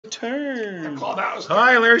turn.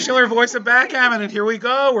 Hi, Larry Shiller, voice of Backgammon, and here we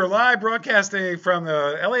go. We're live broadcasting from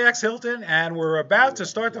the LAX Hilton, and we're about to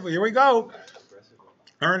start the. Here we go.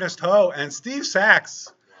 Ernest Ho and Steve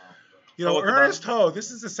Sachs. You know, Ernest Ho,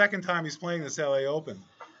 this is the second time he's playing this LA Open,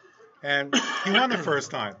 and he won the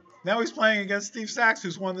first time. Now he's playing against Steve Sachs,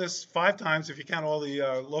 who's won this 5 times if you count all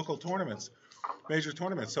the local tournaments. Major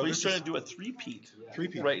tournaments. So he's trying to do a three-peat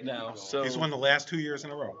right now. So he's won the last 2 years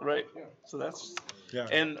in a row. Right. So that's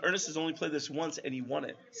and Ernest has only played this once and he won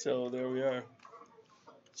it. So there we are.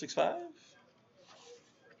 6-5.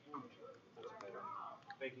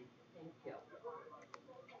 Thank you.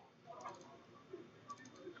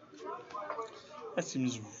 That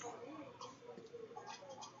seems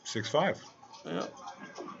 6-5. Yeah.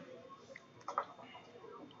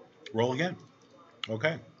 Roll again.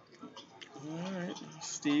 Okay. All right,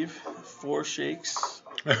 Steve, 4 shakes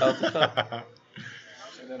out the top.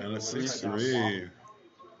 And a 6-3.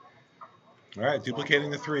 All right, duplicating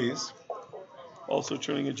the 3s. Also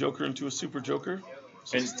turning a joker into a super joker.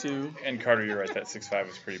 6-2. And Carter, you're right, that 6-5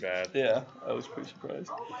 was pretty bad. Yeah, I was pretty surprised.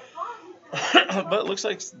 But it looks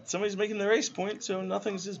like somebody's making their ace point, so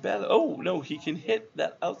nothing's as bad. Oh, no, he can hit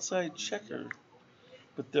that outside checker.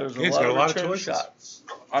 But there's a lot of return shots.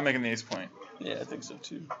 I'm making the ace point. Yeah, I think so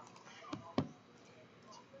too.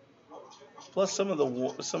 Plus some of the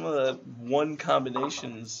one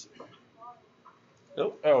combinations.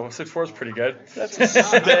 Oh, 6-4 is pretty good. That's a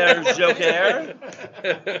spare joker.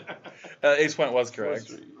 Ace point was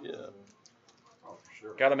correct. Yeah.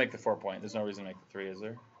 Got to make the 4 point. There's no reason to make the 3, is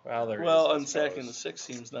there? Well, unsacking the 6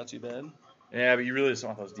 seems not too bad. Yeah, but you really just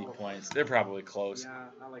want those deep points. They're probably close. Yeah,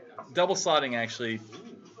 I like that. Double slotting actually.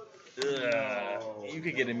 You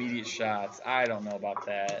could get immediate shots. I don't know about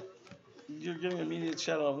that. You're getting an immediate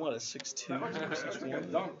shot on what, a 6-2? That's like a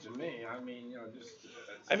dunk to me. I mean, you know, just.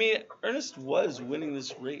 I mean, Ernest was winning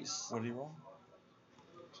this race. What did he roll?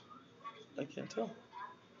 I can't tell.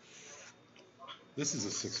 This is a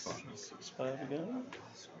 6-5. 6-5 again?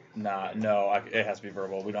 No, it has to be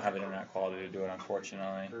verbal. We don't have internet quality to do it,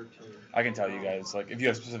 unfortunately. I can tell you guys, like, if you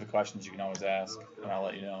have specific questions, you can always ask, and I'll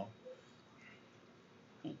let you know.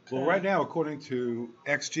 Okay. Well, right now, according to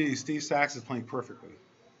XG, Steve Sachs is playing perfectly.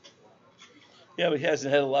 Yeah, but he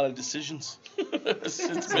hasn't had a lot of decisions. It's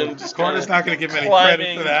been just Carter's not going to give him any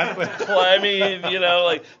credit for that. But. Climbing, you know,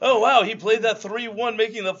 like, oh, wow, he played that 3-1,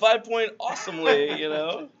 making the 5-point awesomely, you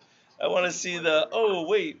know. I want to see the, oh,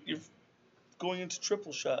 wait, you're going into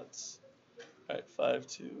triple shots. All right,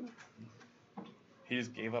 5-2. He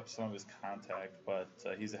just gave up some of his contact, but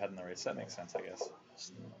he's ahead in the race. That makes sense, I guess.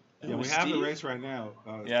 Yeah, we have the race right now.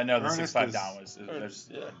 Yeah, no, the Ernest 6-5 is down was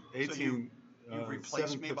 18. So you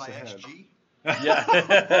replaced me by ahead. XG?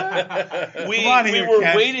 Yeah. we were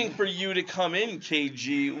waiting for you to come in,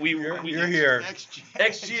 KG. You're here.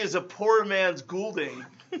 XG is a poor man's Goulding.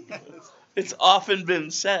 It's often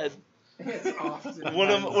been said.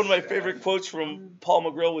 One of my favorite quotes from Paul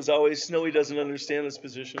McGraw was always, Snowy doesn't understand this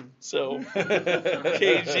position. So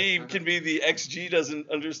KG can be the XG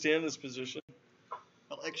doesn't understand this position.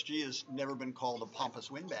 Well, XG has never been called a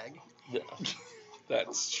pompous windbag. Yeah,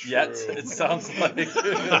 that's true. Yet, it sounds like.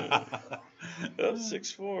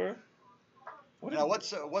 6-4. Now,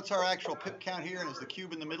 what's our actual pip count here? And is the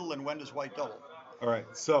cube in the middle? And when does white double? All right,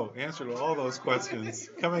 so answer to all those questions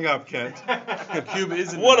coming up, Kent. The cube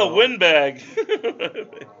is in the What middle. a windbag.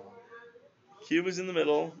 Cube is in the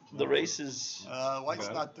middle. The race is... White's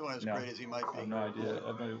not doing as great as he might I be. have no idea. I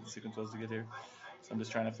have no sequence supposed to get here. So I'm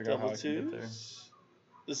just trying to figure out how I can get there.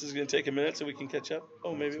 This is going to take a minute so we can catch up.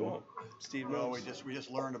 Oh, maybe it won't. Steve knows. Well, we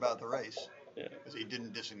just learned about the race. Yeah. Because he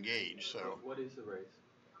didn't disengage, so. What is the race?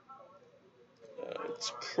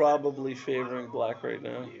 It's probably favoring black right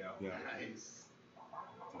now. Yeah.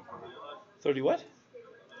 30 what?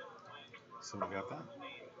 So we got that.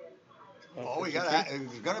 Oh,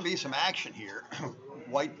 there's going to be some action here.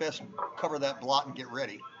 White best cover that blot and get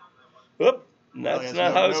ready. Whoop. That's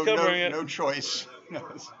not how it's covering it. No choice.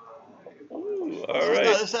 Ooh, all right.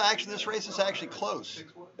 This race is actually close.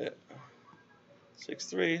 Yeah.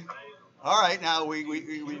 6-3. All right, now we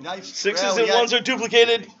nice. Sixes and ones are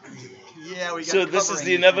duplicated. Yeah, we got. So this is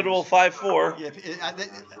the inevitable 5-4. Yeah,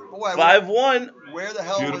 5-1. Where the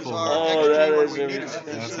hell Beautiful. was our Oh, XG that when is we needed it?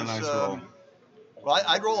 That's a nice roll. Well,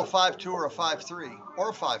 I'd roll a 5-2 or a 5-3 or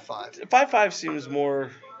a 5-5. 5-5 seems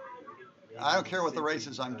more. I don't care what the race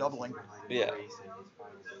is. I'm doubling. Yeah.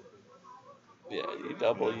 Yeah, you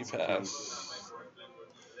double, you pass.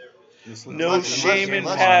 No shame in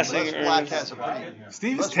passing, Black Ernest. has a pretty.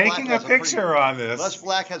 Steve is taking a picture on this. Les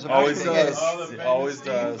Black has a pretty. Always does. Always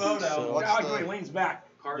does. So what's Leans back.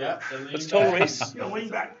 Let's total race. Lean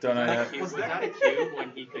back. Don't know yet. Was that a cube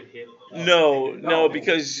when he could hit No,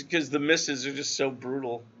 because the misses are just so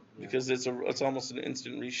brutal. Because it's almost an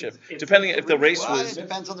instant reshift. Depending if the race Well, was. it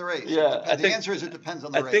depends on the race. Yeah, The answer is it depends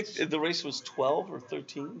on the I race. think the race was 12 or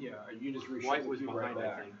 13. Yeah, you just White was behind,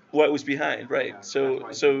 I think. White was behind, right?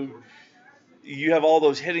 So you have all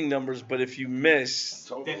those hitting numbers, but if you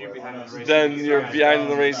miss, Then you're behind on the race. then you're behind in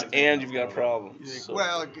the race and you've got problems. So.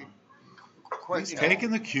 Well, He's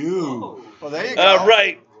taking the cue. Well, there you go.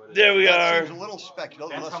 Right. There we That are. seems a little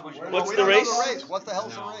speculative. What's We the don't know race? What the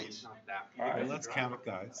hell's the race? All right, let's count it,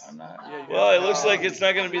 guys. Well, it looks like it's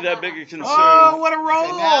not going to be that big a concern. Oh, what a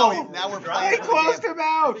roll! Okay, now we're playing. He closed him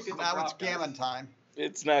out. Now it's gammon time.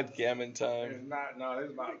 It's not gammon time. It's not, no,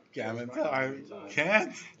 it's about Gammon time.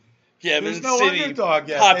 Can't. Gammon There's no City underdog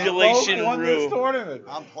yet. population They both won this rule. tournament.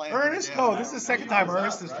 I'm playing. Ernest Coe, this is the second time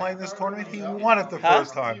Ernest is playing this tournament. He won it the Huh?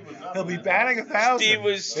 first time. He'll be batting 1,000. Steve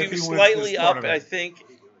was if he wins slightly this up, tournament. I think,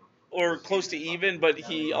 or close to even, but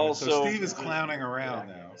he also. So Steve is clowning around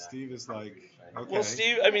now. Steve is like, okay. Well,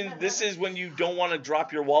 Steve, I mean, this is when you don't want to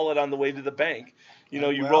drop your wallet on the way to the bank. You know,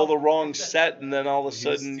 you Well, roll the wrong set, and then all of a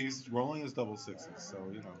sudden he's rolling his double sixes, so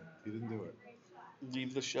you know he didn't do it.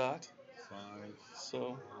 leave the shot. 5,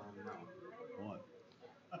 So 1.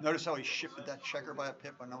 Notice how he shifted that checker by a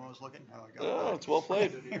pip when no one was looking? Oh, I got it oh, back. it's well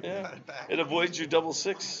played. Got Yeah, it back. it avoids your double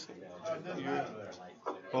six.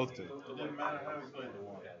 Both did.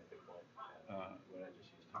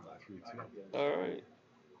 3-2. All right.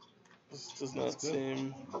 This does not That's good.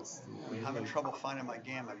 seem. I'm having trouble finding my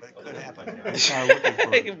gammon, but it could happen. He's not looking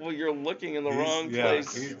for it. Well, you're looking in the He's- wrong yeah,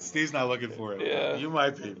 place. Steve's not looking for it. Yeah. You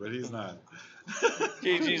might be, but he's not.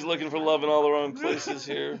 KG's looking for love in all the wrong places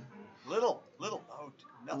here. Little. Oh,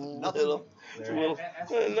 nothing. Little, it's a little,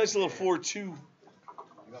 nice little 4-2. You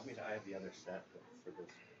want me to have the other set for this,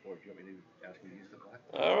 or do you want me to ask me to use the black?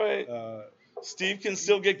 All right. Steve can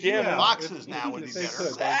still get gammon. Yeah. Boxes now would be If they better.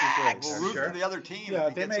 could, that'd be We'll great. root Sure. for the other team. Yeah,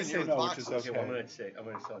 if he they may gets in say here with no, which is boxes. okay. I'm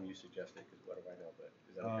gonna tell them you suggested, because what do I know, but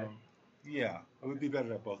is that okay? Yeah, it would be better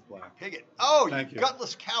to have both black. Piggott. Oh, Thank you you.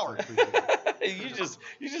 gutless coward. you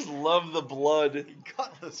just love the blood. You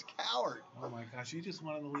gutless coward. Oh my gosh, you just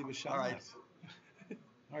wanted to leave a shot. All right.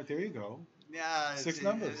 All right, there you go. Yeah. 6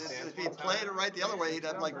 numbers. If he played it right the other way, he'd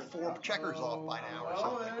have like 4 checkers off by now or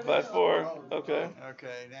something. 5-4. Okay.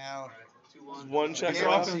 Okay, now. One checker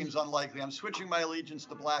Gammon off. seems unlikely. I'm switching my allegiance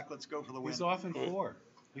to black. Let's go for the win. He's off in 4.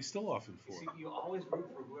 He's still off in 4. See, you always root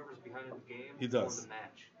for whoever's behind in the game He does. or the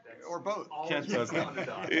match. That's Or both. always Kent the does that.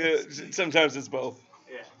 underdog. Yeah, sometimes it's both.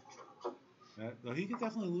 Yeah. No, he could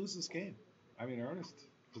definitely lose this game. I mean, Ernest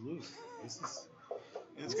could lose. This is.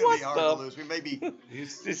 It's going to be What hard the- to lose. We may be.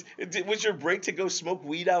 Was your break to go smoke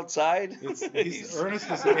weed outside? Ernest is He's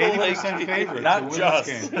 80% favorite Not to win just.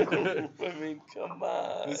 this game. I mean, come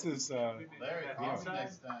on. This is.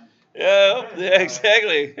 Yeah,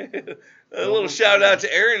 exactly. A little shout out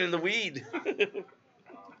to Aaron in the weed.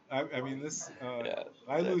 I mean, this. Yeah,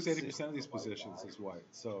 I lose that's 80% of these positions as white,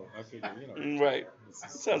 so I figure, you know. Right.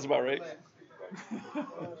 Sounds about right.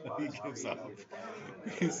 He gives up.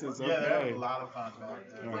 He says, Yeah, there okay. was a lot of fun. All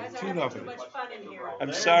right, Guys, 2 I have too nothing. much fun in here.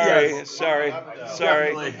 I'm sorry. Yes. Sorry. Sorry.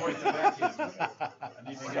 Sorry.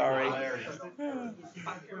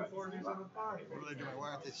 What are they doing? Why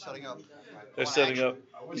aren't they setting up? They're setting up.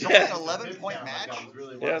 It's only an 11-point match.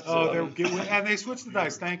 Yeah. Oh, they're giving, and they switched the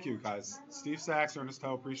dice. Thank you, guys. Steve Sachs, Ernest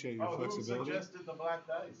Howe, appreciate your Oh, who flexibility. suggested the black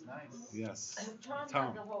dice? Nice. Yes. Tom Tom.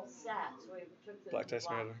 got the whole set, so we took the Black Dice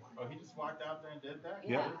Matter. Oh, he just walked out there and did that?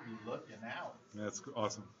 Yeah. You looking out. That's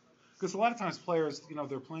awesome. Because a lot of times players, you know,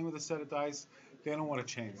 they're playing with a set of dice. They don't want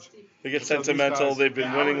to change. They get So these sentimental. guys- They've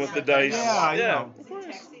been winning with the dice. Yeah, you Yeah. know.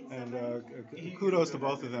 And kudos to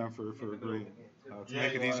both of them for agreeing to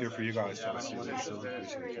make it easier for you guys to receive it. So I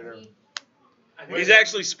appreciate it. He's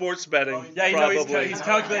actually sports betting. Yeah, you know, probably. he's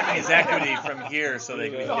calculating his equity from here so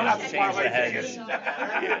that we can change the heads.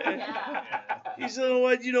 He's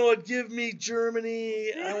you know what? Give me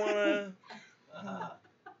Germany. I wanna.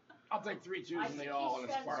 I'll take 3 twos and they all on a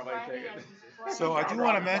parlay ticket. So I do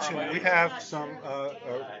want to mention we have some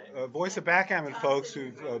Voice of Backgammon folks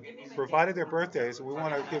who've provided their birthdays. And we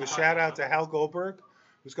want to give a shout out to Hal Goldberg,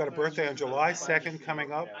 who's got a birthday on July 2nd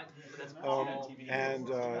coming up. And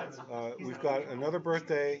we've got another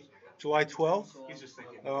birthday, July 12th,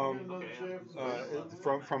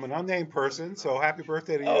 from an unnamed person. So happy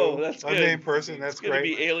birthday to you, Oh, that's good. unnamed person. That's It's gonna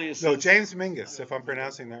great. be aliases. No, James Mingus, if I'm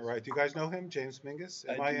pronouncing that right. Do you guys know him, James Mingus?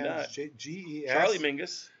 I do not. M-I-N-G-E-S. Charlie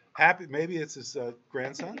Mingus. Happy, maybe it's his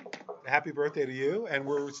grandson. Happy birthday to you, and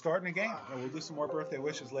we're starting a game, and we'll do some more birthday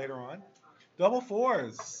wishes later on. Double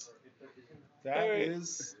fours. That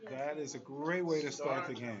is a great way to start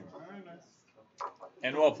the game,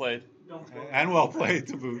 And well played. and well played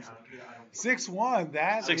to boot. 6-1.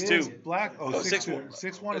 That 6-2. is black. Oh, 6-2.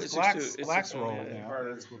 6-1 is 6-2. black's, It's black's 6-1, roll yeah. now.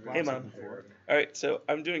 That's what Hey, black's Mom. looking for. All right, so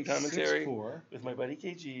I'm doing commentary 6-4. with my buddy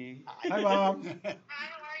KG. Hi, Mom.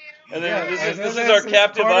 And then this and is then our this is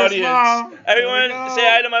captive Carter's audience. mom. Everyone There we go. say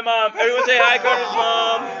hi to my mom. Everyone say hi, Carter's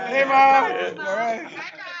mom. Hey, Mom. All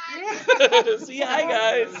right. See, hi,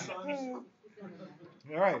 guys.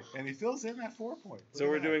 All right, and he fills in that 4 point. So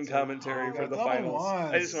we're doing commentary for the finals.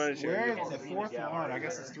 I just wanted to share. Where's the fourth one? I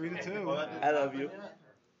guess it's 3-2. I love you.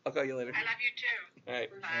 I'll call you later. I love you too. All right.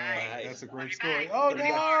 All right, Bye. that's a great story. Oh Nope,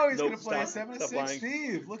 no, he's gonna stop. play a Stop 7-6. lying.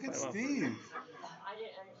 Steve, look at Bye, Mom. Steve. I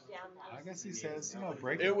didn't understand that. I guess he says,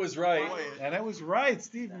 break It was right. And it was right.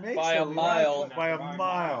 Steve makes By a it mile. right. By a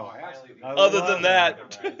mile. I Other love than it.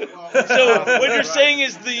 that. So what you're saying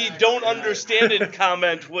is the don't understand it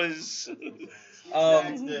comment was.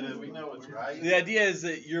 We know it's right. The idea is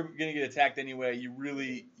that you're gonna get attacked anyway. You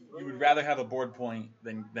would rather have a board point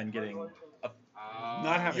than getting.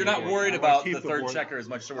 Not having You're a not board. worried I wanna about keep the third board. checker as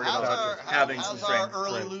much as worried How's about having some how's our strength.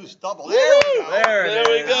 early Right. loose double? There we go. There it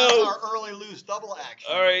we is. go. How's our early loose double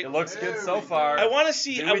action? All right. It looks good so far. I want to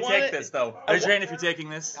see. Did I we want take this though? Raise your hand if you're taking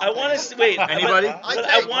this. I want to see. Wait. Anybody? But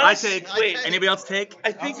I I take. want. I take. Wait. Anybody else take?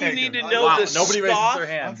 I think I'll you take need to it. know Wow, the nobody raises scoff. their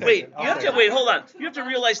hand. I'll take Wait. it. You have to wait. Hold on. You have to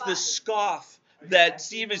realize the scoff that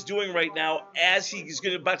Steve is doing right now as he's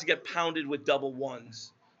about to get pounded with double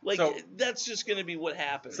ones. Like So- that's just going to be what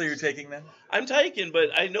happens. So you're taking then? I'm taking, but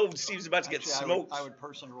I know Steve's about to get Actually, smoked. I would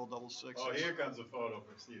personally roll double sixes. Oh, here comes a photo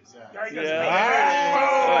from Steve Sack.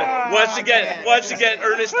 Yeah. Once again,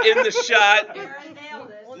 Ernest in the shot. Aaron nailed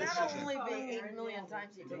it. Well, that'll only be 8 million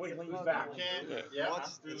times you take Wait it. till he's back.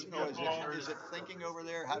 Is it thinking over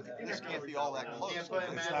there? This can't be all that close. It's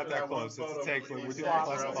not that close. It's a take. We're doing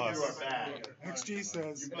plus plus. XG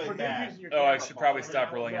says. Oh, I should probably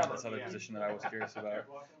stop rolling out this other position that I was curious about.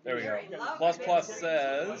 There we go. Plus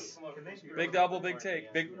says big double, big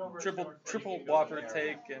take, big triple Whopper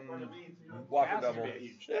take and Whopper double.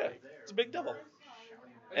 Yeah, it's a big double.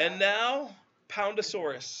 And now,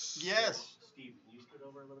 Poundosaurus. Yes. Steve, can you scoot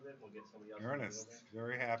over a little bit? We'll get somebody else. Ernest,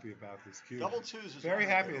 very happy about this cube. Double twos is Very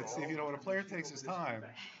happy that Steve, when a player takes his time,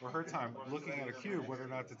 or her time, looking at a cube, whether or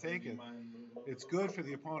not to take it, it's good for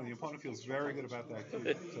the opponent. The opponent feels very good about that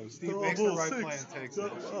cube. So Steve makes the right play and takes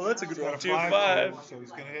it. Oh, that's a good He's got one. a 2-5. so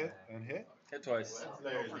he's going to hit and hit. Hit twice.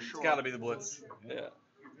 for It's sure. got to be the blitz. Yeah.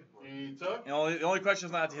 He took. The only question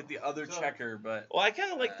is not to hit the other checker, but Well, I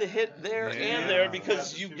kind of like the hit there Yeah. and there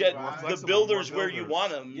because you get More the flexible, builders more where you builders.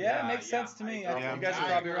 want them. yeah, it makes sense to me. I Yeah. think you guys are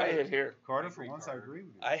probably I hit right. here. Carter, for once, I agree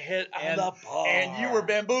with you. I hit on And, the ball. and you were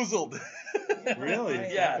bamboozled. Really?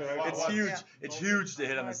 Yeah, Okay. it's huge. It's huge to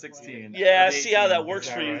hit on the 16. Yeah, Or the see how 18. that works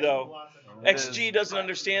Is for that you right? though. It XG is. doesn't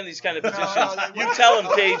understand these kind of No, positions. no, You tell him,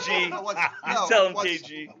 KG. No, tell him, what's-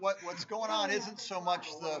 KG. What's going on isn't so much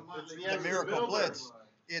the miracle blitz.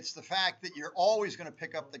 It's the fact that you're always going to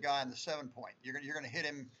pick up the guy on the 7 point. You're going to hit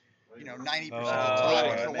him, 90% of the Oh, time.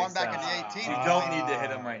 right. The one back in the 18. You don't need to hit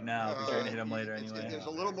him right now because you're gonna hit him later It's- anyway. There's a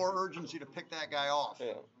little more urgency to pick that guy off.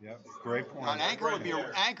 Yeah. Yep, great point. An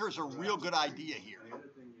anchor's a real good idea here,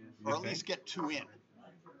 or at least get 2 in.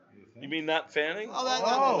 You mean not fanning? Oh, that,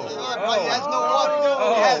 Oh. he has no one.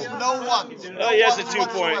 He has no ones. Oh, he has a ones 2 point.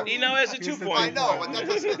 whatsoever. He now has a 2 He's the point. I know, but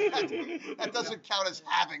that doesn't count as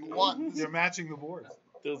having ones. You're matching the boards.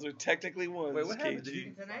 Those are technically ones. Wait, what happened? Did KG. you?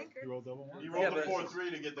 It's an anchor. You roll double one? You rolled Yeah, the but-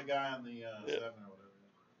 4-3 to get the guy on the 7 or whatever.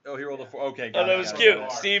 Oh, he rolled a 4. Okay, Oh, got that it, was got cute.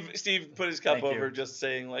 it. Steve put his cup Thank you. over just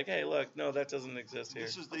saying like, hey, look, no, that doesn't exist here.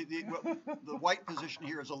 This is the white position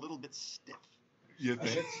here is a little bit stiff. You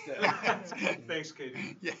think? Thanks,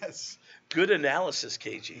 Katie. Yes. Good analysis,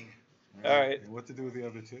 KG. All right. What to do with the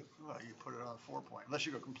other two? Well, you put it on 4 point, unless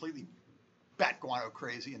you go completely bat guano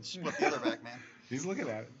crazy and split the other back, man. He's looking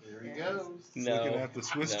at it. Here he goes. He's No. looking at the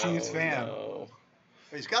Swiss No, cheese fan. no.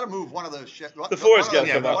 But he's got to move one of those. The four has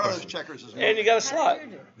gotta come One up. of those checkers is. And you got a slot.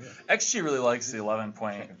 XG really likes the 11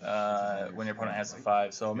 point when your opponent has a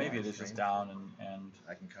 5, so maybe it is just down and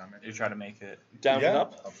I can comment. you try to make it Down and Yeah.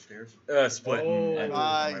 up. Upstairs. split. Oh. And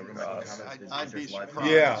I'd be surprised.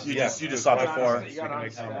 Yeah. you just saw before. You can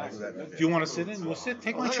make comments. Do you want to sit in? We'll sit.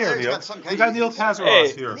 Take my Well, chair, he's Neil. got some kind We got of- Neil Tazaros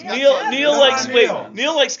Hey, here. Neil likes Neil.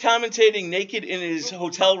 Neil likes commentating naked in his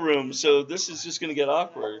hotel room, so this is just gonna get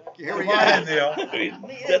awkward. Here we Come on, go. Neil. I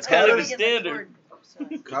mean, that's kind of a standard. What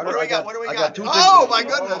do we got? What do we I got? got 2 Oh my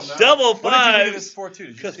goodness! Double What did you do this fives. for too?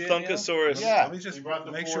 Did you see it, Neil? Kathunkosaurus. Yeah. Let me just He brought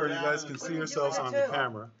the make 4 sure you down guys and can see the yourselves on the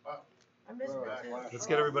camera. I missed it too. Let's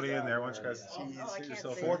get everybody in there. Why don't you guys see I can't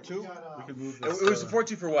yourself? see it. 4-2. We can move It this. was a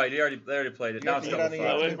 4-2 for white. They already played it. You Now have it's to hit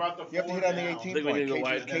double on the five. Wait. 18. You have to hit on the 18 think we point. need to go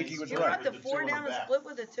wide. KG was You right. brought the 4 down and split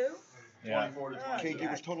with the 2? Yeah. 24 to KG 22.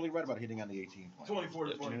 was totally right about hitting on the 18 point. 24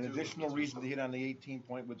 to And 22. an additional reason to hit on the 18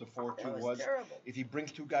 point with the 4-2 That was was terrible. if he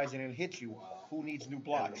brings two guys in and hits you, who needs new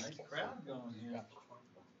blocks?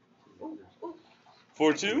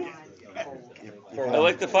 4-2. If I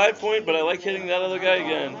like the 5 point, but I like hitting that other guy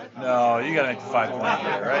again. No, you gotta make the 5 point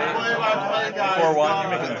here, right? 4-1.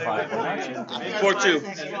 You're making the 5 point, aren't you?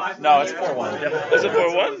 4-2. No, it's 4-1. Is it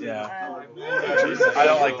 4-1? Yeah. I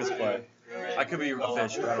don't like this play. I could be a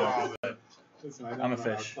fish, but I don't like this play. I'm a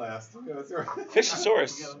fish.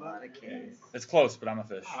 Fishosaurus. It's close, but I'm a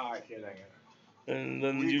fish. And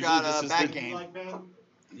then We've usually got this a is back the. game.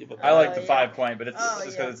 Yeah, but- I like the yeah. 5 point, but it's Oh,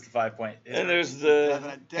 just yeah. because it's the 5 point. And there's the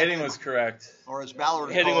Definite- Hitting definite- was correct. Or as Ballard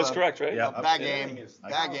would hitting call was it, correct, right? Yeah. a bad game.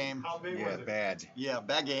 Bad game. Yeah, bad. Yeah,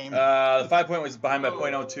 bad game. The 5 point was behind by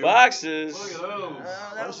 .02. Boxes.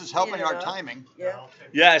 This is helping our timing. Yeah.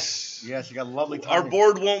 Yes. Yes, you got lovely Our timing.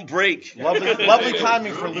 board won't break. Lovely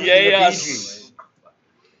timing for losing Yes.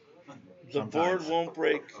 The Sometimes. board won't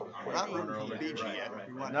break. We're not rooting for the BG yet.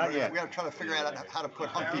 Not yet. We got to try to figure out how to put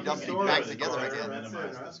Humpty Dumpty back together again.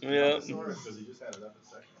 Yeah. Because he just had it up a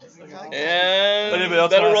second. But And anybody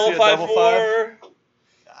else better wanna roll see a a double 5-4.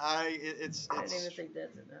 It's I didn't even think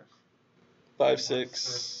that's enough.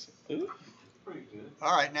 5-6. Ooh.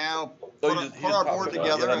 all right. Now Oh, put, you our- just- you put just our popped board it up.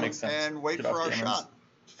 together Yeah, that makes sense. and wait Get for off our gammons. shot.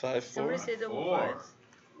 5-4. Somebody say double Four. fives.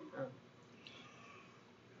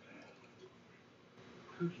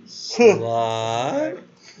 Slide.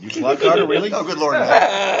 You slot Carter, really? Oh, good lord! No.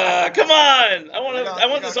 Come on! I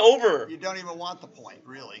want this over. You don't even want the point,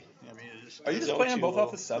 really. I mean, it's Are you just Don't playing you both will.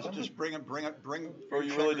 off the 7? just bring Or you really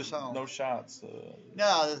checkers just home. no shots?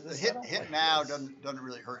 No, the hit now doesn't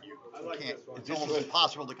really hurt you. You can't. It's almost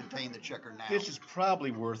impossible to contain the checker now. This is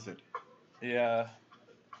probably worth it. Yeah.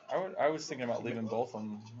 I was thinking about leaving both of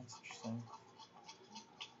them. That's interesting.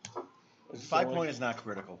 5 point is not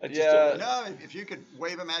critical. I just Yeah. No, if you could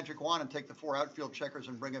wave a magic wand and take the 4 outfield checkers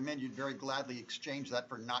and bring them in, you'd very gladly exchange that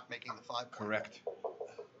for not making the 5 point. Correct.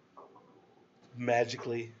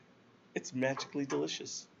 magically. It's magically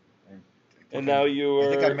delicious. And- And now you I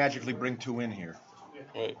think I are. magically bring 2 in here.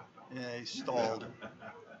 Right. Yeah, he stalled.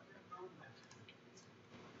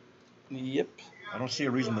 Yep. I don't see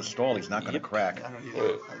a reason to stall. He's not going to Yep. crack. I don't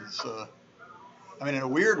either. I mean, in a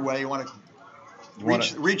weird way, you want to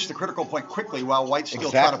reach the critical point quickly while White's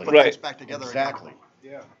still trying to Exactly. put Right. things back together. Exactly.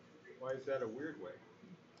 Yeah. Why is that a weird way?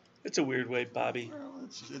 It's a weird way, Bobby. Well,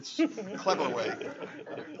 it's a clever way.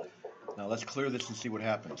 Now let's clear this and see what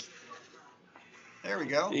happens. There we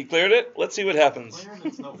go. He cleared it. Let's see what happens.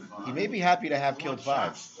 He may be happy to have killed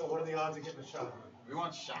 5s. So what are the odds of getting a shot? We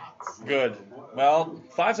want shots. Good. Well,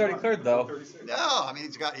 5's already cleared though. No, I mean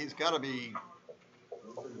he's got to be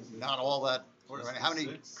not all that. How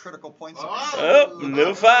many critical points? Oh,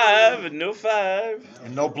 no 5. No 5.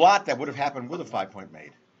 And no blot that would have happened with a 5 point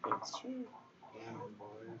made. That's true.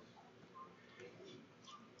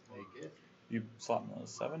 You slot in the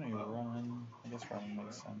 7 or you run? I guess running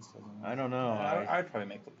makes sense, doesn't it? I don't know. I'd probably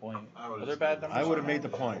make the point. Are there bad numbers? I would have made the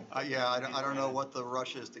point. Yeah, I don't know what the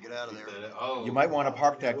rush is to get out of there. Oh. You might want to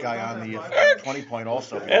park that guy on the 20 point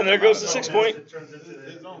also. And there goes the 6 point.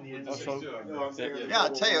 Yeah,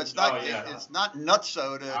 I'll tell you, it's not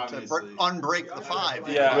nutso to unbreak the 5.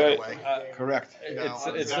 Yeah, by the right. way. Correct.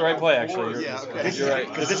 It's the right play actually. You're, Yeah, okay. you're right.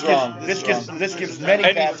 Because This is wrong. this gives many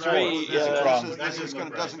I bad need 3. fours. Yeah. This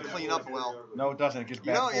doesn't clean up well. No, it doesn't. It gives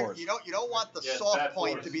You bad fours. don't want the soft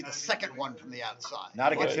point to be the second one from the outside.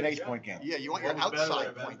 Not against an ace point game. Yeah, you want your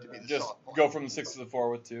outside point to be the Just soft point. go from the 6 to the 4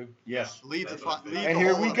 with 2. Yes. Leave the And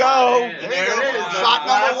here we go. There you go. Shot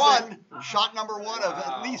number 1. Shot number 1 of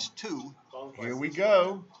at least 2. Here we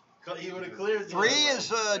go. He would have cleared 3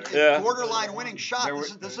 is a Yeah. borderline winning shot. There were-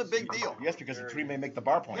 This is a big deal. Yes, because the 3 may make the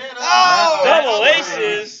bar point. Oh! Double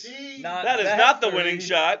aces. Not That is that not the 30. winning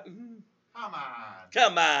shot. Come on.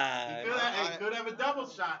 Come He on. could have a double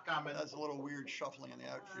shot coming. That's a little weird shuffling in the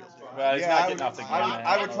outfield. Well, he's Yeah, not I getting would- off the I would- game.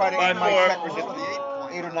 I would try to Five aim my more. checkers Oh, the 8 at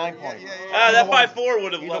point. 8 or 9 point. Ah, that 5-4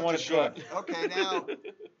 would have Either left one the is shot. good. Okay, now,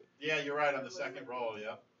 Yeah, you're right on the second roll.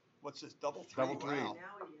 Yep. what's this, double 3? Double 3. Wow.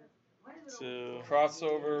 So,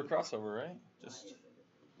 Crossover, right? Just.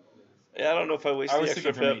 yeah, I don't know if I waste I the was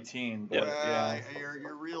extra thinking from pip. 18, but Yeah. yeah.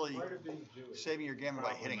 You're really saving your gammon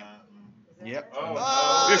by hitting him. Yep.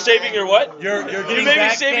 Oh. You're saving your what? You're You getting may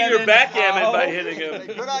be saving your backgammon how? by hitting A him.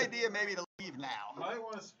 good idea maybe to leave now. Might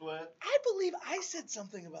want to split. I believe I said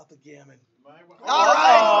something about the gammon. Might want. All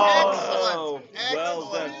right, Oh, excellent. well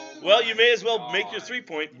Excellent. done. Well, you may as well make your 3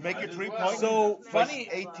 point. Make your 3 points. So, Plus funny-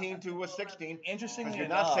 18 to a 16. Interestingly Because you're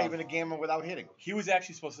enough, not saving a gammon without hitting. he was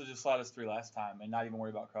actually supposed to just slot us 3 last time and not even worry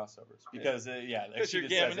about crossovers because yeah, like Because she you're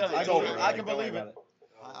just says gamming it's out. over. I Like, can don't worry believe about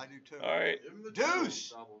I do too. All right. Give him the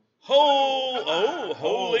Deuce.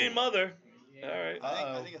 Holy mother. All right.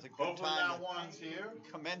 I think it's a good Hopefully time not to ones here.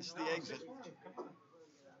 commence the exit.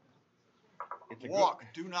 It's a Walk,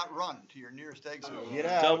 do not run to your nearest exit. Get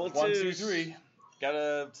out. Double 1, 2, twos. 3.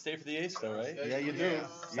 Gotta stay for the ace though, right? Yeah, you do. Yeah,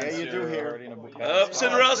 Since you do you're here. already in a Oh,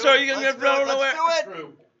 Cinderella story. You gonna Let's get do it. blown away? Let's do it.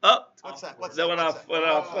 True. Oh, What's that? What's that went What's off. Went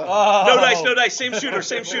off. Oh. No dice. Same shooter.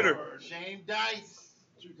 Shame dice.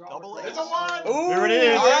 Double It's ace. a one. Ooh, There it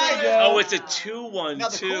is. All right. There you go. Oh, it's a 2-1-2.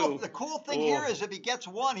 Now the cool thing Ooh. here is if he gets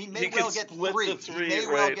one, he may He can well get split three. the three, He may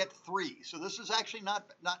well right. get three. So this is actually not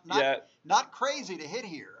Yeah. not crazy to hit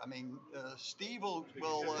here. I mean, Steve will.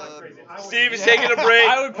 Steve is taking a break.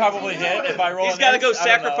 I would probably hit if I roll. He's got to go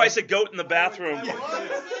sacrifice a goat in the bathroom.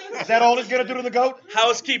 Is that all he's gonna do to the goat?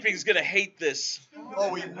 Housekeeping's gonna hate this. Oh,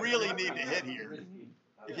 we really need to hit here.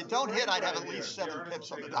 If you don't hit, I'd have at least 7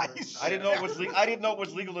 pips on the dice. I didn't know it was legal. I didn't know it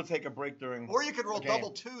was legal to take a break during. Or you could roll the game.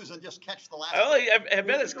 double twos and just catch the last. I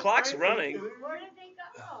bet his clock's running. Where did they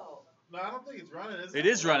go? No, I don't think it's running. It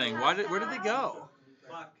is running. Where did they go?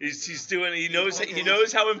 He's doing. He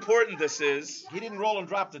knows how important this is. He didn't roll and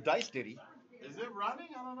drop the dice, did he? Is it running?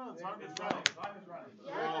 I don't know. It's hard to tell.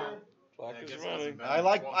 Clock is running. I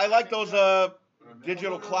like those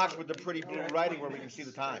digital clocks with the pretty blue writing where we can see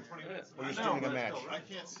the time. When you're streaming a match. I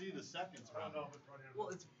can't see the seconds running. Well,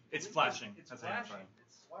 It's flashing. That's That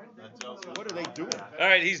tells you. What are they doing? All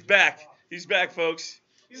right, he's back. He's back, folks.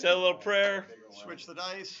 Said a little prayer, Switch the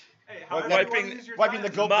dice. Wiping the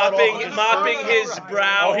goat blood off. mopping his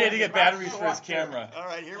brow. Oh, he had to get batteries for his camera. All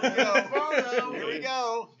right, here we go. Here we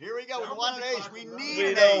go. Here we go. We want an ace. We need We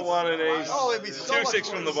an don't ace. want an ace. Oh, it'd be so 2-6 much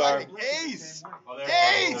from more the bar. exciting. Ace. Oh, there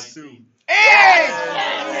it Ace. goes.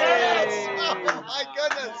 Yes. Oh my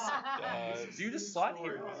goodness. Do you just slot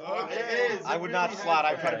here? Okay. I would not slot.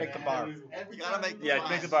 I'd try to make the bar. You gotta make. Yeah,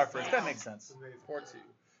 make the bar first. That makes sense. Pour 2.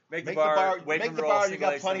 Make the Make the bar. bar- Wait make for the the roll. bar, you single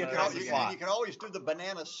got ace plenty on of the- time to You slot. can always do the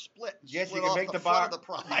banana split. Yes, Split you can off make the the front bar. of the You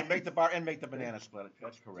prime. can make the bar and make the banana split.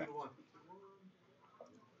 That's correct.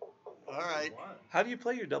 All right. How do you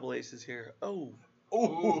play your double aces here? Oh.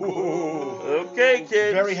 Ooh. Okay,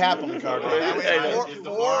 kids. Very happily, Carter. Now we I have know.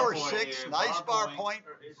 four or six. Nice bar point.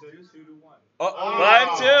 Line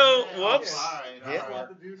 2. Whoops. Hit. All right.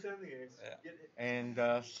 And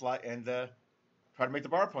slide and try to make the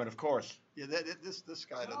bar point, of course. Yeah, this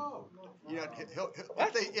guy doesn't. You know,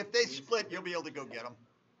 if they split, you'll be able to go get them.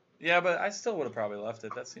 Yeah, but I still would have probably left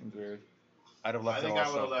it. That seems weird. I'd have I left it think I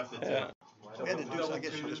would have also. left it too. Yeah. We had to do so. I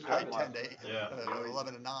guess you just played 10 to 8, Yeah.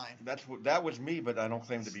 11 to 9. That was me, but I don't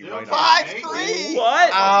claim to be Still right on. 5-3.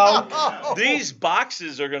 What? Ow. These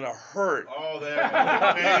boxes are gonna hurt. Oh, there.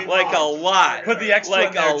 Like a lot. Put the extra like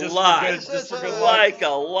in there a just lot. for good, just for good luck. Like a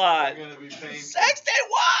lot. You're gonna be paying 61.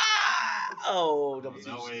 Oh, double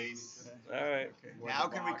no twos. ace. All right. Now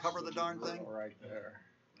can we cover the darn thing? Right there.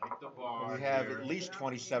 Make the bar. We have here. at least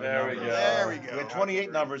 27 There we numbers. go. There we go. We had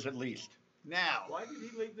 28 numbers at least. Now, Why did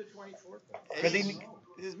he leave the 24 point? Because ace,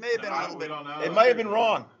 this may have been a little We bit. don't know. it might have been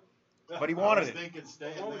wrong, but he I wanted was it. thinking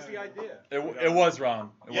stay What was there. the idea? It was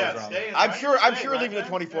wrong. It Yeah, was wrong. stay in I'm right- sure stay right leaving the there.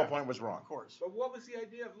 24 Yeah. point was wrong. Of course. But what was the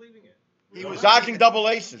idea of leaving it? He was Dodging double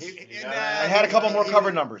aces. and had a couple more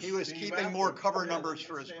cover numbers. He was keeping more cover numbers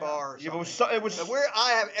for his bar. Or Yeah, but something. it was But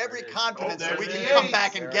I have every confidence that we there's can the come ace.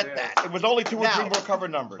 back and get that. it was only 2 or 3 Now- more cover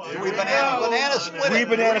numbers. Do we banana split We it?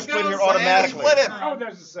 banana split here Banana automatically. split him. Oh,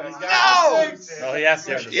 there's a set. No! Oh, he has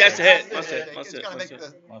to. He has to hit. Must hit. It's Must hit. gotta Must make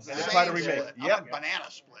hit. Must the hit. Try to same remake. split. I'm Yep. a banana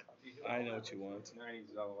split. I know what you want.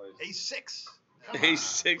 Ace 6. Ace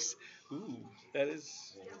 6. Ooh, that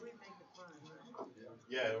is.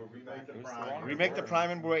 Yeah, remake the prime. Remake the prime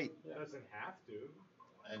and wait. Doesn't have to.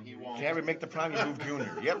 And he won't. Can't remake the prime, you move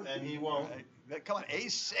junior. Yep. And he won't. Come on,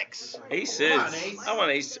 Ace 6. Aces. Come on, ace. I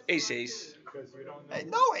want ace. Ace. Because you don't know. Hey,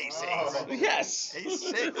 no Ace 8. Yes. Ace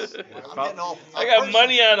 6. I'm getting all. I got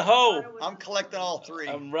money on Ho. I'm collecting all 3.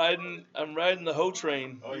 I'm riding the Ho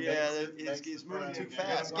train. Oh, Yeah, makes he's moving prime too again.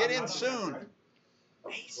 fast. Get in soon.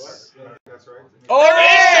 Ace. That's right.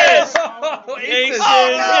 Oh, aces! Oh, Aces! Oh,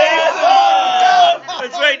 no! Yes! Oh!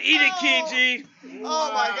 That's right. Eat it, Kiji.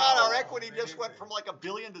 Oh my God, our equity just went from like $1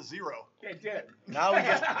 billion to 0. It did. Now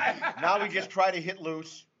we just try to hit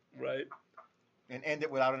loose Right. and end it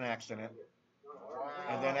without an accident.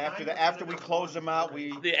 And then after we close them out,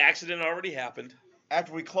 The accident already happened.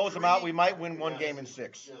 we might win 1 game in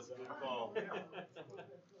 6. Yes, good call.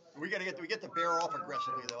 We get the bear off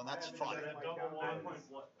aggressively though, and that's fun.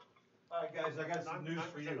 All right, guys, I got some news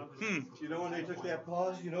for you. Hmm. You know when they took that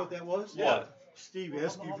pause? You know what that was? What? Steve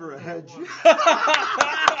asking for a hedge.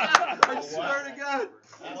 I swear to God.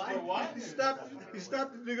 Ask for what? He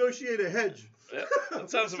stopped to negotiate a hedge. Yeah, that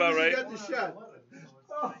sounds about He right. got the shot.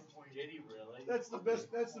 That's the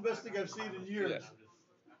best thing I've seen in years.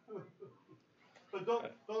 But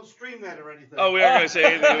don't stream that or anything. Oh, we aren't going to say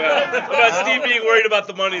anything about Steve being worried about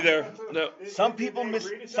the money there. No. Some people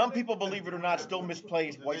believe it or not, still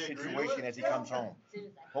misplays White's situation as he comes home.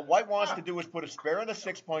 What White wants to do is put a spare in the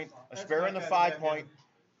 6-point, a spare in the 5-point,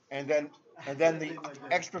 and then the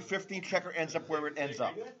extra 15 checker ends up where it ends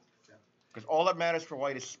up. Because all that matters for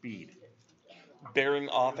White is speed. Bearing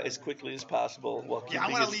off as quickly as possible while keeping I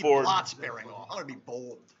want to his leave board. lots bearing off. I want to be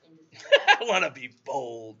bold. I want to be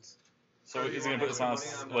bold. So is he going to put this on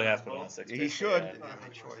a, well, he has to put it on a 6. He should. And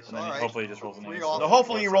then hopefully he just rolls an 8. No,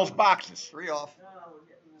 hopefully he rolls boxes. 3 off.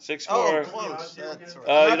 6-4. Oh, close. That's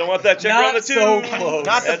right. You don't want that checker on the 2. So close.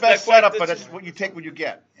 Not the best setup, but it's what you take what you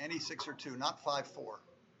get. Any 6 or 2, not 5-4.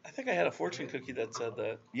 I think I had a fortune cookie that said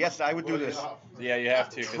that. Yes, I would do this. Yeah, you have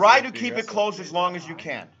to. Try to keep it closed as long as you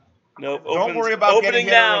can. Nope. Don't worry about opening getting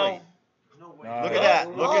hit now. early. Look at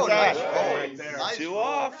that. Look at that. Nice. 2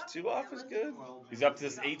 off. 2 off is good. He's up to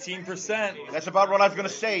this 18%. That's about what I was going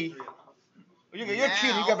to say. You're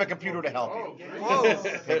cheating. You got the computer to help you.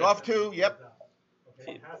 Take off 2. Yep.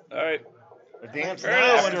 All right. The dance Fair now.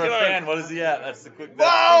 enough. After a fan, what is he at? That's the quick.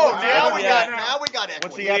 Whoa! Now we got equity.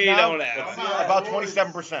 What's he at now? don't ask. About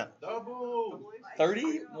 27%.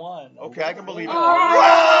 31. Okay, I can believe it. It's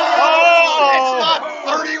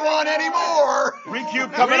not 31 anymore.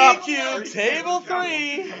 Recube coming up. Recube, table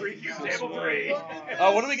 3. Table 3.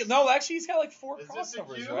 What do we get? No, actually, he's got like 4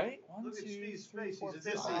 crossovers, right? 1, Look at 2, Steve's 3, face. 4, He's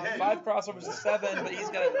a hissy 5. head. 5 crossovers is 7, but he's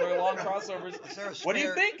got very long crossovers. Is there a What do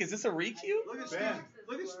you spare? think? Is this a recube? Look at Steve.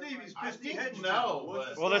 Look at Steve. He's pissy head.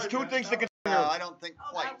 Well, there's 2 things to No, consider. I don't think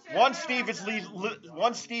quite. One, Steve is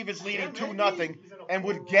leading 2-0 and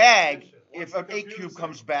would gag if an 8 cube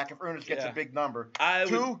comes back if Ernest gets a big number.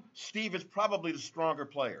 2, Steve is probably the stronger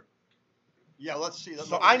player. Yeah, let's see.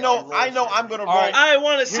 So I know I'm going to roll. right. I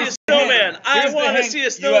want to see a snowman. I want to see a You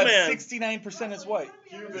snowman. had 69% as White.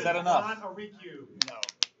 Is that enough? On a recube.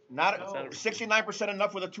 Not 69%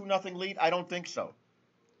 enough with a 2-0 lead? I don't think so.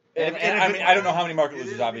 And I mean, I don't know how many market losers,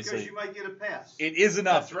 Because obviously. you might get a pass. It is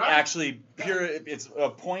enough. That's right. Actually, pure. It's a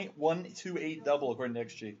 .128 double according to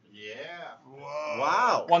XG. Yeah.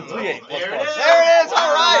 Wow. 138 plus There it plus. is. There it is.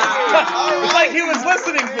 All right. It's like he was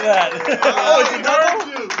listening for that. Oh, is it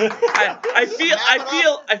double?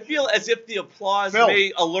 I feel as if the applause Phil.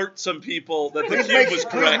 may alert some people that the Please cube was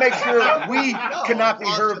correct. make sure we cannot be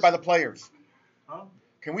heard by the players.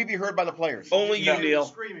 Can we be heard by the players? Only you, No. Neil.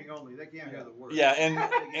 Screaming only. They can't hear the word. Yeah, and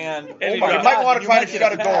And oh he my dropped. You might God, want to try might to get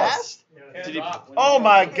shut a door. Pass? Did he? Oh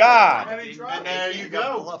my God. And there you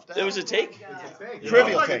go. There was a take.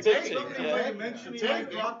 Trivial take.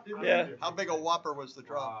 Yeah. How big a whopper was the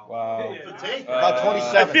drop? wow. About I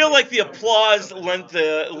 27. feel like the applause lent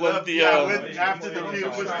the After the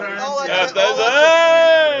cube was turned. Oh, Yeah, that's that's- it.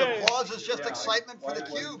 hey! The applause is just excitement for the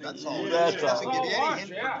cube. That's all. That's It doesn't all. give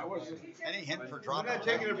you any hint for We're not dropping.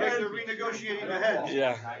 taking a break. They're renegotiating the hedge.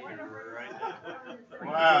 Yeah.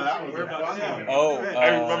 Wow, that was fun. Oh, I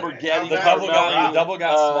remember Gaddy. the double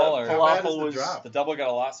got smaller. Falafel was. The double got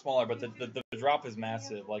a lot smaller, but the drop is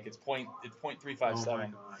massive. Like it's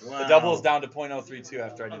 0.357. The double is down to 0.032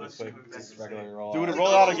 after I did a quick just regular roll. Do it a roll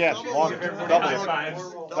out again. Long, double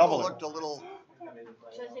it. Double looked a little.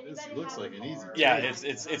 This looks like an easy. Yeah, it's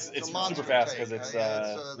a super monster fast take. because it's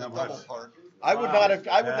Yeah, the double part. I would not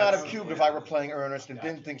have cubed if I were playing Ernest and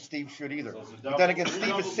didn't think Steve should either. But then again,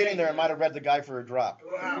 Steve is sitting there and might have read the guy for a drop.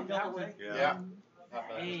 Yeah.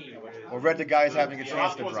 Or read the guy as having a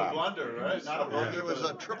chance to drop. blunder, right? Not a blunder. It was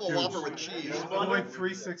a triple whopper with cheese.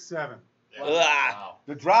 0.367. Ah.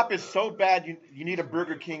 The drop is so bad you need a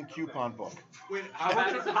Burger King coupon book. Wait, how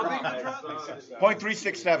big the drop?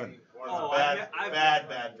 0.367. Oh, bad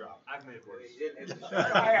drop. I've made worse.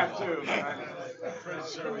 I have too.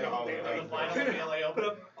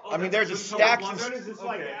 I mean, there's a stacks and Is this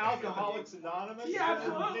like Alcoholics Anonymous? Yeah,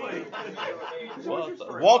 absolutely.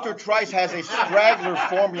 Walter Trice has a straggler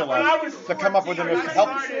formula to come up with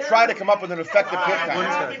try to come up with an effective hit What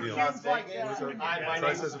is count. that deal?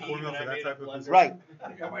 Trice has a formula for that type of business? Right.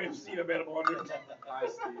 I might have seen a bit of blunder.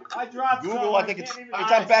 I dropped Google, some, I think it's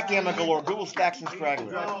on Backgammon galore. Google stacks and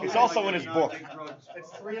straggler. It's also in his book. It's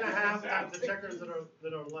 3.5 times the checkers that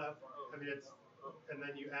are left. I mean, and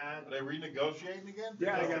then you add. Are they renegotiating again?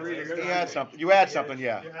 Yeah, I gotta read it. You add something. You add something,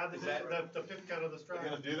 yeah. You add the fifth count of the They're strike.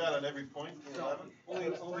 gonna do that on every point?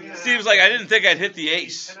 Steve's like, I didn't think I'd hit the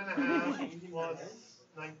ace. 10.5 plus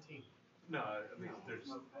 19. No, I mean, there's.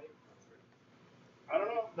 I don't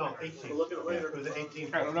know. No, 18. Look at it later. It was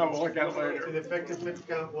 18. I don't know. We'll look at it So later. the effective fifth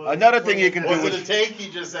count was. Another thing you can do Was it a is take he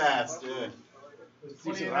just asked? Yeah.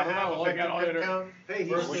 20 and I a don't half know, look at all effective the- head count. Hey,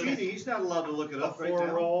 he's versus cheating. He's not allowed to look it a up right 4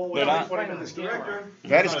 now. roll. They're not. 29. This director.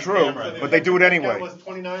 That is true, but they do it Head count anyway. was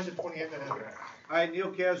 29 to 28 and a half. All right,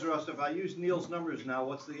 Neil Kazaros, if I use Neil's numbers now,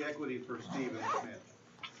 what's the equity for Steve in this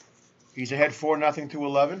match? He's ahead 4-0 to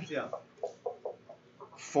 11. Yeah.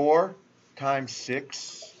 4 times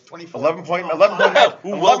 6. 24. 11 point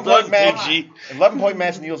Ooh, well done, match. PG. 11 point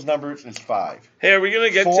match. Neil's numbers is 5. Hey, are we gonna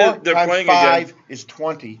get 4 to? They're times playing 5 again. is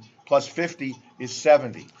 20. Plus 50 is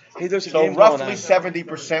 70. Hey, there's a So game going roughly on.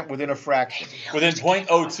 70% within a fraction. Within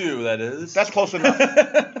 .02, that is. That's close enough.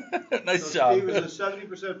 Nice So job. Steve is a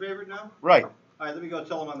 70% favorite now? Right. All right, let me go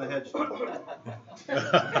tell him on the hedge.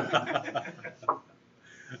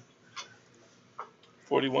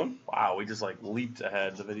 41. Wow, we just like leaped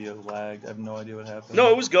ahead. The video lagged. I have no idea what happened. No,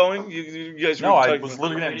 it was going. You guys were No, I talking- was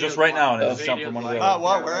looking at it just right now and it just jumped from one to the other.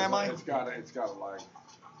 What? Where am I? It's got a lag.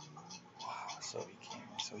 Wow, so he came.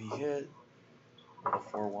 So he hit with a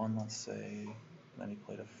 4-1, let's say. Then he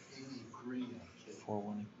played a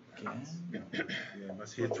 4-1 again. Yeah,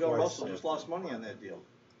 must hit Joe twice. Russell just lost money on that deal.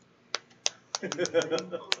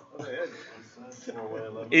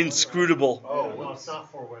 Inscrutable. No, it's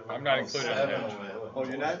not 4-way. I'm not included in that. Oh,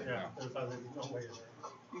 you're not? Yeah, there's no way.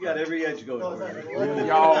 You got every edge going. No, for it's you. not.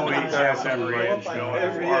 You always have every edge going.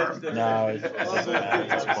 Every edge. No, it doesn't matter at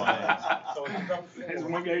this point. There's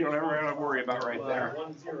one guy you don't ever have to worry about right there.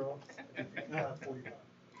 1-0. 45.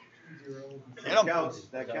 2-0. Hit 'em.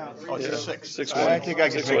 That counts. Oh, it's Yeah. a 6. 6 I think I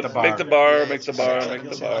can Six take one. the bar. Make the bar. Make the bar. Make the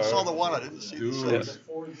I saw bar. the 1. I didn't see the 6.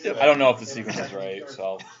 I don't know if the sequence is right,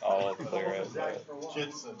 so I'll clear it. But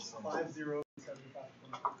 5-0.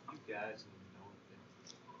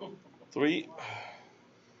 3.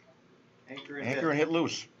 Anchor and Anchor and hit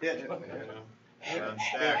loose. hit.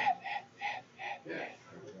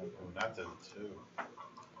 Not to 2.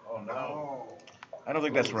 Oh, no. I don't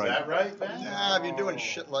think that's Is right. that right, man? Yeah, if you're doing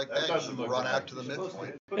shit like That that, you doesn't should look run right. out to the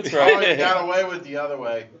midpoint. That's Oh, you right. got away with the other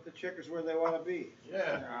way. Put the checkers where they want to be.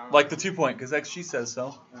 Yeah. like the 2-point, because she says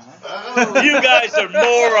so. Oh. You guys are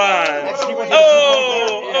morons.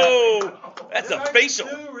 Oh, that's a facial.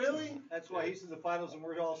 2, really? That's why he's in the finals and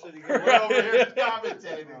we're all sitting We're here. over here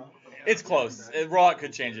commentating. It's close. Rollout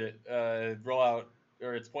could change it. Rollout,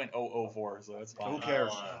 or it's .004, so that's fine. Who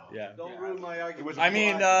cares? Yeah. Don't ruin my argument. I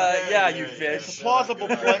mean, yeah, you It's a fish. plausible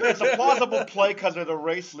play. It's a plausible play because of the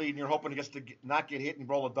race lead, and you're hoping he gets to not get hit and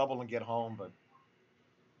roll a double and get home. But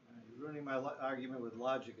You're ruining my argument with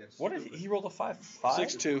logic. It's What did stupid. he rolled a 5?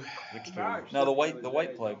 6-2. 6-2. Now the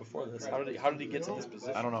white play before this. How did he get to this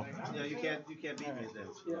position? I don't know. Yeah, you can't beat me then.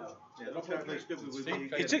 Yeah, don't try to play stupid with me.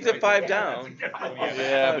 He took the 5 down.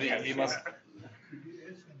 Yeah, but he must.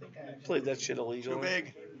 Played that shit Too illegally.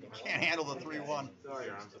 big. Can't handle the 3-1.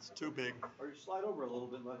 It's too big. Or you slide over a little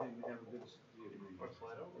bit, let him have a good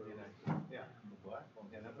view. Yeah.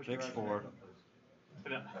 6-4.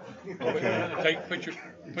 Okay. Put your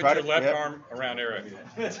Try to- left yep. arm around Eric.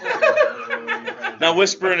 Now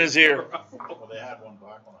whisper in his ear. Well, they had one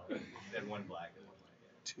black one already. They had one black.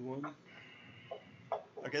 2-1.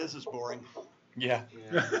 Okay, this is boring. Yeah.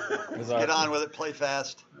 Get on with it. Play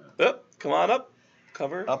fast. Up. Come on up.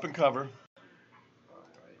 Cover. Up and cover.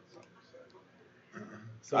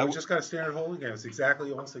 So we just got a standard holding game. It's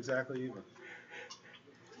almost exactly even.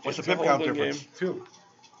 What's the It's a pip count holding difference? game. 2.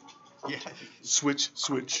 Yeah. Switch.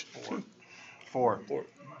 4. 4.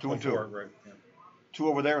 2 and 2. 4, right. Yeah. 2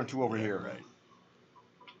 over there and 2 over here. Right.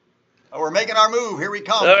 Oh, we're making our move. Here we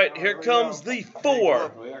come. All right, here comes the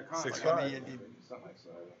 4. 6-5.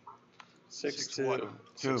 6-2.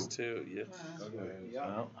 2. 6-2. Yes.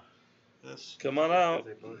 No, This. Come on out.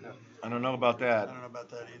 I don't know about I that. don't know about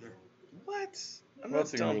that either. What? I'm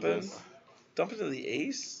What's not he gonna do with dumping. this? Dumping to the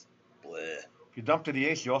ace? Bleh. If you dump to the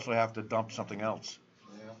ace, you also have to dump something else.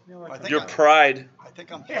 I think Your pride. I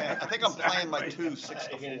think I'm playing my 2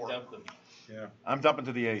 6-4. Yeah. I'm dumping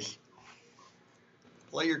to the ace.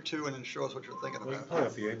 Play your 2 and then show us what you're thinking We can about. play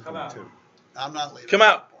up the 8 point, too. I'm not leaving. Come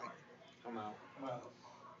out. Come out.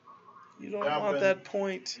 You don't Dumping. want that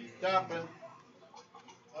point. Dumping.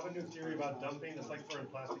 I have a new theory about dumping. It's like throwing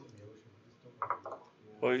plastic in the ocean. Just don't.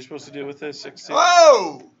 What are you supposed to do with this? 16? Whoa!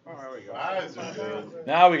 Oh, there we go. Eyes are good.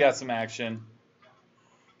 Now we got some action.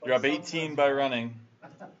 You're up 18 by running.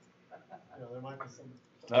 There might be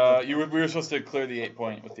some. We were supposed to clear the 8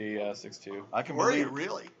 point with the 6-2. I can Were you believe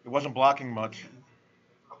really? it wasn't blocking much.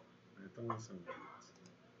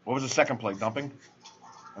 What was the second play? Dumping?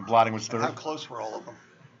 And blotting was third? How close were all of them?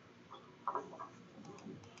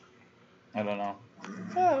 I don't know.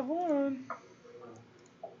 5-1.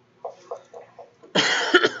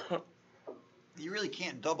 You really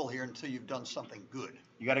can't double here until you've done something good.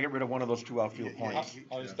 You got to get rid of one of those two outfield Yeah, points.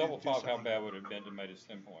 On his double top, how bad would it have been to make his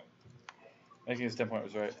 10 point? Making his 10 point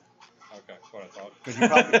was right. Okay, that's what I thought.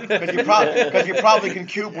 Because you probably can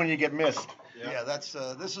cube when you get missed. Yeah, that's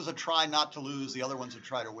this is a try not to lose. The other one's a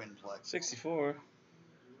try to win play. 64.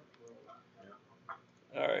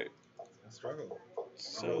 All right. Struggle.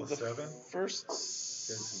 So the 7. first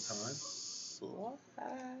Getting some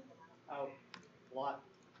time. Out. Lot.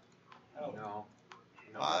 Out. No.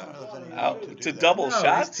 I don't know if there's any Out need to do to that. double No,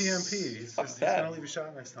 shots. he's TMP. He's Fuck just that. gonna leave a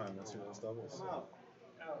shot next time. Let's do those doubles.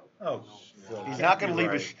 Oh, Phil, He's you not can't going to be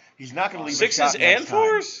leave right. He's not going to leave a Sixes shot and next time.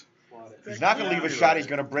 fours. He's not going to leave a You're shot. right. He's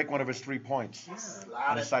going to break one of his 3 points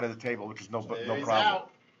on the side of the table, which is no He's problem.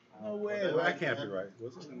 out. No way. Well, that can't be right.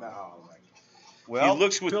 Was it? No. Well, He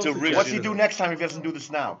looks with Phil's derision. what's he do next time if he doesn't do this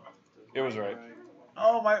now? It was right.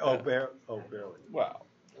 Oh my! Oh, barely. Wow.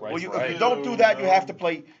 Right. Well, if right. you don't do that, you have to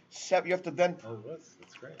play 7. You have to then Oh, that's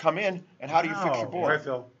great. come in, and how do you fix your Wow. board? Right,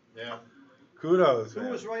 Phil. Yeah. Kudos. Who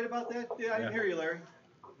man. was right about that? Yeah, I didn't hear you, Larry.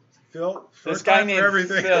 Phil? This First guy time named for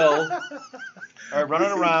everything. Phil. All right, run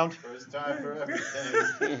it around. First time for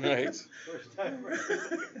everything. Right. First time.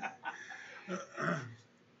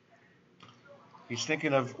 He's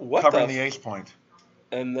thinking of What covering the the ace point.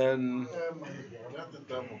 And then Not the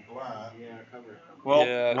double blind. Yeah, cover. Well,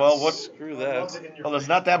 yeah, well, what? Screw that. Well, there's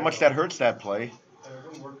not that much that hurts that play.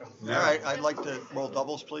 All right, I'd like to roll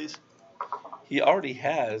doubles, please. He already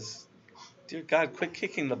has. Dear God, quit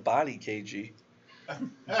kicking the body, KG.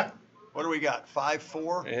 What do we got?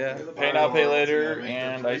 5-4. Yeah. Pay now, pay later,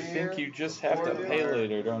 and I think you just have to pay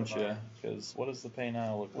later, don't you? Because what does the pay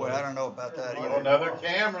now look Boy, I like? don't know about that Oh, either. another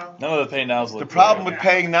camera. None of the pay nows The look problem good. with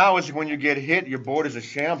paying now is when you get hit, your board is a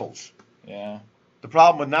shambles. Yeah. The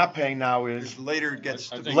problem with not paying now is Later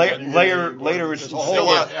gets I to think be. later is There's a whole still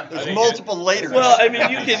lot. Yeah. There's I think multiple laters. Well, I mean,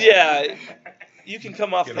 you can, yeah. You can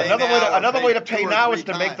come off Get the. Another another way to pay 2 or now 3 is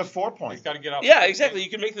to make the times. 4 He's point. got to get out. Yeah, exactly. You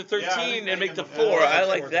can make the 13 Yeah, I think and make the making the 4. I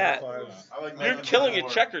like 4, that. 5. I like You're making killing the a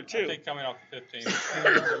board. checker, I too. think coming off the 15.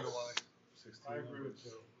 16.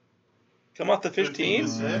 Come off the 15.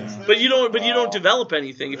 6. But you don't develop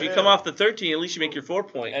anything. If you come off the 13, at least you make your 4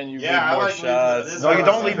 point. And you Yeah, I leave more like shots. leaving No, you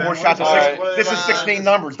don't leave more shots. All right. This is 16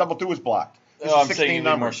 numbers. Double 2 is blocked. This No, is I'm 16 saying you need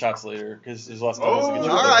more numbers. shots later because there's less doubles to get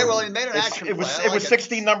you. All right, well, he made an It's- action it was play. I it like was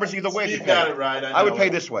 16 numbers either way. if you Steve paid. got it right. I would know pay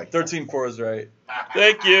it. this way. 13-4 is right.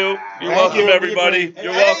 Thank you. You're Thank welcome, you. everybody.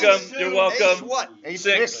 You're Ace welcome. two, You're Ace welcome. what? Ace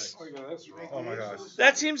 6. Oh my gosh.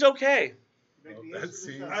 That seems okay. That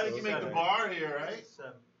seems I think you make the bar here, right?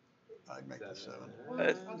 I'd make the 7.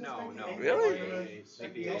 No. Really?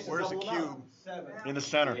 Where's the cube? In the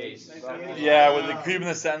center. Yeah, with the cube in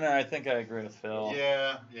the center, I think I agree with Phil.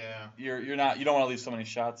 Yeah. You don't want to leave so many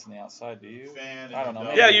shots on the outside, do you? Fan I don't know. and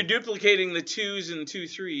maybe. Yeah, you're duplicating the 2s and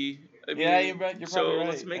 2-3. I Yeah, mean, you're right. You're so probably right.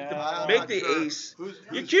 let's make Yeah. make the Sure. ace. Who's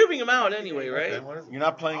You're cubing them out anyway, right? Okay, what is it? You're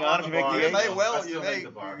not playing on if you make bar. the You ace. may well, I you still may. make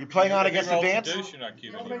the bar. You're playing on against the Roll some dance. deuce, you're not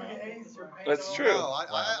cubing him out. That's true. No,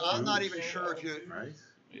 I'm not even sure if you. Right?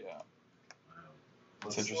 Yeah.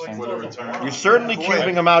 That's interesting. Whatever turn. You're certainly Boy.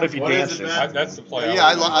 cubing them out if you What is dance it, it. man? That's the play. Yeah,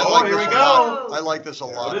 I Oh, like here this we a go. lot. I like this a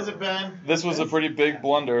What lot. is it, Ben? This was a pretty big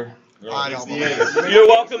blunder. I It's don't the believe ace. it. You're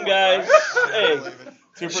welcome, guys. I Hey, don't believe it.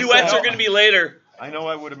 2%. duets are going to be later. I know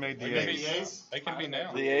I would have made the Maybe ace. the ace? They can be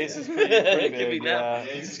now. The ace is pretty It big. could be now. Yeah.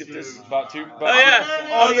 Ace Get two. this. About 2. Oh yeah.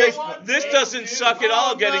 Oh, the ace. this doesn't suck at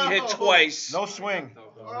all. Getting hit twice. No swing.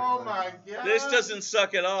 Oh my God. This doesn't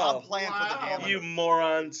suck at I'm all. playing for the gammon. You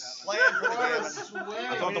morons. Playing for the What a gammon. swing.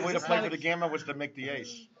 I thought the way to play for the gammon was to make the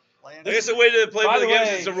ace. Playing I guess the way to play By for the the games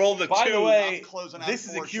way- is to roll the by the 2. way, I'm closing out This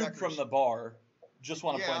is a 4 cube checkers. from the bar. Just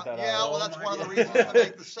want to point that Yeah, out. well, that's Oh one of the my reasons God. to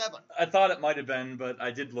make the 7. I thought it might have been, but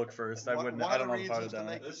I did look first. I wouldn't. One I of don't the know if I would reasons have to done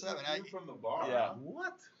make it. the 7. This is from the bar. Yeah.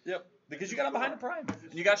 What? Yep. Because you got him behind the prime.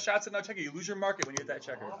 And you got shots at no checker. You lose your market when you hit that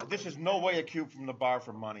checker. This is no way a cube from the bar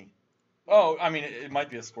for money. Oh, I mean, it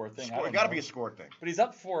might be a score thing. It got to be a score thing. But he's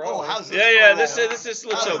up 4-0. Oh, how's this? Yeah, roll? this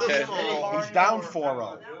looks How's this okay. roll? He's down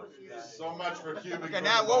 4-0. So much for cubic. Okay,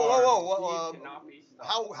 now, whoa.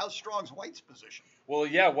 How strong's White's position? Well,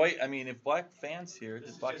 yeah, white. I mean, if black fans here,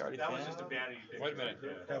 does black already fan? Wait a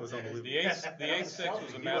minute. That was unbelievable. The ace 6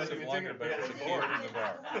 was a massive blunder, but it was a cube from the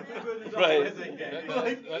bar. Right.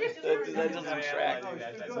 That That doesn't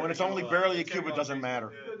track. When it's only barely a cube, it doesn't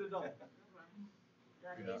matter.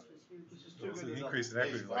 It's an increase in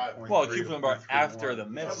equity like 0.3 Well, a cube from the bar to 0.31. after the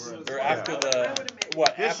miss, or after the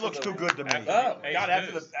what? This after looks the- too good to me. Oh, Ace God,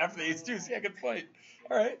 deuce. after the ace deuce. Yeah, good point.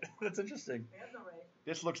 All right, that's interesting.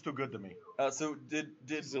 This looks too good to me. So did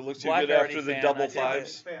Does it look too Black good already after the fan, double I take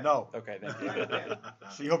it? 5s? No. Okay, thank you.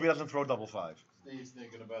 So you hope he doesn't throw double 5. Steve's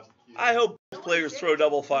thinking about the cube. I hope both players throw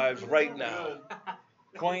double fives right now.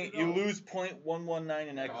 You lose 0.119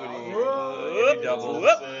 in equity. Whoop, If you double.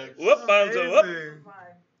 whoop, Bonzo, whoop.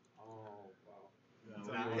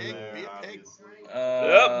 Pig, be a pig.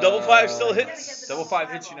 Yep, double five still hits. Double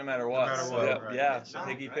five hits you no matter what. No matter what, Yep, right. Yeah,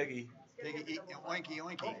 piggy. Piggy, oinky,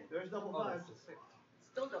 oinky. There's double fives.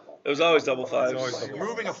 Still double. It was always double It's always fives. double You're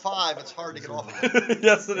moving a 5, it's hard to get off of it.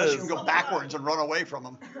 Yes, it Unless you is. can go backwards and run away from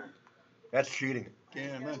them. That's cheating.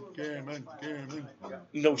 Gammon.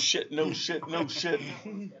 No shit, no shit, no shit.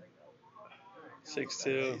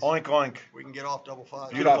 6-2. Oink, oink. We can get off double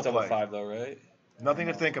 5. You got Beautiful double play. five though, right? Nothing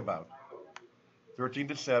to think about.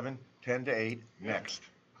 13-7, 10-8, next.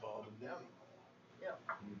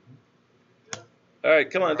 All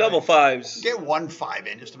right, come on, double fives. Get 1 5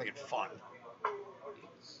 in just to make it fun.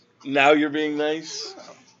 Now you're being nice.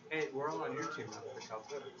 Hey, we're all on your team.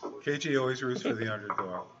 KG always roots for the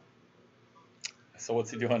underdog. So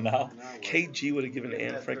what's he doing now? KG would have given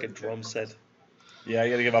Anne Frank a drum set. Yeah,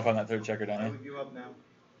 you gotta give up on that third checker, don't you? Give up now.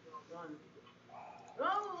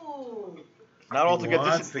 Oh! Not altogether.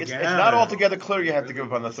 wants It's the not gammon. altogether clear you have to give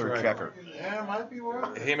up on the third right. checker. Yeah, it might be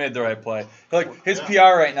worth it. He made the right play. Like his PR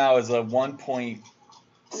right now is a 1.7.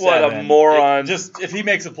 What a moron. Just if he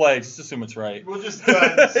makes a play, just assume it's right. We'll just go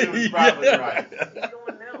ahead and assume it's probably right. He's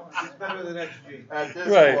going now. It's better than XG. At this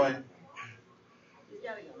Right. point, He's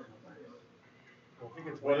gotta go now. Well, if he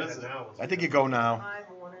gets What way is ahead it? now, I think you go now. 5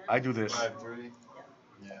 1 in. I do this. 5-3.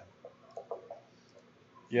 Yeah.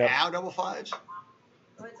 Yep. Now double 5s?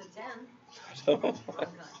 Oh, it's a 10. Now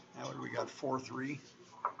what do we got? 4-3. You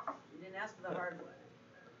didn't ask for the hard one.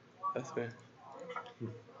 That's fair.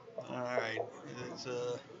 All right. It's,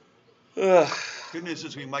 Ugh. good news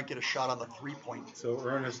is we might get a shot on the 3-point. So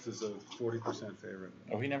Ernest is a 40% favorite.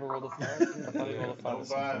 Oh, he never rolled a 5? I thought he rolled a 5 No at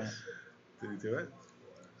some point. fives. Did he do it?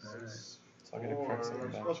 All right. So I'm gonna correct something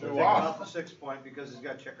back. supposed to Two take off. off the 6 point because he's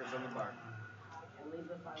got checkers on the bar. And leave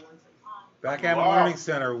the 5 1 6. Backgammon Wow. Learning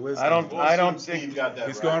Center, wisdom. I don't Steve think. got that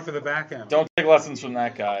He's right. going for the backgammon. Don't take lessons from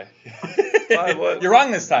that guy. What? You're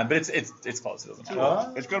wrong this time, but it's close. It doesn't matter.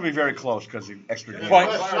 Huh? It's going to be very close because the extra game. Point.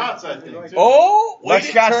 Less shots, I think, too. Oh, Less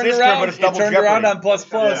it shots turned this year, around. but it's It double turned around jeopardy. on plus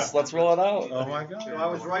plus. Yeah. Let's roll it out. Oh my God. So I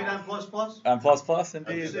was right on plus plus? On plus plus,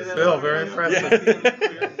 indeed. Phil, very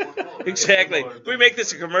impressive. Exactly. Can we make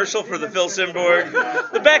this a commercial for the Phil Simborg?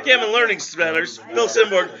 The Backgammon Learning Centers, Phil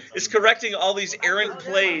Simborg, is correcting all these errant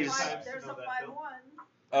plays. There's a 5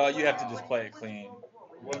 1. You have to just play it clean.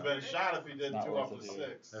 Would have been a shot if he did Not 2 worth off it, of dude.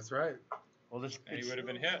 6. That's right. Well, this And he it's would have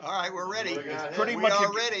been hit. All right, we're ready. It's pretty We much.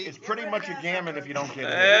 are ready. It's pretty much a gammon if you don't get it.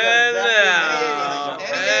 And now.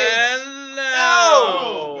 And now.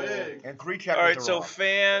 Oh, big. And 3 checkers All right, are so off.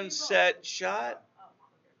 fan, set, shot.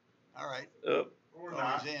 All right. Oh, Or Oh,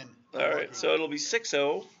 not. he's in. all right, so it'll be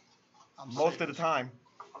 6-0. I'm Most saving. of the time.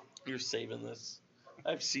 You're saving this.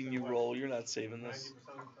 I've seen you roll. You're not saving this.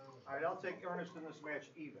 All right, I'll take Ernest in this match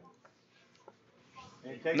even.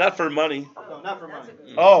 And you take- Not for money. No, not for money.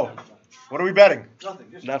 Oh, what are we betting? Nothing.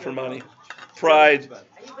 Just Not for money. Pride. Are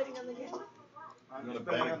you betting on the game? I'm You just gonna betting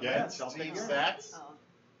bet on the against Mets. I'll take Steve yours. Sachs Oh.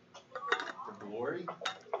 for glory?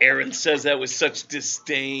 Aaron says that with such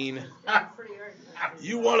disdain. That's pretty hard.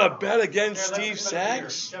 You want to bet against Steve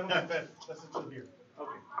Sachs? Gentlemen, let's do the beer.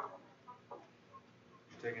 Okay.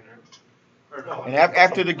 Taking her. And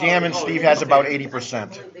after the gammon, Steve has about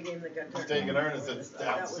 80%. The game that got He's turned. taking Ernest. It's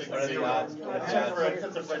down That was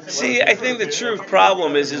 6-0. See, I think the true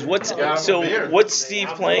problem is what's Steve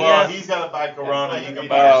playing Well, at, he's got to buy Corona. You can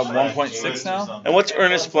buy 1.6 now? and what's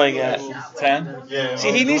Ernest playing at? 10? Yeah,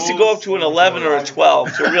 See, he needs to go up to an 11 or a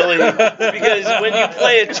 12 to really, because when you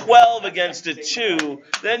play a 12 against a 2,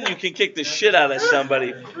 then you can kick the shit out of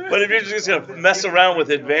somebody. But if you're just going to mess around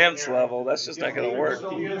with advanced level, that's just not going to work. Why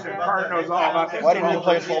didn't you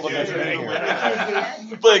play a 12 against me here?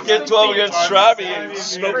 You play a kid 12 against Schrabi and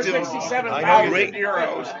smoked him. I know you Great did.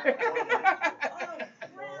 euros.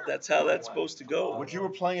 That's how that's supposed to go. What you were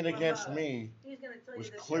playing against me He's gonna tell you was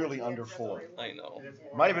this clearly year, under that's 4. what he I know.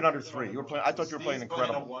 Might have been under 3. You were playing. I thought you were playing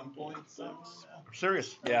incredible. 1.6. I'm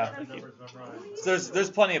serious. Yeah. There's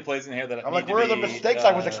plenty of plays in here that I'm need like, to where are the be, mistakes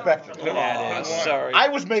I was expecting? Oh, added. sorry. I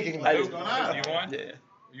was making I them. didn't- You won? Yeah.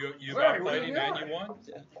 You outplayed him and you won?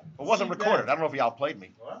 It wasn't recorded. I don't know if he outplayed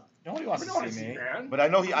me, Nobody wants to see me. but I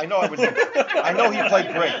know he. I know he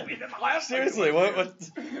played great. Seriously, what?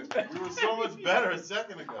 You were so much better a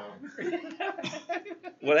second ago.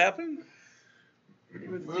 What happened?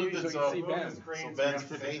 Moved it so Ben's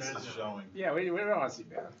face is showing. Yeah, we don't want to see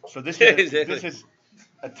Ben. So this Yeah, is exactly. this is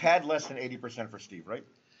a tad less than 80% for Steve, right?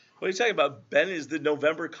 What are you talking about? Ben is the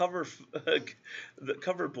November cover, the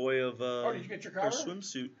cover boy of did you get your cover? our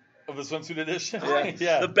swimsuit. Of the swimsuit edition? Yeah.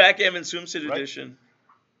 Yeah. The Backgammon swimsuit Right. edition.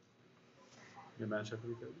 Your matchup,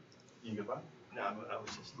 what do You goodbye? No, I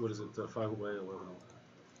was just. What is it? 5 away, 11 away.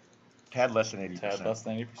 Tad less than 80%. Tad less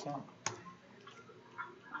than 80%.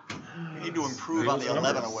 You need to improve on the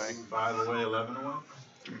 11 away. 5 away, 11 away?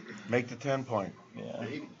 Make the 10-point. Yeah.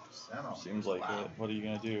 80% off. Seems like it. What are you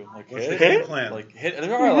gonna do? Like What's hit? the game plan? Like hit?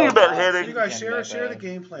 There are a lot of about odds. hitting. You guys Can't be share that the bad.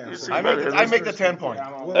 game plan. So I make the 10-point.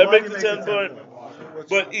 Well, I why make do the you 10 point. What's-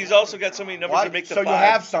 But he's also got so many numbers Why? to make the So 5. you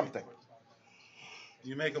have something.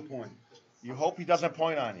 You make a point. You hope he doesn't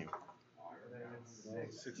point on you.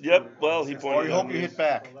 Yep. Well, he Or pointed. you hope you hit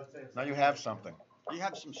back. Now you have something. You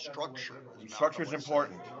have some structure. Structure is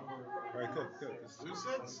important. All right, good.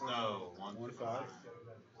 2-6? No. 1-5.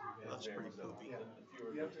 That's pretty poopy.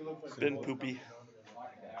 Been poopy.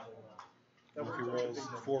 If he rolls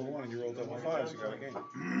 4-1 and you roll double 5s, you got a game.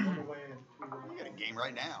 You got a game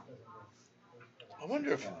right now. I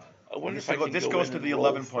wonder if I can This go goes in to and the roll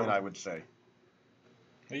 11 for- point, I would say.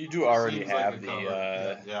 Well, you do already Seems like have a the.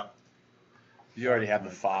 cover. Yeah. You already have the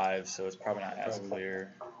 5, so it's probably not as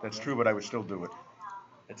clear. That's true, but I would still do it.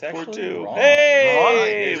 It's actually 4-2. wrong.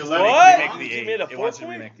 Hey, Wrong. what? Remake the You 8. made a It wants you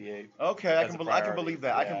to 4-point? remake the 8. Okay, I That's can, a I can priority. believe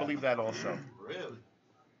that. I can Yeah. believe that also. Really?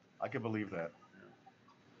 I can believe that.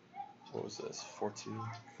 What was this? 4-2.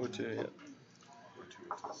 4-2. Yeah.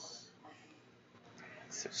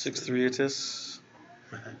 6-3 it is.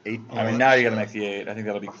 8 I mean, now you got to make the 8. I think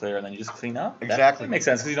that'll be clear, and then you just clean up. Exactly. That makes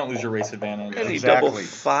sense because you don't lose your race advantage. Any Exactly. double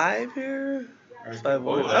 5 here?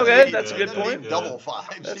 Oh, Okay, that's a good Doesn't point. need double fives.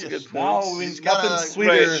 That's a Yes. good No, point. we, He's got nothing a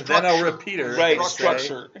sweeter great than a structure. repeater. Right,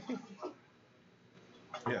 Structure. structure.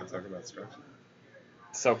 Yeah, talk about structure.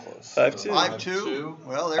 So close. 5-2. 5-2.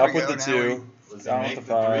 Well, there Up we go. with the Now 2. Was Down it with make the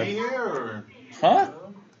the 5. 3 here, or? Huh?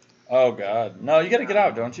 Oh, God. No, you got to get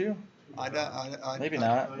out, don't you? I Maybe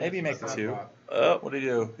not. Maybe you make the 2. Oh, What do you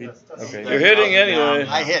do? Okay. you're hitting anyway.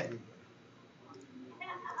 I hit.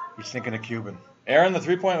 He's thinking of Cuban. Aaron, the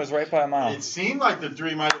 3-point was right by a mile. It seemed like the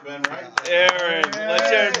 3 might have been right. Aaron. Let's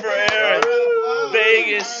hear it for Aaron.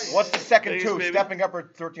 Vegas. What's the second Vegas, 2? baby. Stepping up or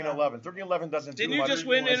 13-11? 13-11 doesn't Didn't do you much. just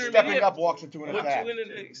win Stepping intermediate? up walks into an What attack. did you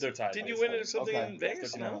win in, They're tied. did you win in something Okay. in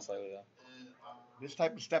Vegas? 13 No. slightly, though. This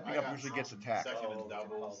type of stepping up usually gets attacked. Second and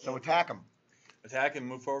doubles. So attack him. Attack and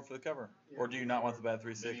move forward for the cover. Or do you not want the bad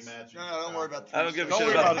 3-6? Mini match. No, don't worry about I don't give a Don't shit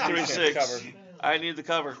worry about about the the 3-6. cover. I need the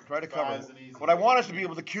cover. Try to cover. Five's an easy What I want is to be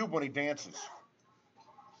able to cube when he dances.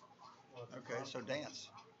 Okay, so dance.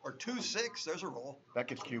 Or 2-6. There's a roll. That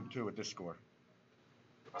gets cubed too at this score.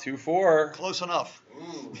 2-4. Close enough.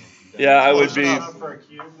 Ooh. Yeah, I would Close be. enough. For a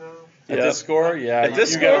cube now? At Yeah. this score, yeah. At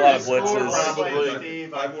this you get a lot of Score blitzes. probably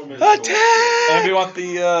 5 more minutes. Attack! And we want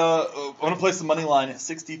the, I want to place the money line at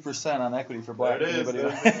 60% on equity for black. There it is. Anybody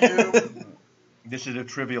There's the cube. This is a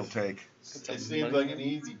trivial take. It seems like an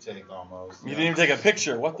easy take almost. You didn't even take a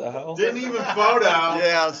picture. What the hell? Didn't even photo.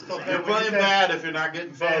 Yeah. You're playing bad if you're not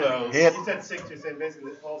getting photos. Hit. You said 60, you said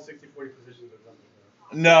basically all 60-40 positions or something.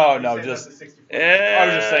 No, You no, said just. that's the 60-40. I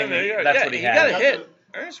was just saying there you go. that's Yeah, what he you had. got to That's hit. what-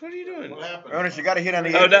 Ernest, what are you doing? What happened? Ernest, you got to hit on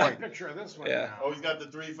the Oh, 8 no. point. Picture of this one Yeah. now. Oh, he's got the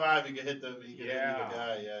 3-5. You can hit the. He can hit Yeah. the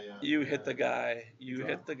guy. Yeah, yeah. You hit the guy. You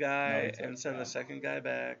hit the No, guy it's and send the second guy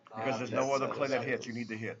back. Because there's no other play that hits. You need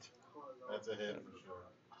to hit. That's a hit for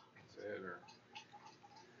sure.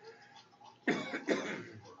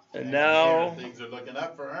 And now, Things are looking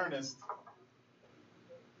up for Ernest.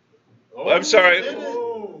 I'm sorry. Did it.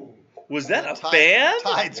 Oh. was that a Tide- fan?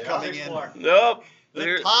 Tide's Yeah. coming in. Nope. The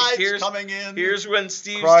Here- tide's here's, coming in. here's when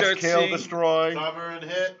Steve Crush, starts kill, seeing. destroy. Cover and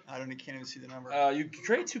hit. I can't even see the number. You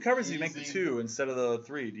create 2 covers and you make the Easy. 2 instead of the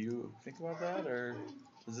 3. Do you think about that, or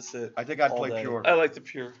is this it? I think I'd all play day? pure. I like the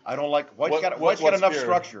pure. I don't like White's What- got what's enough pure?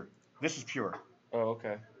 structure. This is pure. Oh,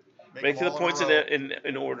 okay. Make them the all points a row.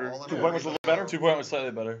 in order. All in 2 a point row. was a little better. 2-point was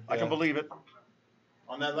slightly better. I can believe it.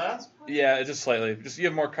 On that last? Yeah, it's just slightly. Just you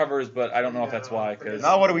have more covers, but I don't know if that's why. Because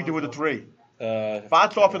Now what do we do with the 3?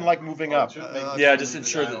 Bots often like moving up. yeah, just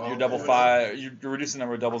ensure that your double 5, you reduce the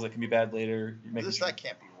number of doubles that can be bad later. You make That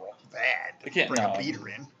can't be bad. It can't, Bring no. a beater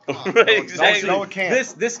in. Right, exactly. No, it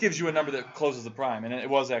can't. This gives you a number that closes the prime, and it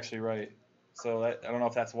was actually right. So that, I don't know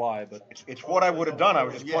if that's why, but It's what I would have done. I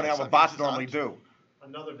was just Yeah, pointing out what something bots is not- normally do.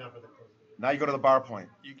 Another number that closes. Now you go to the bar point.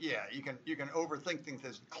 You can overthink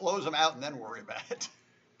things. Close them out and then worry about it.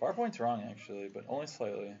 bar point's wrong actually, but only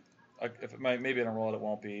slightly. If it might, maybe in a roll it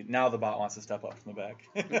won't be. Now the bot wants to step up from the back.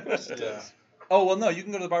 Yeah. Oh well, no, you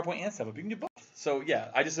can go to the bar point and step up. You can do both. So yeah,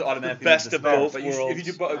 I just automatically The best do of this, both but worlds. if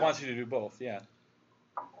you do both, it wants you to do both. Yeah.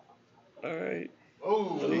 All right.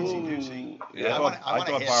 Oh, Easy-doosey. Yeah. I want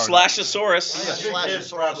to hit. bar- Slashosaurus. I think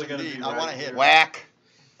hit's probably gonna be I want to right. hit. Whack.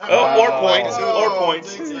 Oh, or Wow. points. Oh, Or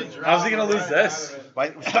points. things are How's he gonna dropping lose right this? out of it.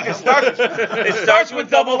 It starts with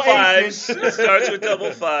double fives. It starts with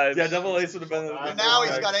double fives. Yeah, double ace would have been. And now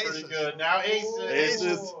he's got aces. Pretty good. Now aces.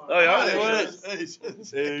 Aces. Oh, yeah,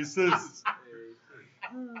 Aces. Aces.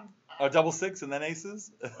 Or double six and then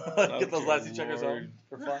aces. Get those last two checkers home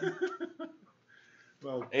for fun.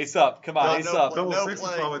 Well, Ace up. Come on, ace up. double No six is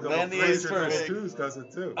play. probably double Land the threes ace and double first. twos does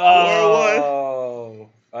it too. Oh.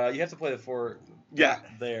 You have to play the four Yeah.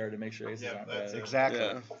 there to make sure aces aren't that's bad. Exactly.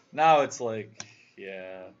 Yeah. Now it's like,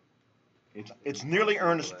 yeah. It's nearly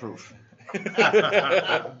earnest proof.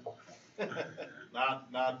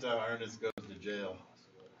 Not Ernest goes to jail.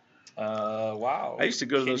 Wow. I used to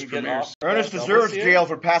go to Can those you get premieres. off Ernest doubles deserves here? jail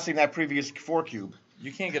for passing that previous 4 cube.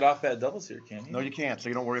 You can't get off bad doubles here, can you? No, you can't, so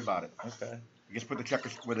you don't worry about it. Okay. You just put the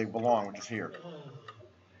checkers where they belong, which is here.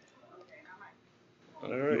 All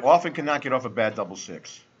You right. often cannot get off a bad double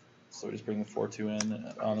six. So we just bring the 4-2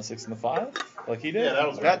 in on the 6 and the 5, like he did. Yeah, that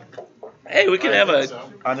was That Hey, we can have a.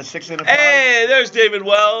 on the 6 and a 5. Hey, there's David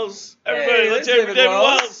Wells. Everybody, Hey, let's there's hear for David David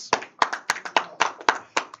Wells. Wells.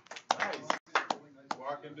 nice.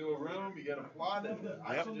 Walk into a room, you get applauded.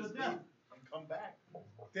 I should just leave and come back.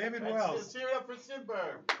 David Let's Wells. cheer up for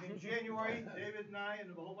Sidberg. In January, David and I and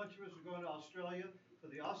a whole bunch of us are going to Australia for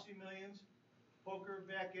the Aussie Millions, poker,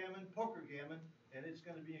 backgammon, poker gammon, and it's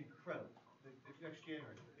going to be incredible. Next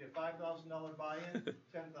January, be a $5,000 buy-in, $10,000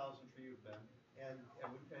 for you, Ben. And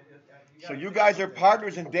So you guys are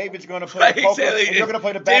partners, and David's going to play Right, poker, exactly. and you're going to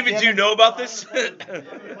play the David, do you backgammon? know about this? I know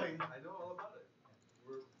all about it.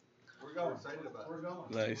 We're going. Excited about We're going.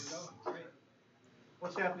 Nice. We're going. Great.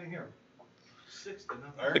 What's happening here? 6 to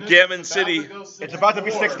nothing. Ernest, Gammon about City. to go It's about to be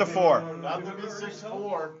 6-4. 6-4. About to be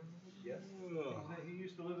 6-4. He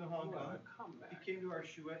used to live in Hong Kong. He came to our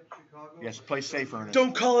Chicago. Yes, play safe, Ernest.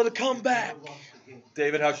 Don't call it a comeback. Never lost the game.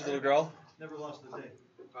 David, how's your little girl? Never lost the day.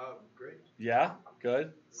 Great. Yeah,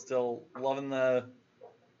 good. Still loving the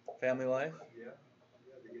family life. Yeah.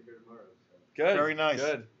 They get here tomorrow. Good. Very nice.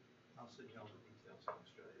 Good. I'll sit down with details on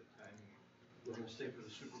Australia timing. We're going to stay for the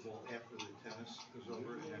Super Bowl after the tennis is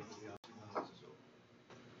over and after the Aussie Millions is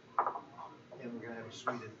over. And we're going to have a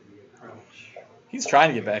suite at the Crown. He's trying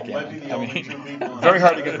to get back in. Might be the I only mean, two people. Very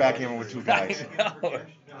hard to get back in with two guys.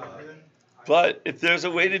 But if there's a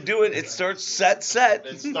way to do it, it starts set.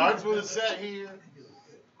 It starts with a set here.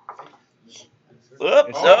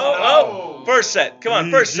 Oops. Oh, no. First set. Come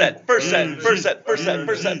on, first set. First set. First set. First set.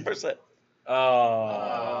 First set. First set.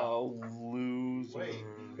 oh. Loser.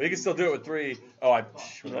 But you can still do it with 3. Oh, what am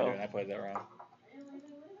I No. doing? I played that wrong.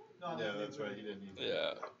 Yeah, that's right. He didn't need to.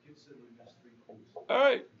 Yeah. All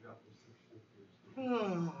right.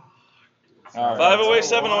 All right. 5 away,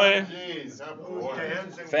 7 away. Jeez, how bored.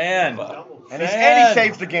 Fan. And he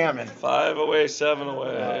saves the gammon. 5 away, 7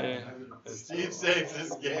 away. Steve saves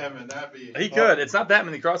this gammon. That'd be. He could. It's not that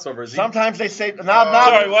many crossovers. Sometimes they save. Oh,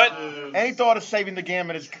 Sorry, what? Any thought of saving the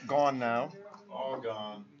gammon is gone now. All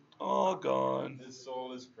gone. All gone. His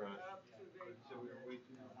soul is crushed.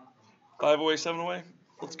 5 away, 7 away.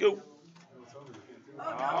 Let's go.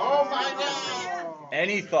 Oh my God!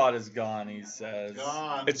 Any thought is gone, he says.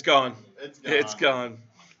 Gone. It's gone. It's gone. It's gone.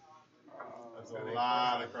 That's a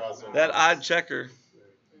lot of crossovers. That odd checker.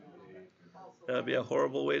 That'd be a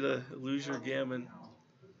horrible way to lose your gammon.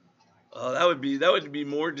 Oh, that would be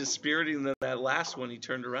more dispiriting than that last one he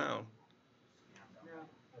turned around.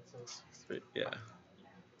 Yeah.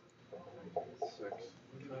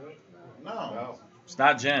 No. It's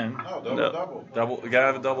not Jen. No, double, No. double. Double. We gotta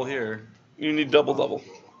have a double here. You need double.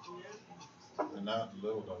 And not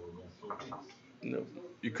little double. No.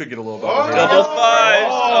 You could get a little Oh, double. Double fives.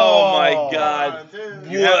 Oh my Come God. on,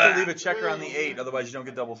 dude. You have to leave a checker on the 8, otherwise you don't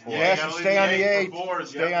get double 4. Yeah. Yes, gotta stay on leave the the 8. eight for fours.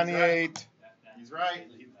 Stay Yep, on the he's right. 8. He's right.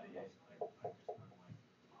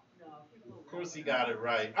 Of course he got it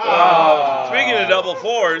right. Speaking of double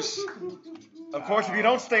 4s, Of course, if you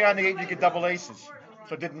don't stay on the 8, you get double aces.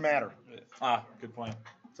 So it didn't matter. Ah, good point.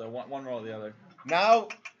 So one roll or the other. Now,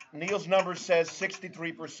 Neil's number says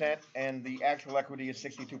 63%, and the actual equity is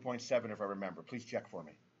 62.7, if I remember. Please check for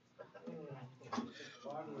me.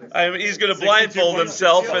 he's going to blindfold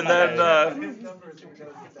himself and then.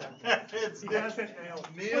 It's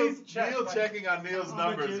Neil checking on Neil's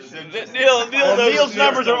numbers. Is interesting. Neil Well, knows Neil's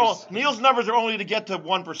his numbers are only to get to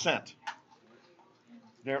 1%.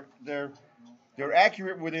 They're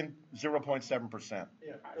accurate within 0.7%.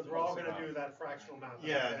 Yeah, because we're all going to do that fractional math.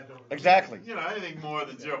 Yeah. Exactly. You know, anything more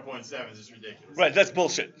than 0.7 is just ridiculous. Right, that's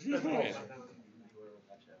bullshit.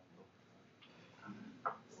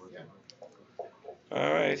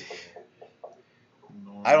 All right.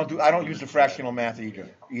 I don't use the fractional math either.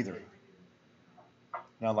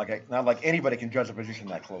 Not like anybody can judge a position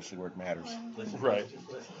that closely where it matters. Right.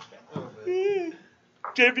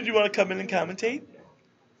 David, you want to come in and commentate?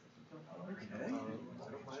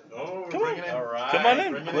 Oh, Come on. all right. Come on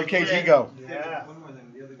in. Where'd KG go? Yeah.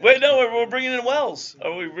 Wait, no, we're bringing in Wells.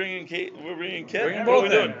 Are we bringing Kate? We're bringing Kit. Bring 'em What are we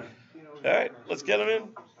both doing? All right, let's get him in.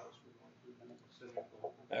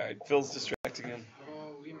 All right, Phil's distracting him.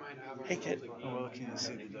 Hey, Kit. Oh, well, can you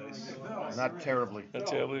see the dice? Not terribly. Not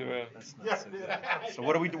terribly well. So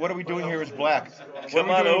what are we doing here as black? What Come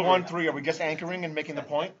are on we doing over. 1-3? Are we just anchoring and making the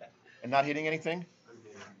point and not hitting anything?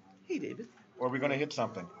 Hey, David. Or are we going to hit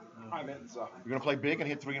something? I'm in, so. We're going to play big and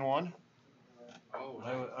hit 3 and 1?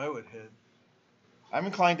 I would hit. I'm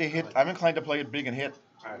inclined to hit. I'm inclined to play it big and hit.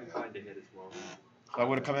 I'm inclined to hit as well. So I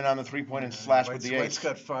would have come in on the 3-point and slashed with the White's ace.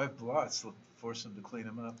 got 5 blots. Force him to clean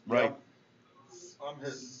him up. Right. I'm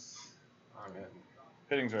hitting. I'm hitting.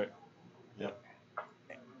 Hitting's right.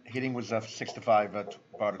 Hitting was 6-5,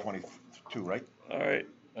 about 22, right? All right.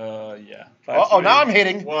 Yeah. Oh, now I'm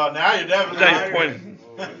hitting. Well, now you're definitely. Now you're pointing.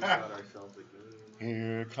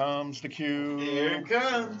 Here comes the cue. Here it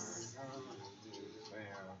comes.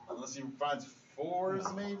 Unless he finds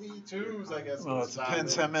 4s, maybe 2s, I guess. Well, it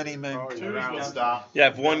depends how many men. 2s will stop. Yeah,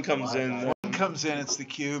 if one comes in, One comes in, it's the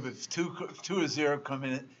cube. If two or 0 come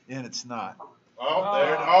in, it's not. Oh,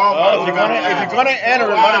 there. Oh, if you're gonna enter,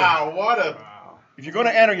 wow, what a. if you're gonna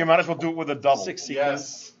enter, you might as well do it with a double. 6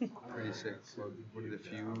 Yes. 36. What did a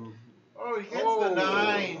few? Oh, he gets the 9.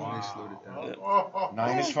 They slowed it down. Oh,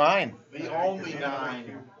 9 is fine. the only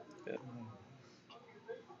 9.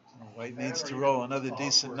 White needs to roll another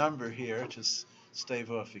decent number here to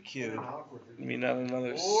stave off a cube. you mean not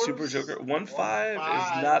another super joker? 1-5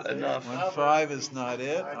 is not enough. 1-5 is not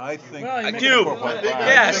it. I think. Well, you A make cube. it a 4.5.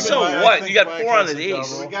 Yeah, so I what? think You got Black 4 on has an a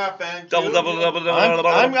ace. We got Ben. Double, double, double, double, double.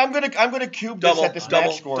 I'm gonna cube Double, this at this double,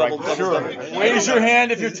 match score. double, I'm double, sure. double. Raise your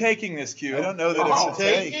hand if you're taking this cube. I don't know that it's a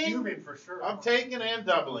take. Taking? I'm taking and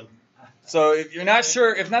doubling. So if you're not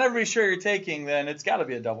sure, if not everybody's sure you're taking, then it's got to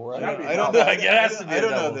be a double, right? I don't know. Like, it has to be I a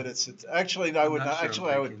don't know double. that it's. Actually, I would I'm not. not sure Actually,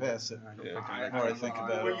 if I I would can- pass it. The more I think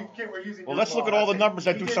about it. Well, let's look at all the numbers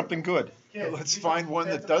that do something good. Let's find one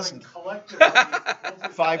that doesn't.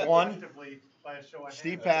 5-1.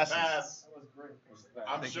 Steve passes. Pass.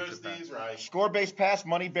 I'm sure Steve's right. Score-based pass,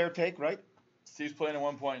 money, bear take, right? Steve's playing at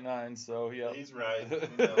 1.9, so yeah. He's right.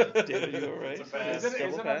 David, you all right? It's a pass.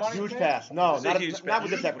 Double pass. Huge pass. No, It's a huge not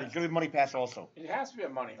with pass. this equity. It's gonna be money pass also. It has to be a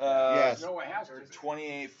money. Yes. No, it has to.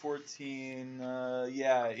 28-14.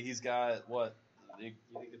 Yeah, he's got what?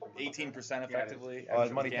 18% effectively.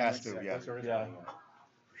 Money pass too. Yeah. Yeah.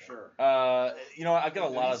 Sure. You know, I've got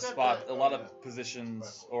a lot of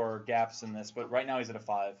positions or gaps in this, but right now he's at a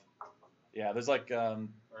 5. Yeah, there's like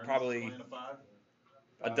probably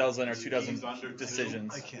a dozen or 2 dozen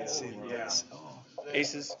decisions. I can't see the dice. Oh.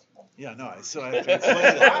 Aces. Yeah, no. So I have to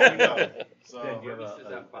explain it. So, Ben, do you have a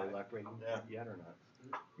luck rating yet or not?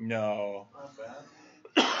 No. not bad.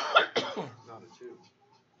 Not a 2.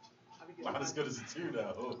 Not as good as a 2,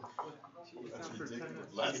 though. That's ridiculous.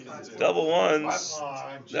 Less than 2. Double ones.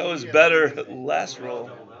 That was better last roll.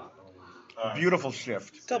 Beautiful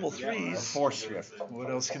shift. Double A threes. force shift. What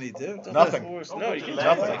else can he do? Double Nothing. fours. No, you can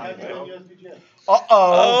Nothing. nothing. Uh-oh.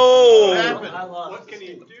 Oh! What can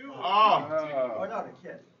he do? Oh.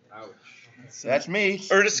 Ouch. That's me.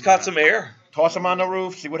 Ernest caught some air. Toss him on the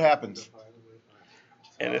roof. See what happens.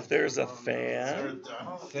 And if there's a fan,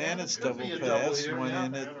 Fan, it's double pass. One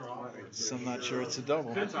in it. So I'm not sure it's a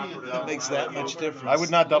double. That makes that much difference. I would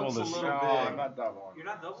not double this. No, I'm not doubling. You're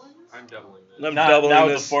not doubling? I'm doubling it. I'm Now doubling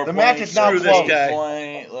with this. the 4 The match is now Screw this close. guy.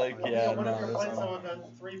 point, like yeah, no. What if you're That's playing not. someone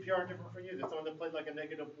that's 3 PR different from you? That's someone that played like a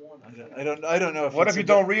 -1. I don't know if. What it's if you a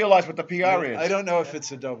don't realize what the PR is? I don't know if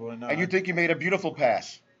it's a double or not. And you think you made a beautiful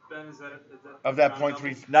pass Ben, is that of that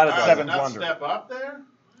 .37 Not a double. Not blunder. step up there?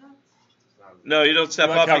 No, you don't step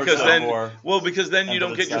You up uncovered because some then, more. well, because then you Until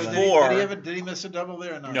don't it's get your 7. four. Did he miss a double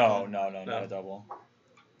there or not? No, not a double.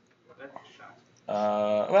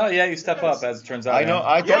 Well, yeah, you step up as it turns out. I know.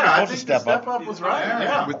 I thought you were I supposed to think the step up. was right.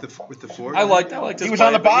 Yeah. With the 4? I liked his He was play,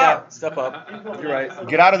 on the but yeah, bar. step up. You're right.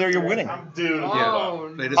 Get out of there. You're winning. Dude. Yeah.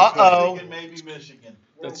 Played as a Uh-oh. Thinking maybe Michigan.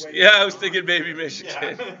 Yeah, I was thinking maybe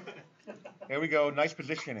Michigan. Yeah. Here we go. Nice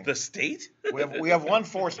positioning. The state? We have one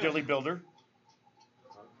force Dilly Builder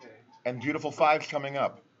and beautiful 5s coming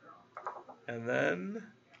up. And then,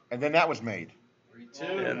 That was made.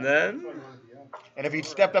 and then, And if he'd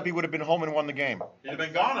stepped up, he would have been home and won the game. He'd have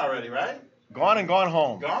been gone already, right? Gone and gone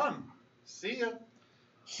home. Gone. See ya.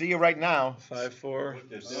 See you right now. 5-4. Look at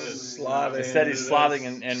this. Slotting. Instead, he's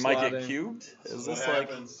slotting and might get Slotting. cubed. Is What this like?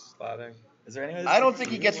 happens? Slotting. Is there any way? I don't think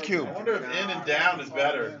he gets I cubed. wonder if in and down is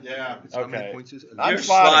better. Yeah. How many Okay. points is it? I'm You're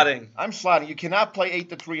slotting. slotting. I'm slotting. You cannot play 8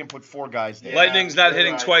 to 3 and put 4 guys there. Yeah. Lightning's not you're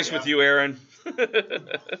hitting right, twice yeah. with you, Aaron.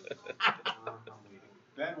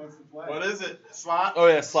 Ben, what's the play? What is it? Slot? Oh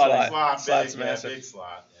yeah, slot. Slot. Slot, Slot's big, yeah, massive. big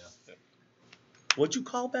slot. Yeah. What'd you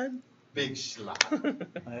call Ben? Big slot.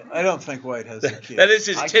 I don't think White has a cube. That is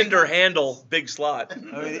his I Tinder handle, big slot.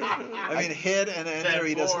 I mean, hit and enter.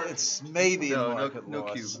 He doesn't. It's maybe a market no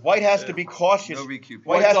loss. cube. White has to be cautious. No recube.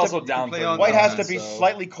 White White's has also to, down. play 30 on White has to points, be so-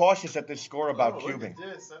 slightly cautious at this score about Oh, look cubing. at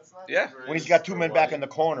this. That's not Yeah. the When he's greatest got 2 for men back White. in the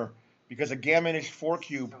corner, because a gammonish 4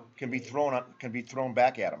 cube can be thrown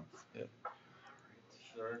back at him.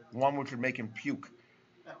 Sure. One which would make him puke.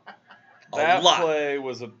 That lot. play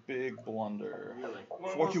was a big blunder.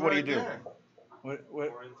 4 cube, what do you do?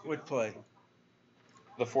 What play?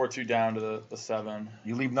 The 4-2 down to the 7,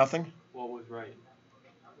 You leave nothing? What was right?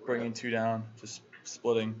 bringing 2 down, just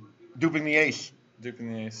splitting, Duping the ace,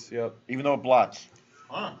 duping the ace. Yep. even though it blots.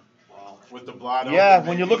 Huh. With the blot Yeah, open,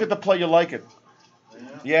 when you maybe? look at the play, you like it.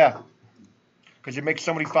 Yeah. Because you make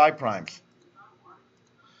so many 5 primes.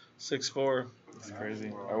 6-4. It's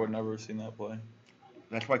crazy. I would never have seen that play.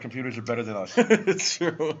 That's why computers are better than us. It's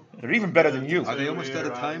true. They're even better than you. Are they almost out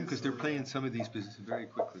of time? Because they're playing some of these businesses very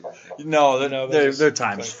quickly. I think. No, they're their just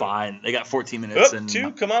time's quick. fine. They got 14 minutes and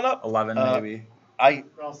 2, come on up. 11 Uh, maybe.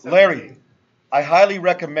 Larry, I highly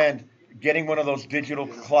recommend getting one of those digital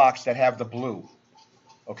clocks that have the blue.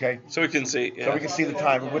 Okay? So we can see. So we can see the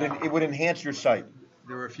time. It would enhance your sight.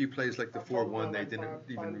 There were a few plays like the 4-1 they didn't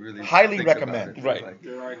even really. Highly think recommend. about it.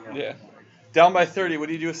 Right. Like, Yeah. Down by 30. What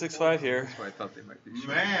do you do with 6-5 here? that's why I thought they might be.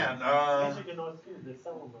 Man,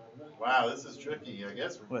 wow, this is tricky. I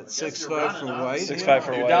guess. What, I guess 6-5 you're running, for huh? White? 6-5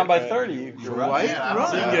 for You're White. down by right. 30. You're right. White? Yeah, Run.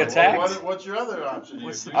 So you can get attacked. What's your other option?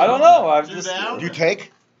 What's here? the- I don't know. I've Two just. down? Do you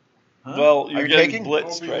take? Well, you're you getting taking?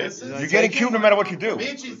 blitzed, right? You're getting cubed no matter what you do.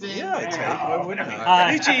 Michi's in. Yeah, I take. Why wouldn't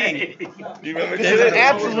I? Michi! Do you remember This is an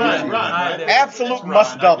David? absolute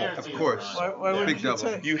must double. Of course. Why wouldn't Big you double.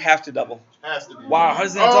 take? You have to double. Has to be. Wow, how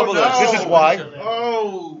does that double no. this? This is why.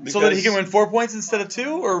 Oh. So that he can win 4 points instead of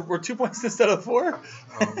 2, or 2 points instead of 4?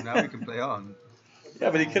 Oh, now we can play on. Yeah,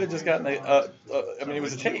 but he could have just gotten a. I mean, it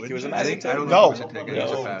was a take. It was a I massive think take. I don't No. know if it was a take. I think it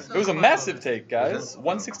was a No. pass. It was a massive take, guys.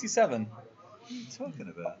 167 What are you talking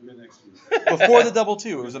about? before the double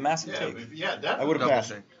 2. It was a massive Yeah, take. yeah, I definitely. would have Double passed.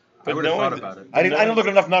 take. I But would have knowing thought that- about it. I didn't look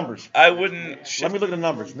at enough numbers. I wouldn't. Let me look at the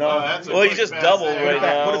numbers. Oh, No. that's a Well, he quick just pass doubled there. right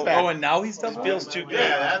back, put it now. back. Oh, and now he's double. Feels too good.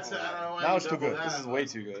 Yeah, that's. I don't know why Now you it's too double good. that. This is way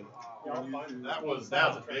too good. That was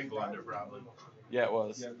a big blunder, probably. Yeah, it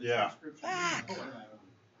was. Yeah.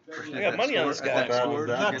 Especially I at got that money on score- this at that guy. score,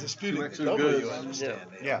 Not you get disputing 2 the extra double, goals. you understand.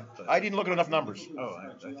 Yeah. I didn't look at enough numbers. Oh, I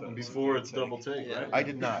thought Before it's double take, right? I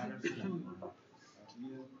did not.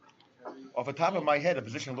 Off the top of my head, the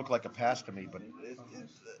position looked like a pass to me, but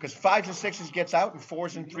because 5s and 6s gets out, and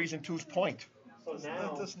 4s and 3s and 2s point,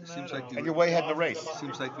 that doesn't Seems matter. like and you're way ahead in the race.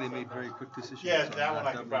 Seems like they made very quick decisions. Yeah, on that one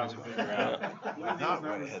I double could probably as figure out. We're not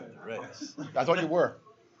way ahead in the race. I thought you were.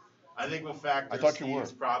 I think we'll factor I thought you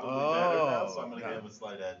Steve's were. probably better now, so Oh, I'm going to give him a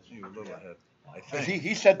slight edge. You're a little ahead. I 'Cause think.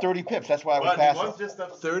 he said 30 pips. That's why I was But he was passing. just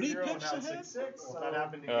up 30 6-0 and pips now ahead? 6-6, so that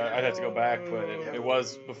happened again. I'd have to go back, but it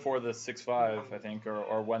was before the 6-5, I think,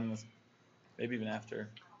 or when this, maybe even after.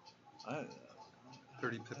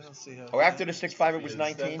 30 I pips. don't see how. Oh, after the 6-5, it was He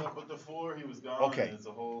stepped 19. up with the 4, he was gone. Okay. and It's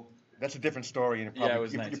a whole. That's a different story, and Yeah, it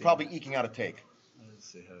was you're 19. probably eking out a take. Let's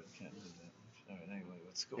see how it can't do that. All right, anyway,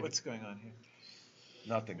 what's going on here?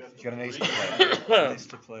 Nothing. You got an ace to play. Nice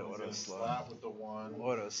to play He's auto gonna slot. slot with the 1.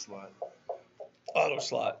 Auto slot. Auto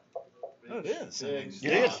slot. Oh, it is. I mean, Big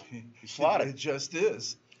It is. You slotted. It just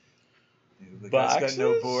is. The guy's got no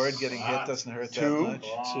Boxes? board. Getting hit doesn't hurt that 2, much.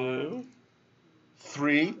 2.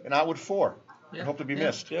 3, and out with 4. And hope to be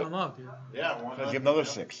missed. Yep. Yeah, 1. Give another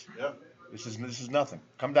 6. Yep. This is nothing.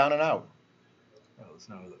 Come down and out. Well, there's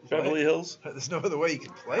no other Beverly way. Hills. There's no other way you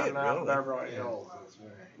can play it, really.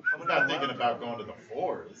 I'm not thinking about going to the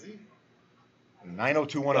 4, is he?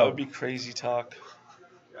 90210. That would be crazy talk.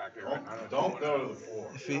 Don't go to the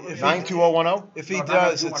 4. If 92010. if he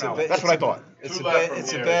does, it's a bad. That's what I thought. It's a Two left bad. from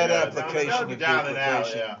It's a here, bad yeah. It's gotta application be of down and out,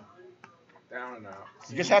 duplication. yeah. Down and out.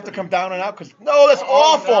 You just have to come down and out because no, that's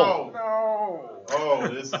awful. No. Oh,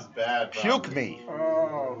 this is bad. Puke me.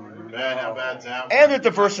 Bad, how bad's that? And it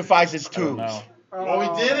diversifies its tubes. No. Oh,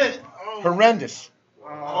 we did it. Oh, Horrendous.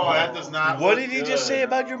 oh, that does not. What look did he good. just say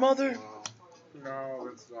about your mother? No,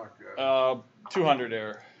 that's not good. 200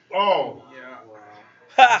 error. Oh. Yeah.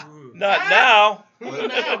 Ha! Not now. What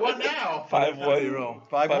now? What now? 5-1. roll.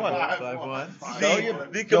 5-1. 5-1. So you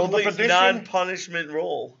The build a complete position. non-punishment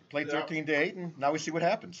roll. Play 13 to 8, and now we see what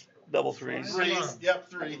happens. Double threes. Threes. Yep,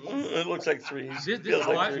 threes. It looks like threes. This Feels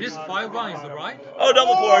like this threes. 5-1 is right. Oh,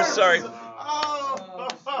 double fours. Sorry.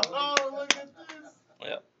 Oh, look at this.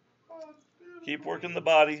 Yep. Keep working the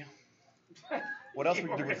body. What else would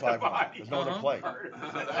you do with 5-1? There's no other play.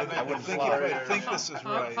 I wouldn't think fly. if I think this is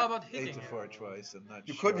right. How about 8 hitting to it? 4 twice. I'm not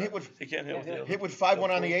You sure. couldn't hit with You can't hit with the other. hit with 5-1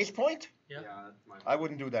 on the ace point? Yeah. I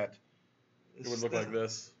wouldn't do that. It would look like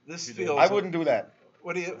this. This If you did. feels. I wouldn't do that.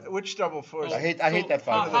 What do you? Which double fours? I hate that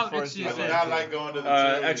How 5-1. actually is I it? like going to the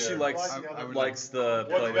Actually likes the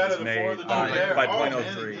What's play better, that was the four made or the by two there?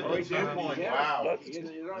 .03. Oh, 2 wow.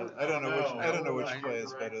 I don't know which play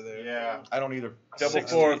is better there. Yeah. I don't either. Double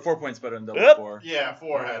 4 points better than double Yep. 4. Yeah,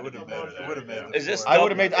 4 I had would to have be made better it. there. I would have made it. Is this I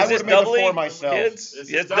would've made- I is this would've made the doubly, four myself. Kids? This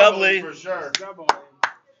Yes, is doubly doubly. for sure.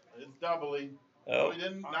 It's doubly. Oh. We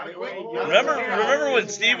didn't, not a quick. Remember when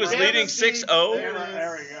Steve was leading 6-0? There we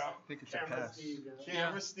go. I think it's a pass.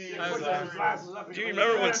 Camera Steve. Do you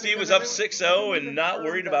remember when Steve was up 6-0 and not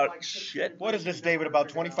worried about shit? What is this, David? About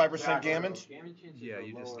 25% gammons? Yeah,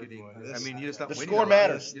 you're just getting. This- I mean, you're just not The winning. score a lot.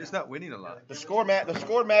 matters. You're just not winning a lot. The score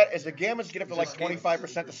as the gammons get up to like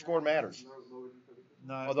 25%, the score matters.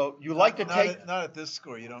 Not, Although you like to not take at, not at this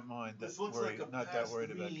score. You don't mind that This looks worried. like a Not that pass worried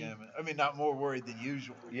to about me. gammon. I mean, not more worried than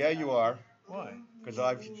usual. Yeah, you are. Why? Because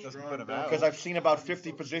I've Doesn't put him out. because I've seen about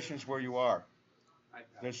 50 positions where you are.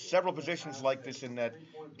 There's several positions like this in that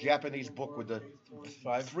Japanese book with the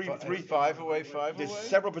Five, three- fi- three- five away, five there's away.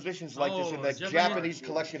 several positions like this in that Japanese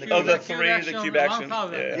collection. Oh, the Of three, the cube action.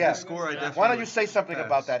 Yeah. Yeah. Score, I definitely Why don't you say something pass.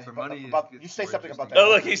 about that? For money, You say something about that. Oh,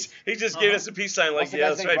 look, he just gave us a peace sign like, What's the yeah,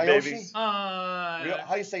 guy's that's name, right, Ryoshi? baby.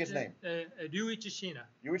 How do you say his name? Ryuichi Shina.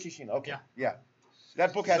 Yuichi Shina. Okay. Yeah. Yeah.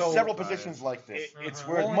 That book has So, several positions like this. It's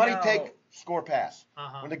Whereas rolling money out- take, score pass.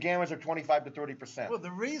 Uh-huh. When the gammons are 25 to 30%. Well,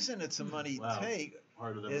 the reason it's a money take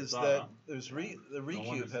Harder than is we that thought. the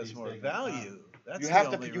recube has more value. That's You the have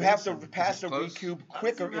to only you have to reason. pass the close? recube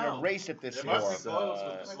quicker in a race at this It must be score. close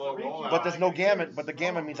with the slow rollout. But there's no gammon. But the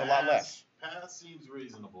gammon means a lot less. Pass seems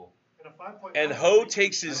reasonable. And Ho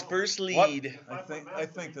takes his first lead. I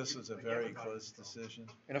think this is a very close decision.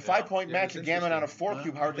 In a 5-point Yeah, match, it's a gammon on a interesting. 4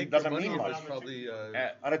 cube I hardly think the doesn't money mean was much. probably.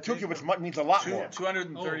 On a 2 cube, it means a lot more.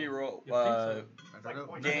 230 I don't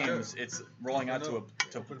know. games. It's rolling out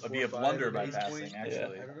to be a blunder by passing.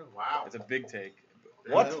 Actually, I don't know. Wow. it's a big take.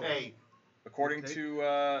 What? Hey, According to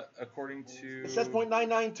It says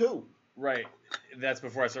 .992. right. That's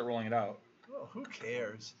before I start rolling it out. Well, who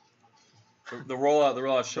cares? The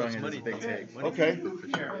rollout's showing It's it as a money big take. take. Money Okay. take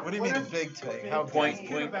for sure. What do you mean a big take? How big? Point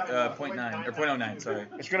 0.9 or 0.09. Sorry.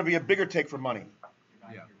 It's going to be a bigger take for money.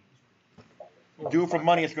 Yeah. Due for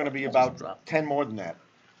money, it's going to be about 10 more than that.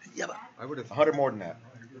 I would have. 100 more than that.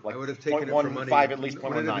 I would have taken it for money. 0.15 at least, I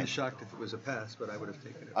wouldn't have been 0.19. shocked if it was a pass, but I would have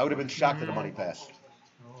taken it. I would have been shocked at the money pass.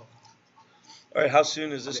 All right, how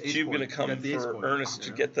soon is this The ace cube going to point. come Got the ace for point, Ernest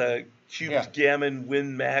to yeah. get the cubed Yeah. gammon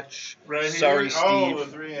win match? right here. Sorry, Steve. Oh, the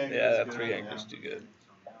 3 anchors. Yeah, that good, 3 yeah. anchors too good.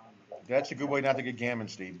 That's a good way not to get gammon,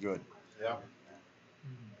 Steve. Good. Yeah.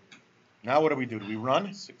 Now what do we do? Do we run?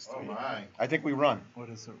 6-3. Oh my. I think we run. What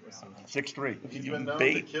is it? What's it? 6-3. He's You been known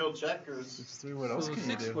bait. to kill checkers. 6-3. What else So can you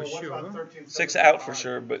 6 do? for sure. 6 out for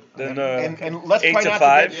sure, but then And let's 8 try to not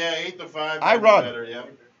 5. to Yeah, 8 to 5. I might be run. Better,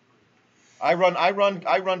 yep. I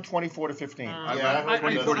run 24 to 15. Yeah, I hope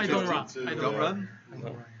he don't doesn't run. too, I yeah. don't run?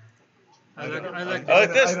 I like I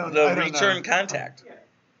like this, I don't the know. return contact.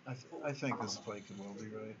 I think this play could well be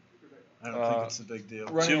right. I don't think it's a big deal.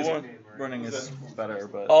 Running is better,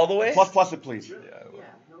 but All the way? Plus it, please. yeah.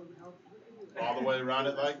 All the way around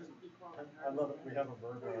it, like. I love it. We have a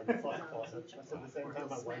verb plus closet. That's at the same time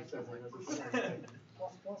my wife says it.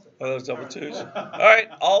 Oh, those double twos. All right,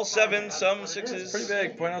 all 7, some 6s. Pretty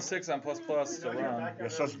big. 0.06 on plus to run. Yeah,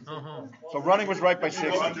 so, Uh-huh. so running was right by 6.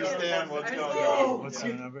 People understand what's going on. What's the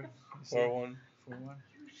number? 4-1. 4-1.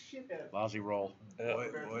 Lousy roll. Yeah.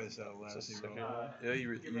 Boy, is that a lousy roll. Yeah,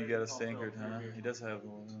 you got us anchored, huh? He does have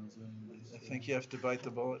one. I think you have to bite the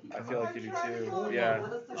bullet. I feel like you do too. Yeah.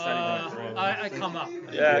 It's not even a throw. I come up.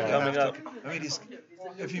 Yeah, coming up. I mean,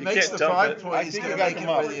 if he You makes can't the dump 5 it. point, I he's think going you to got make it them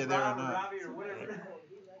up. whether you're there or not.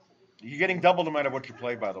 You're getting double no matter what you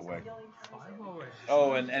play, by the way. 5 away.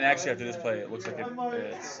 Oh, and actually after this play, it looks like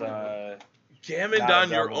it's Gammoned Not a on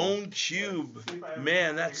your double. own cube.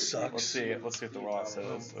 Man, that let's sucks. see. Let's see if the raw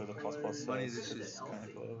says or the plus Money, says. this is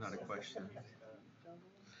not a question.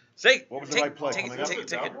 Say, What was the take, right play? take Coming it, up? take it,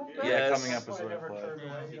 take it. Yeah, Yes. coming up is the right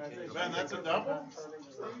play. Man, that's a double?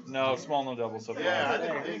 No, small, no double so far. Yeah, I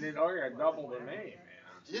didn't think. Oh, yeah, double to me, man.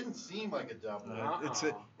 Didn't seem like a double.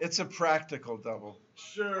 It's a practical double.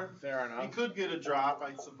 Sure. Fair He enough. could get a drop,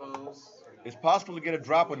 I suppose. It's possible to get a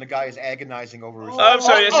drop when the guy is agonizing over his. Oh, I'm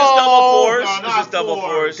sorry. It's just double fours. No, It's not just double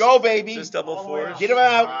fours. Go, baby. Just double fours. Get him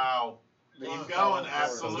out. Wow. Keep going,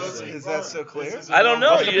 absolutely. Is that so clear? I don't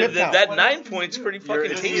know. What's the pip count? That 9 points pretty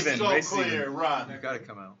fucking It's tasty. so clear, run. You gotta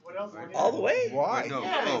come out. All the way? Why? No.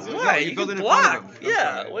 Yeah, Oh, Why? you You build can it in front of block. him. I'm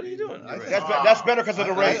Yeah. sorry. What are you doing? That's better because of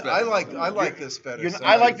the race. I like this better. so-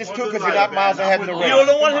 I like this too because you're not miles ahead in the You race.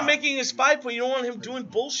 don't want him making his 5 point. You don't want him doing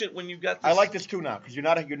bullshit when you've got this. I like this too now because you're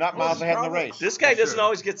not miles ahead in the race. This guy doesn't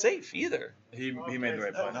always get safe either. He made the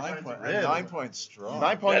right point. 9 points strong.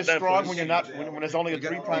 9 point is That strong points. when you're not when there's only a You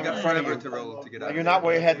 3 got, prime you got in front front of of it to you, roll to get out. and you're not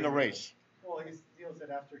way ahead in the race. Well, Steele said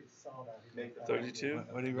after he saw that, he made that. 32.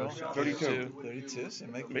 What do you roll? 32. 32. So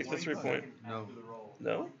you Make the 3 point. No.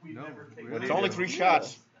 No? No. It's only 3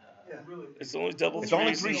 shots. It's only double It's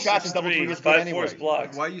only threes 3 and shots six and double threes, 3 is good 5 anyway. fours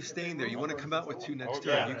blocked. Why are you staying there? You want to come out with 2 next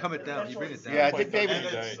turn. You come it down. You bring it down. Yeah, I think David.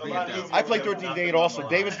 Bring it down. I played 13-8 also.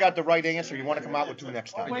 David's got the right answer. You want to come out with 2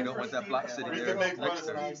 next And time. you don't want that block sitting We there can make fun next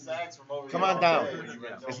of turn. Steve Sachs from over Come here. on down.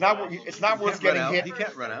 It's not He worth can't run getting out. hit. He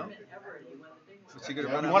can't run out. So you're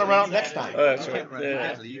gonna run You out. want to run out next time. Oh, that's He right. can't run. He Yeah.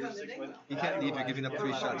 can't leave. He can't leave. You're giving up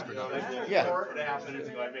 3 shots per nothing. Yeah.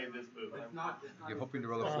 You're hoping to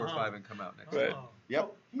roll a 4-5 and come out next Right. turn.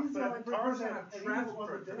 Yep. He's the only person that traveled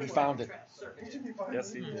for He found it.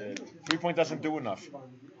 Yes, he did. 3 point doesn't do enough.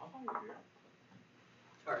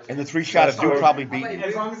 And the 3 shots do probably beat you.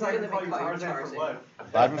 As long as I can call you Tarzan for life.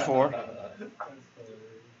 5 and 4.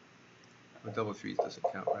 But double threes doesn't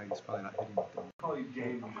count, right? He's probably not hitting with them. Call you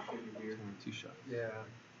James, you shake your beard. Only 2 shots. Yeah.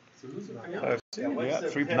 So who's the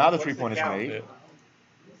Yeah, now the 3 point is made.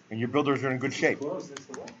 And your builders are in good shape.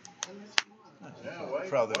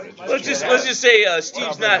 Probably. Let's just say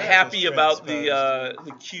Steve's not happy about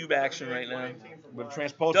the cube action right now. With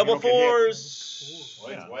transpose, Double you don't get hit. fours.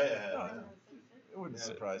 Way ahead. It wouldn't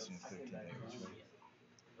surprise me if 13-8 was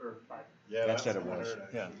right. Yeah, That said it was.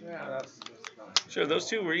 Yeah. Sure, those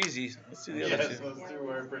 2 were easy. Let's do the other Yes, 2. those 2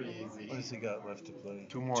 were pretty What easy. has he got left to play?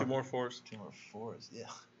 2 more. 2 more fours. 2 more 4s. Yeah.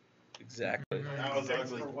 Exactly. That was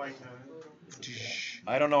ugly.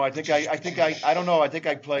 I don't know. I don't know. I think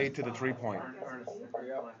I play to the 3 point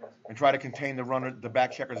and try to contain the runner, the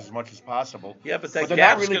back checkers as much as possible. Yeah, but that they're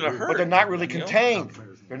gap's not really, gonna hurt. But they're not really you know? contained.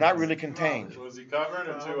 They're not really contained. Was he covered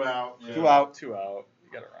or 2 out? 2 out. 2 out.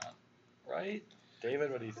 You got to run. Right?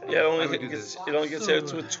 David, what do you think? Yeah, it I only would do gets this. it only gets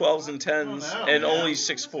out with 12s and 10s and only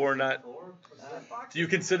 6-4, not. Do you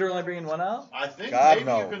consider only bringing 1 out? I think God, maybe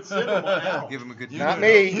no. you consider 1 out. Give him a good Not turn.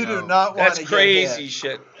 me. You do not want That's to crazy get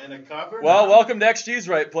shit. And a cover? Well, welcome to XG's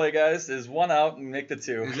right play, guys. Is 1 out and make the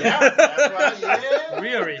 2. Yeah, that's right, yeah.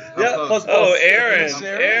 Really? Yeah, plus. Oh, Aaron.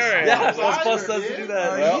 Aaron. Yeah, Wow. plus does to do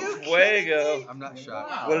that. Well, Fuego. I'm not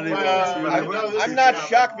shocked. Wow. What did he Well, I'm not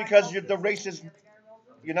shocked because the race is.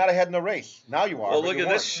 You're not ahead in the race. Now you are. Well, but look you at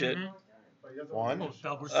weren't. this shit. One.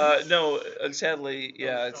 Double No, sadly,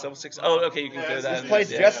 yeah, it's double 6. Oh, okay, you can clear that. This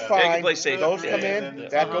plays Yeah. just Yeah, you fine. can play safe. Those Yeah, come yeah, in. yeah.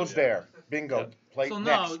 That goes there. Bingo. Play So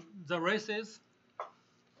next. now the race is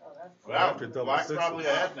Wow, Black's probably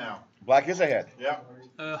ahead now. Black is ahead. Yeah.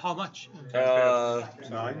 how much?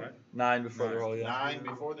 9 before the roll, yeah. 9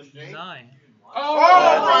 before the shake. 9. Oh, down.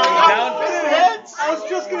 I was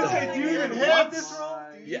just gonna say, do you even want this roll?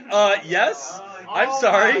 Yes. I'm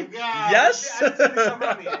sorry. Yes.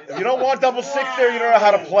 If you don't want double 6 there, you don't know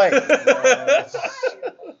how to play.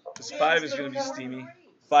 This 5 is going to be steamy.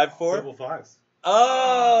 5-4. Double 5s.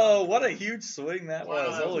 Oh, what a huge swing that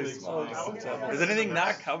was! Wow, Holy that's a big smokes! swing. Is anything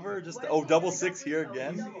not covered? Just double 6 here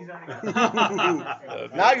again. Now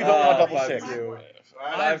you don't want double 6. 5-2.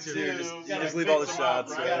 5-2. You just leave all the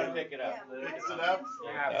shots. Right? Right? Pick it up. Mix it up.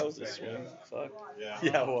 That was a swing. Fuck. Yeah.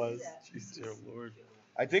 Yeah, it was. Jesus, dear Lord.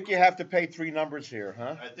 I think you have to pay 3 numbers here,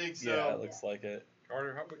 huh? I think so. Yeah, it looks like it.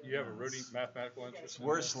 Carter, how about you have a rooting mathematical interest? It's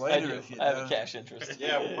worse I later do. if you I have a don't. cash interest.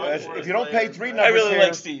 Yeah, If you don't pay 3 I numbers really here,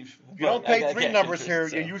 like Steve. if you don't but I pay got 3 cash numbers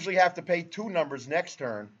interest, here, you so. usually have to pay 2 numbers next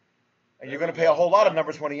turn, and you're going to pay a whole lot of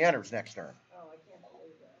numbers when he enters next turn.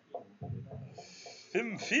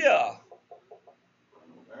 Himfia.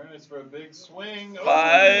 Ernest for a big swing. 5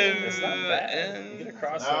 It's not bad. and You get a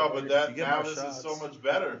crossover. No, but that You get now more this shots. is so much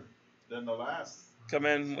better than the last. come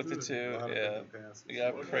in with the 2. Yeah. You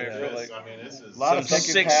got to Look pray at for this. like I mean, this is A lot of some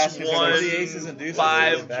taking 6, passes. 1, The aces and deuces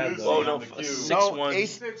 5. is bad, though. Oh no, On the cue. 6, No, 1.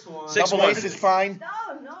 ace, 6, double 1. ace is fine.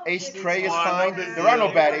 No. Ace tray is one, fine. no big There are no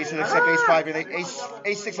deal. bad aces except ace 5 and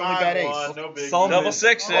ace 6 only bad ace. 5-1, no big Solve deal. Double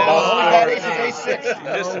 6 in. Oh, only bad ace is ace 6.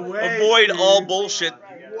 Just No way, avoid Steve. all bullshit. All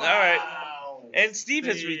right. Wow. And Steve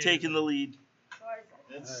has retaken the lead.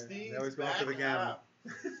 And Steve's now he's going for the back gammon. up.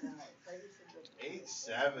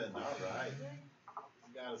 8-7. All right.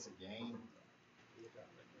 You got us a game.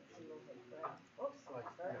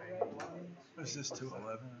 Is this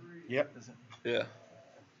 211? Yep. Yeah.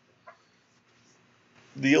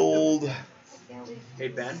 The old Hey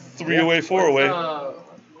Ben. 3 away, 4 away.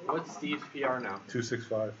 What's Steve's PR now?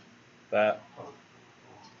 265. That.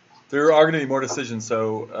 There are going to be more decisions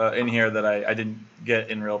in here that I didn't get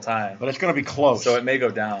in real time. But it's going to be close. So it may go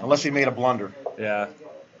down. Unless he made a blunder. Yeah.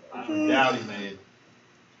 I doubt he made.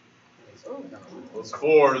 Those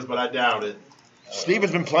 4s, but I doubt it. Steve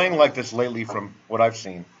has been playing like this lately from what I've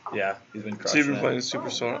seen. Yeah, he's been crushing. Steve's been playing super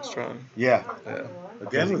strong. Yeah.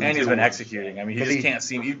 Again, and he's been executing. I mean, he just can't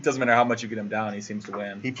seem. It doesn't matter how much you get him down, he seems to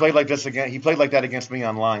win. He played like this again. He played like that against me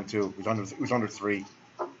online too. He was under 3.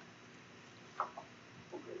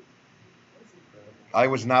 I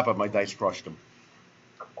was not, but my dice crushed him.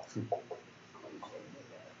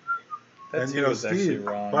 And you know, Steve.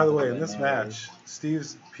 By the way, in this match,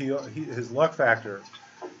 Steve's his luck factor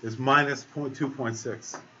is minus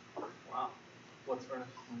 2.6. Wow. What's for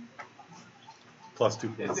Plus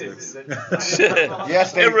 2.6.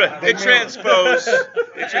 Yes, it transposed.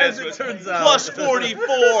 It transposed. Turns out. Plus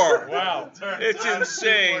 44. Wow. It's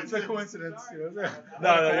insane. It's a coincidence.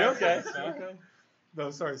 No, you're okay. Okay.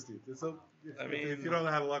 No, sorry, Steve. I mean, if you don't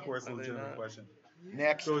know how to luck works, it's a legitimate question.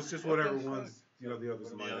 Next. So it's just whatever ones, the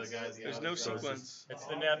others are minus. There's no sequence. It's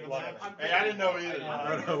the net luck. Hey, I didn't know either.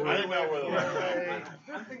 I didn't know where the luck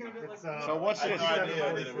was. So what's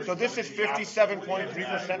this? So this is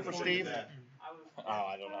 57.3% for Steve? Oh,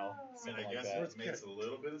 I don't know. I guess it makes a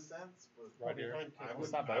little bit of sense. Right here.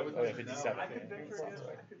 It's not bad. Oh, yeah, 57. Sounds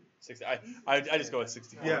right. 60. I just go with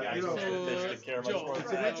 64. Yeah, you know,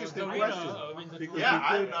 it's an interesting question. Yeah,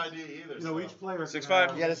 I have no idea either. You know, each player.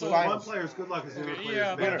 6-5. Yeah, that's one fine. player's good luck is the other player's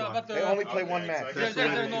Yeah, bad but luck. They only play one match. That's the way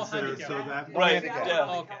they consider it. So that Right. handicap.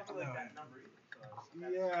 Yeah.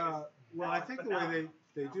 Yeah. Well, I think the way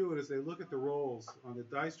they do it is they look at the rolls on the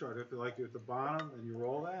dice chart. If you're at the bottom and you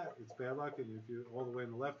roll that, it's bad luck, and if you're all the way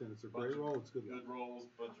on the left and it's a great roll, it's good luck. Good rolls,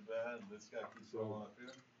 bunch of bad, and this guy keeps rolling up here.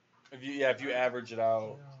 If you average it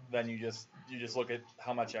out, then you just look at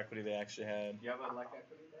how much equity they actually had. You have a luck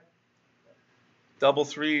equity there? Double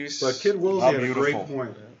 3s. But Kid Woolsey How had a great beautiful.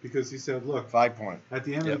 point because he said, "Look, 5 point. at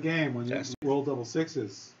the end of the game, when you Yes. roll double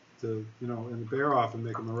 6s to in the bear off and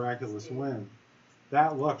make a miraculous win,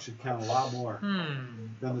 that luck should count a lot more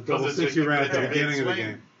than the double 6 you ran at the beginning of the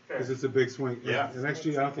game because it's a big swing. Yeah. And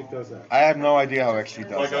XG, I don't think does that. I have no idea how XG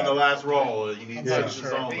does Like on the that. last roll, you need Yeah.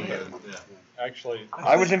 6s only. Yeah. Actually,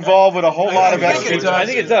 I was involved with a whole lot of I think XG. it does. I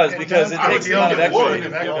think it does because it takes a lot of equity.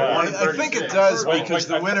 I think it does because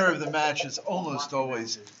the winner of the match is almost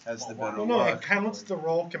always has the better No, it luck. counts the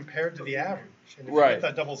roll compared to the average. And if Right. you get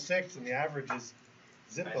that double 6 and the average is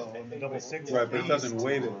Zippo and the double 6 is Right, but it eight. doesn't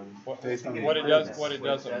weight it based on the what it doesn't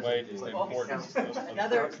weight is the importance of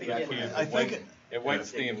the cube. I think It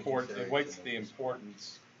weights the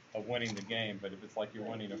importance of winning the game, but if it's like you're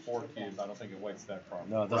winning a 4 cube, I don't think it weights that far.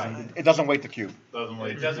 No, it doesn't. It doesn't weight the cube. Doesn't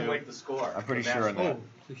wait. It doesn't weight the score. I'm pretty sure on that.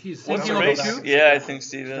 So he's What's the thinking of race? the cube? Yeah, I think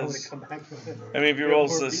Steve is. Come back to it. I mean, if he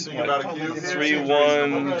rolls this, Thinking about a cube.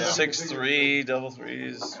 3-1, 6-3, double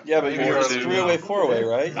 3s. Yeah, but you're 4-2. 3 away, 4 away,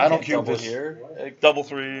 right? I don't You cube can't double this. here. Double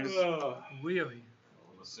 3s. Really?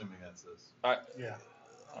 I'm assuming that's this. Yeah.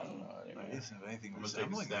 I don't know. Anyway. it doesn't have anything I'm gonna take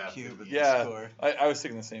resembling a a stab. cube in the Yeah, score. I was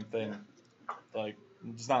thinking the same thing. Like,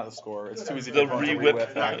 it's not the score. It's too easy The to re-whip.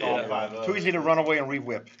 re-whip. Yeah. Too easy to run away and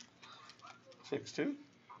re-whip. 6-2.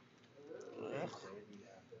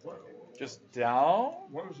 Just down?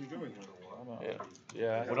 What was he doing?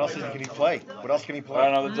 Yeah. What else can he play? What else can he play?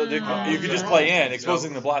 I don't know. You could just play in.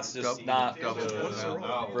 Exposing the blot's just not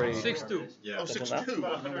great. 6-2. Yeah. Oh, 6-2. I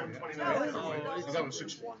thought it was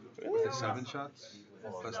 6-1. With the 7 shots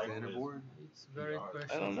plus the inner board. It's very I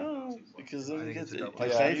questionable. don't know because then you get the. Play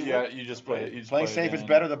Yeah, safe? yeah, you just play it. You just Playing play it safe is again.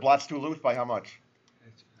 better. The blot's too loose by how much?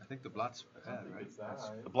 I think the blot's bad,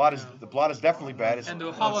 right? The blot is definitely bad. It's, And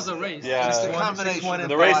how was the race? Yeah. It's the 6-1, combination 6-1, of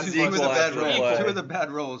and The race blot, is two of the equal bad after rolls. play. Two of the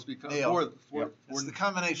bad rolls become Neil, four. It's the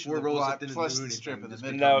combination four of the rolls blot that didn't plus do the strip in the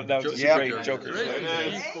anything. middle. Now just Yeah. a great joker.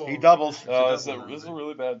 he doubles. Oh, this is a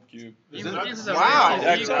really bad cube. Even this is a Wow. race,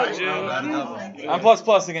 I it's told you. I'm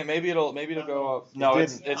plusing it. Maybe it'll go up. No,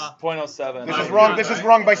 it's didn't. 0.07. This is wrong. This is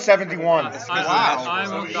wrong by 71.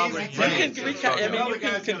 I'm on double. You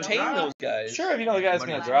can contain those guys. Sure, if you know the guy's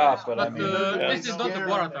gonna drop, but I But mean, this is not the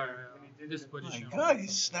volatile this position. God, he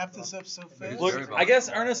snapped this up so fast. look, I guess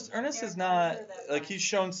Ernest is not like he's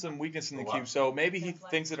shown some weakness in the cube, so maybe he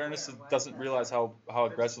thinks that Ernest doesn't realize how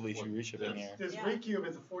aggressively he should reship in here. This recube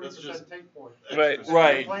is a 40% take point.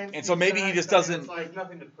 Right, and so maybe he just doesn't. It's like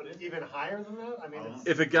nothing to put it even higher than that. I mean, it's,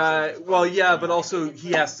 If a guy, well, yeah, but also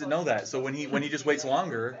he has to know that. So when he just waits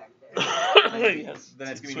longer, Yes. Then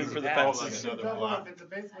it's going to Swing be for the pass.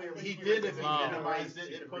 fences. He did if he Wow. minimized it,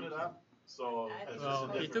 it put it up. So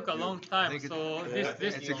Well, it took a long time, so this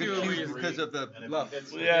It's a good cube cube is... because of the bluff.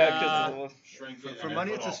 Yeah, For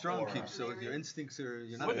money, it's a strong cube, so your instincts are,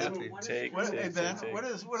 you're not happy. Take, Hey Ben, what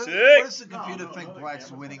does the computer think Black's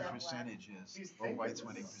winning percentage is? Or White's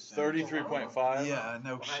winning percentage? 33.5. Yeah,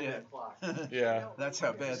 no shit. Yeah. That's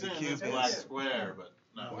how bad the cube Black is. square, but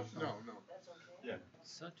no. Yeah.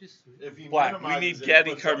 If he Black, we minimizes need it,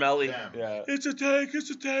 Gaddy it puts up Carmelli. damage. Yeah. It's a take, it's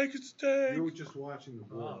a take, it's a take. You were just watching the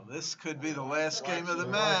board. This could be the last game of the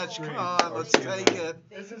match. Come on, let's take it.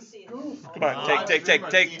 This is scoop. Come on, take this, take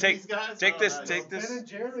Ben this. and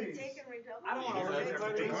Jerry's. I don't want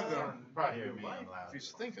to Probably hear me out loud. He's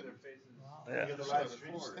thinking. Yeah.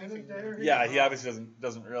 Yeah, he obviously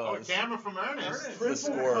doesn't Oh, realize camera from Ernest. the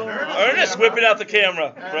score. Ernest whipping out the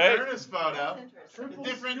camera, right? Ernest photo.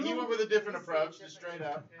 Different. He went with a different approach, just straight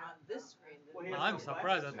up. I'm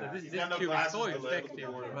surprised that this got no cube is so glasses to live. effective.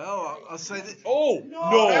 Well, I'll say that. Oh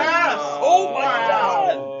no! Yes! Oh my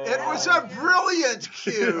God! It was a brilliant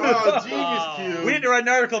cube. Oh, genius cube. We need to write an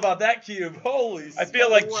article about that cube. Holy! I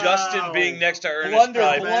feel like Wow. Justin being next to Ernest Blunder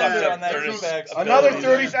probably on fucked up that Ernest's feedback. Another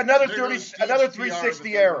ability. 30, another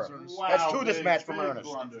 360 error. That's two this match from Ernest.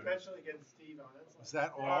 Especially against Steve on it. Is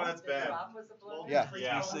that Oh, all? that's bad. Yeah.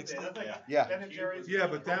 Yeah. 360? Yeah. Ben and Jerry's. Yeah,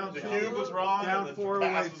 but down The cube was wrong. down and the 4 away,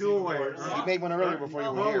 pass was 2 even away. worse. He made one earlier before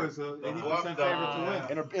you were Bo here. is a 80%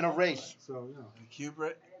 favorite to win. In a race. So, yeah. The cube,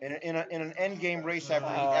 right? In an end game race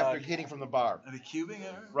after hitting from the bar. And a cubing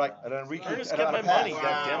error? Right. And then Ernest and got on my a pass. money,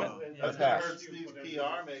 goddammit. That's gonna hurt Steve's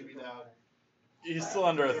PR maybe now. He's still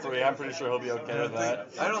under a 3. I'm pretty sure he'll be okay with that.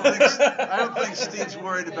 I don't think Steve's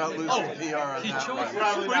worried about losing PR on He that chose one.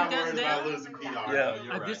 Probably not sprint worried and about then losing PR. Yeah. No,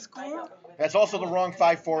 you're at right. this score? That's also the wrong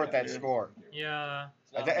 5-4 at that score. Yeah.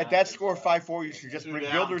 At that score 5-4, you should just Two bring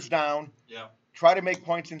down. builders down. Yeah. Try to make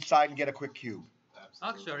points inside and get a quick cube.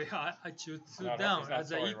 Actually, I choose 2 No, down he's not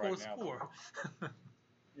as an sorry equal right now. score.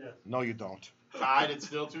 No, you don't. Tied, it's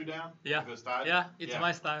still 2 down? Yeah. If it's tied? Yeah, it's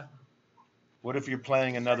my style. What if you're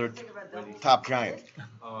playing another top giant?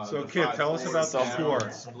 So, kid, tell us about the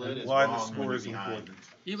score. Split is Why the wrong score when is you're behind. important.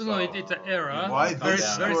 Even though it's an error, Why very,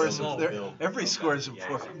 this very score is small. every score is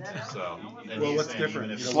important. So, and Well, he's what's saying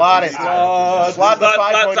different? even if You know, Slot it. Slot the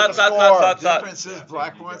 5 point in the score. Difference is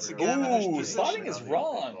Black wants to get him in his Ooh, position. slotting is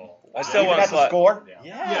wrong. I still You want got to the slot. score?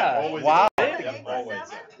 Yeah. always. Wow. Yeah, always.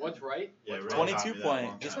 What's right? Yeah, really 22 copy that point.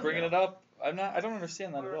 one. Just bringing it up. I don't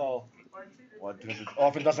understand that at all. Well, because it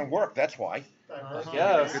often doesn't work, that's why.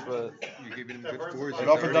 Yes, but You're giving them good scores. It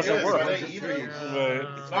often doesn't work. Are they even? No,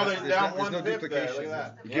 they're down 1/5 there. Look at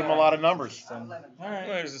that. You give them a lot of numbers. all right.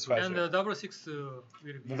 Where's this And way? the double 6 will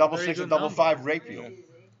be The double very 6 good and double number. 5 rape you.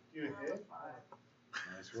 You hit.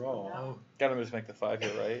 Nice roll. Oh, Gotta just make the 5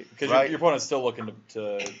 here, right? Because Right. your opponent's still looking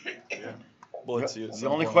to blitz you. at The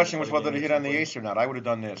some only point question was before the whether to game hit on the gets ace or not. I would have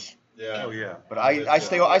done this. Yeah. Oh, yeah. But I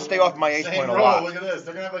stay off my ace Same point a roll. lot. Look at this.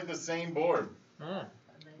 They're gonna have like the same board. oh.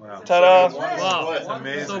 Wow. Ta-da! Wow. That's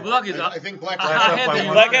amazing. So black is up. I think Black ahead by in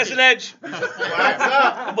one. Black has an edge. Black's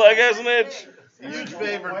up. Black has an edge. Huge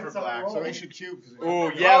favorite for Black. So he should cube.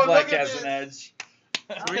 Ooh, yeah, Oh, Black look at has this. an edge.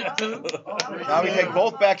 3-2. Now we take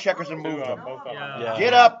both back checkers and move them. Yeah.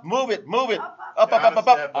 Get up, move it. Up.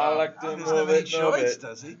 I like to He doesn't move have any it, move choice, it.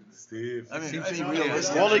 does he? Steve. I mean, Seems I mean, to be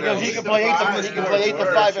realistic. Well, he can play 8 to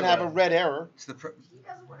 5 and have a red error. It's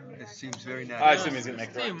it seems very I natural. assume he's gonna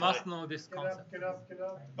make Steve the must know this concept. Get up.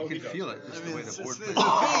 You can feel it, just I the mean, way the it's board the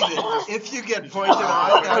plays. thing. If you get pointed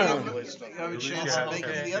on, you have a chance of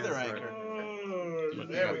making the other anchor.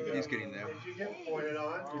 There we go. He's getting there. If you get pointed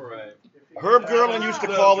on. All right. Herb Gerlin used to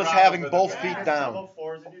call this having both feet down. Double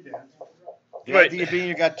fours and you dance. The Right. idea being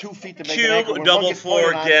you got 2 feet to make Cube, an anchor. When double one gets four,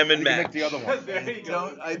 pointed on, gammon you can match. make the other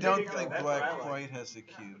one. I don't think Black quite has a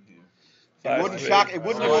cube here. It wouldn't have shocked me if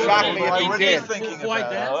he What are did. you thinking White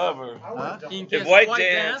about? dance. However, Huh? In If case white white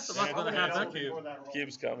dance- dance, what's gonna happen?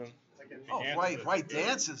 cube's coming. Oh, white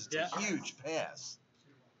dances. It's Yeah. a huge pass.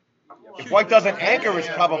 If White doesn't anchor, it's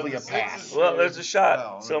probably a pass. Well, there's a shot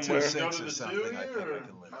Well, somewhere. 2-6 or something. I think I can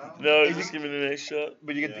live with. No, he's just giving it an ace shot.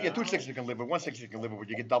 But you get 2 6 you can live with, 1 6 you can live with, but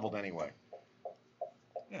you get doubled anyway.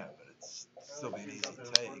 Yeah, but it's still be an easy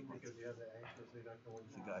take with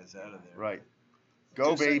the guys out of there. Right.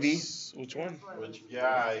 Go, baby. Which one? Which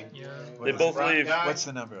guy? Yeah. They both leave. What's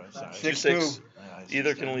the number? I'm sorry. 6-2.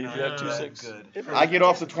 Either can leave. You have Yeah. 2-6. Good. I get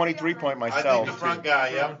off the 23 point I think myself. the front guy.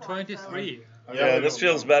 From Yep. 23. Yeah, this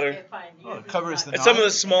feels better. Oh, it covers the And some of nine.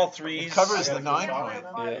 the small threes. It covers the 9 point.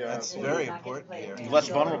 Yeah. That's very important here. He's less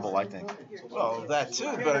vulnerable, I think. Well, that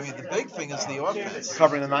too, but I mean, the big thing is the offense.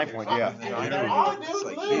 Covering the 9 point, yeah. The 9 point. It's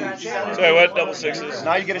like huge. Sorry, what? Double sixes?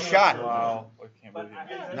 Now you get a shot. Wow. I can't believe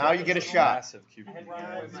it. Now you get a shot. Massive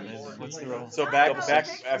QP. What's the roll? So back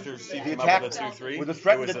after Steve The came attack, up with a 2-3. with the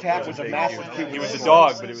threatened it attack it was a big massive Q. Q. He was a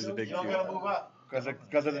dog, but it was a big Q.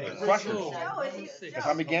 Because of the crushers. Because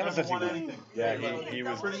how many gammons does he win? Yeah, he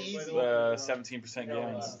was 17%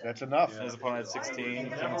 gammons. That's enough. His opponent had 16.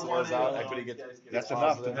 Gammons was out. Equity gets That's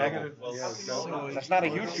enough to positive. double. That's not a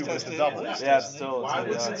huge Q, but it's a double. Yeah, it's still. Why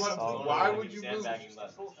It's, would you move?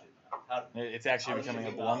 it's actually becoming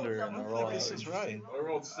a blunder in the roll. This is right. I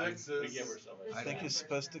rolled sixes. I think you're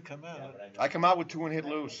supposed to come out. I come out with 2 and hit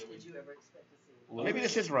loose. Maybe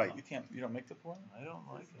this is right. You don't make the point? I don't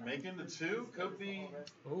like it. Making the 2 could be.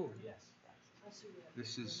 Oh.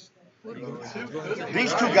 This is.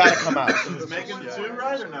 These two got to come out. Is making the 2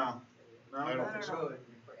 right or no? No, I don't think so.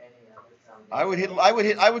 I would hit Yeah, you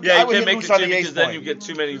hit can't make loose the on 2 the ace because then you point. get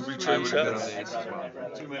too many return shots.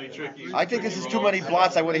 Too many tricky. I think this is too many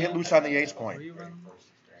blots. I would have hit loose on the ace point.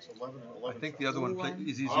 I think the other one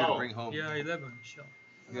is easier to bring home. Yeah, 11. Sure.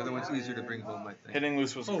 The other one's easier to bring home, I think. Hitting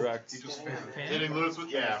loose was correct. Hitting loose with,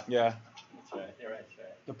 yeah. Yeah.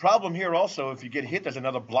 The problem here also, if you get hit, there's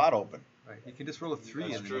another blot open. Right. You can just roll a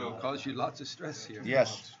 3 and it'll cause you lots of stress here.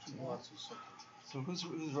 Yes. So who's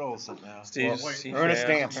rolls it now? Steve's Ernest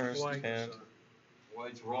Stamps.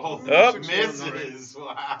 White's roll. Oh. Misses.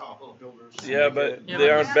 Wow. Yeah, but Yeah, they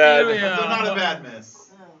but aren't bad. still, They're not a bad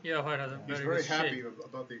miss. Yeah, White has a He's very very good happy shape.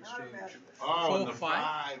 about the exchange. Oh, and the 4-5.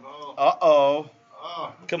 5. Oh. Uh-oh.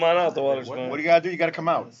 Oh. Come on out, the water's What fine. do you got to do? You got to come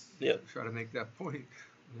out. Yep. Try to make that point.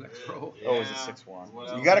 Next roll. Oh, is it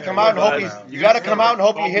 6-1? You got to come out and hope you got to come out and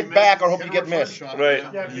hope you hit back or hope you get missed. Right.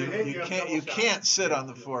 You can't sit on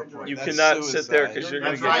the 4 point. You That's cannot sit there suicide. because you're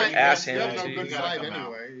going to That's get right. your ass You have handed no to good you. side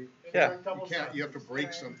anyway. Yeah. You can't. You have to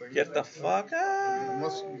break something. Get the fuck out.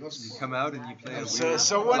 Unless You come out and you play a So, weird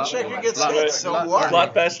so one blot- checker gets blot- hit, so blot- what?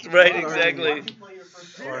 Blot best, right, exactly.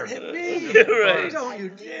 Hit me! Right. Don't you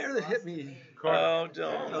dare to hit me! Oh,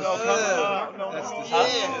 don't. That's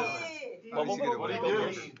the Bubble? What do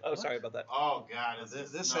you do? Oh, sorry about that. Oh, God.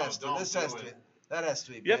 This has to. That has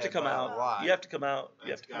to be. You have to bad come by a out. lot. You have to come out.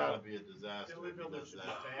 You have That's to come gotta out. be a disaster if he does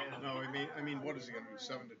that. No, I mean, what is he gonna do?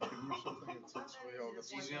 7 to 2 or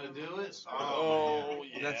something? He's gonna do it? Oh,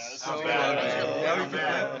 yeah. That's That's so bad. bad. Now he can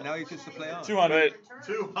Bad. play. Now he gets to play on. 200.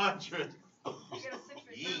 200.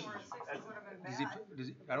 Does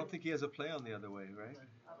he, I don't think he has a play on the other way, right?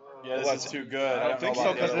 Yeah, this is too good. I don't think so,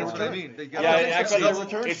 know about because the they other That's what I one. mean. They I got Yeah, don't it think actually, because of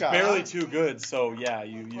return it's shot. barely too good. So yeah,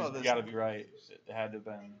 you Well, there's- got to be right. It had to have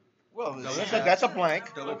been. Well, No, That's a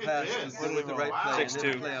blank. double Look at pass this. with the right play. and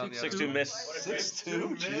then 6-2. play on the other 6-2 way. miss. 6-2.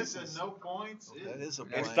 Miss Jesus. and no points. That is a Yeah,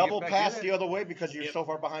 It's blank. double Get back pass in it. the other way because you're so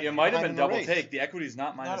far behind. It might have behind been in the double race. take. The equity's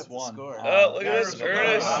not Not minus at the 1. score. Oh, look at this,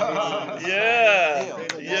 Ernest. Yeah.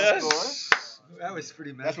 Yes. That was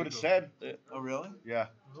pretty magical. That's what it said. Oh, really? Yeah.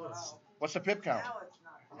 What's the pip count?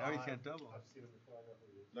 Now he can't double.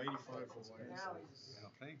 95 for White. I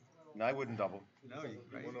don't think. No, I wouldn't double. No, you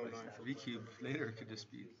right. 109 for V-cube later could just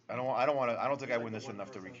be. I don't think I win this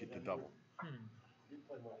enough to rekeep the double.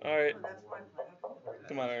 All right.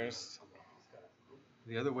 Come on, Ernest.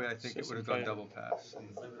 The other way, I think it would have gone double pass.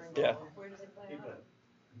 And Yeah.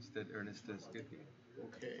 instead, Ernest does good.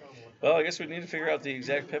 Okay. Well, I guess we need to figure out the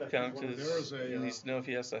exact pip count because There is a, he needs to know if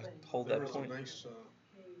he has to hold There that was a point. nice,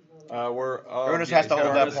 Ernest has to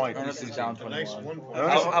hold that point. Ernest is down a nice 21. 1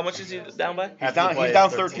 point. How much is he down by? He's down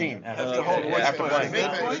 13. Have to hold white After point. blank.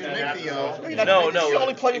 No, It's the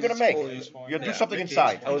only play you're gonna make. You gotta do something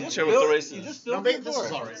inside. I wasn't sure what the race You is. just No, built this it is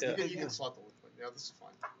for all it. right. Yeah. You can slot the 1 point. Yeah, this is fine.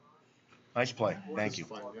 Nice play. Thank you.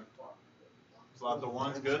 This is fine, yeah. Slot the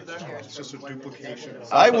one's good there? It's just a duplication.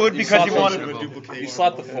 I would because you slot wanted. a duplication. You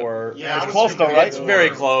slot the 4. Yeah, It's I was close though, thinking right? It's very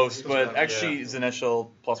close, but XG's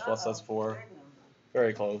initial plus that's 4.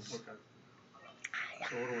 Very close. Okay.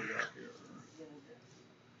 So what do we got here?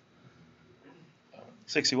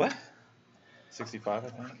 60 what? 65, I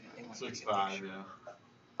think. 6-5,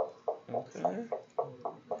 yeah. Okay.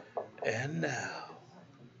 And now.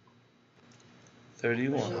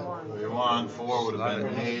 31. 31, 4 would have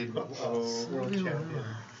been made.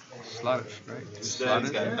 Slot it, right? Instead, Slot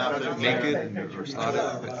he's it, got nothing. make it, or slot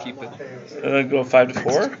it, but keep it. And then go 5 to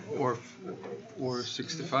 4. Or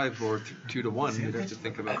 6 to 5, or 2 to 1. You'd have to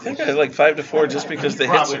think about. I think I like 5 to 4 just because the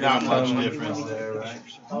hits Probably are not going to much come. difference there, right?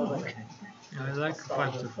 I like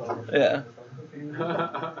 5-4. Yeah.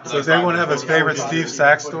 So does anyone have his favorite Steve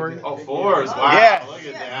Sachs story? Oh, fours. Wow. Yeah. Look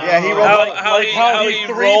at that. Yeah, he rolled. How he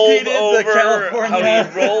rolled over. How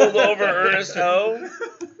he rolled over Ernest Ho.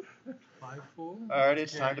 5-4. All right,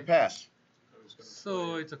 it's time to pass.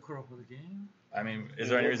 So it's a crop of the game. I mean, is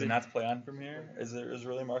there any reason not to play on from here? Is there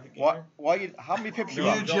really a market game? How many pips are You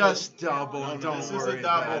you up? just double. Don't This is worry a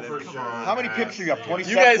double about for it. sure. How many pips are you up? 27?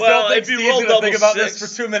 You guys Well, don't think if you Steve's roll gonna think double about this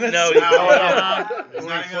six- for 2 minutes? No, He's you not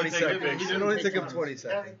even gonna take it. It only took him 20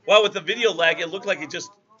 seconds. Well, with the video lag, it looked like it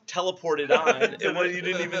just teleported on, and when you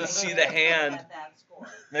didn't even see the hand.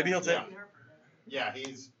 Maybe he'll take. Yeah,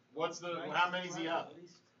 how many is he up?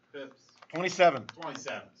 Pips. 27.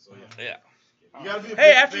 27. So yeah. Yeah. You gotta be a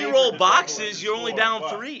Hey, big after you favorite roll to double boxes, his you're only score, down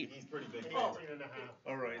but 3. He's pretty big favorite.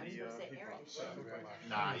 All right, he drops.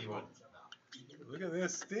 Nah, he wouldn't. Look at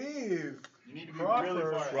this, Steve. You need to be Crawford.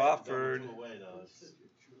 really far. Crawford. Away, though. It's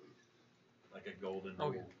like a golden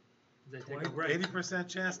Okay. rule. They take a break. 80%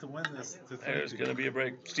 chance to win this. There's going to be a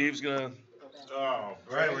break. Steve's going Oh,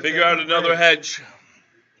 Right, we're to figure taking out a another break. hedge.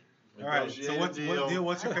 All right. So what's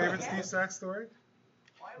your favorite Steve Sachs story?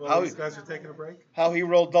 Well, How these guys are taking a break. How he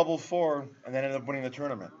rolled double 4 and then ended up winning the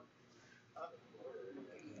tournament.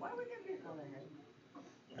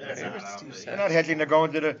 They're not hedging. They're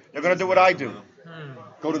going to do what I do.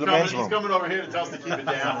 Go to the men's He's room. coming over here to tell us to keep it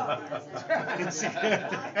down.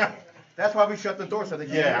 That's why we shut the door so they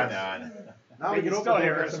can't hear us. I know. Now we can open the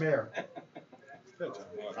door and get some air.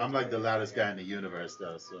 I'm like the loudest guy in the universe,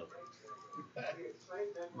 though. So.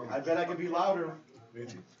 I bet I could be louder.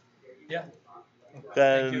 Yeah.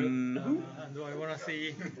 Then Do I want to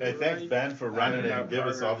see? Hey, thanks Ben for running it and give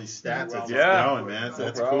us all these stats as it's Yeah. going, man. So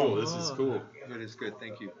that's cool. This is cool. Good is good.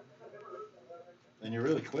 Thank you. And you're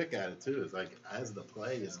really quick at it too. It's like as the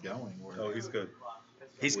play is going, He's good.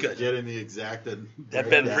 he's we're good. getting the exacted. That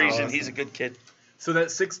Ben breakdowns. Friesen, he's a good kid. So that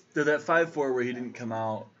 5-4 where he didn't come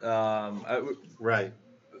out. Right.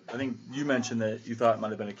 I think you mentioned that you thought it might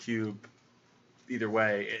have been a cube. Either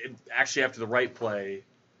way, actually after the right play,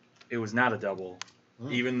 it was not a double,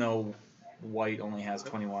 even though White only has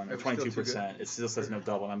 21 or 22%. It still says no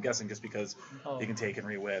double, and I'm guessing just because he can take and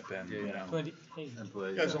re-whip and you know. 28. And play.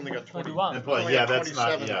 You guys only got 20. 21. And play. Only Yeah, got that's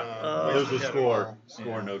not. 27, Yeah, it was a yeah. score. Yeah.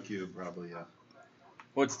 Score no cube probably. Yeah.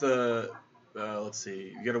 What's the? Let's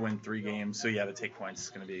see. You got to win 3 games, so yeah, to take points is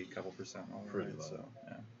going to be a couple percent lower. Pretty right? low. So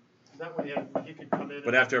yeah. That way he could come in.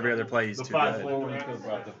 But after every other play, he's The too 5-4 good. when he goes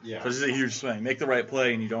about the So this is a huge swing. Make the right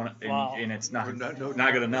play, and you don't, and it's not Not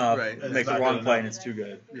good enough. Right. Make the It's not wrong good play, enough. and it's too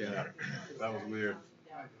good. Yeah. That was weird.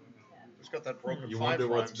 He's got that broken You 5 wonder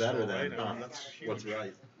what's prime better still, than right? huh? That's huge. What's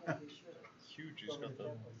right. Huge. He's got the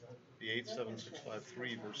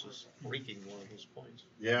 8-7-6-5-3 versus breaking one of his points.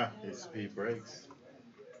 Yeah, his speed breaks.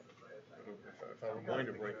 If I were going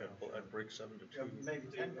to break, I'd break 7-2.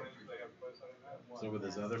 So with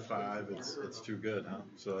his other 5, it's too good, huh?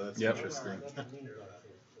 So that's Yep. interesting.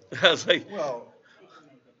 I was like, Well,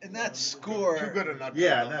 and that score, Too good or not good.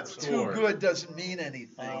 Yeah, enough. that's too score. good doesn't mean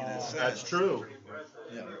anything. in a That's sense. true.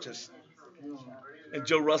 You know, just and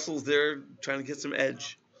Joe Russell's there trying to get some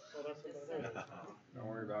edge. Don't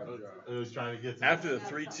worry about it. It was trying to get to After the He's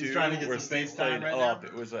 3-2, trying to get where some Steve face time played right up, now.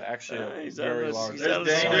 it was actually a He's very out of- large. he's out of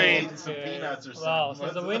There's screen. Dane eating some peanuts or something. Wow, so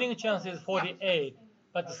What's the it? winning chance is 48,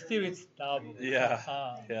 but still it's double. Yeah,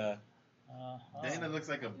 Ah, yeah. Dana looks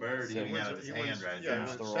like a bird eating out of his hand right Yeah, now.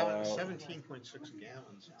 the roll out. 17.6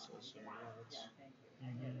 gallons. It says. So,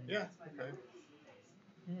 yeah, okay.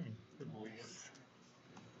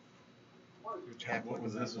 What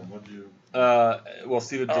was this one? What'd you? Well,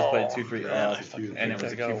 Steve had just played 2-3 man, I up, fucking and it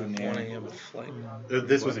was a got cube a in the 1 air. a.m. flight.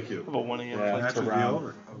 This was a cube. I have a 1 a.m. Yeah, flight That to should be Round.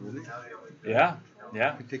 over. Oh, really? Yeah, yeah.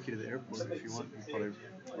 I could take you to the airport if you want. You probably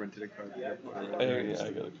rented a car at the airport. Yeah,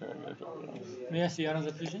 I got a car. I got a car. May I see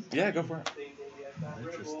another pigeon? Yeah, go for it.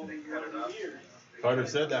 Interesting. Carter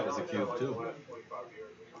said that was a cube too.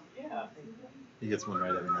 He gets one right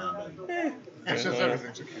every now and then. He says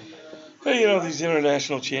everything's a cube. Hey, you know, these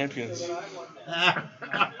international champions.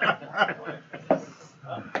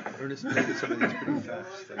 Ernest made some of these pretty fast.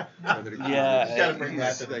 Yeah, You gotta bring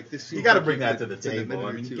that to like this. You gotta bring that to the It's in a table. minute I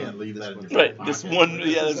or mean, you two. can't leave that in your Right, pocket. this one,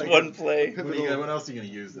 yeah, this one play. What else are you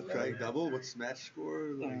gonna use it for? Try double. What's match score?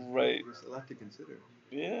 Like, Right. There's a lot to consider.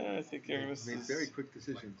 Yeah, I think Ernest Made is, very quick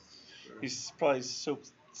decisions. he's probably so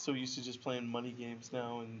used to just playing money games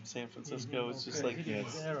now in San Francisco. It's just like,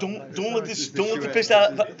 don't let the fish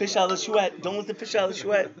out of the chouette. Don't let the fish out of the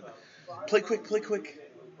chouette. Play quick, play quick.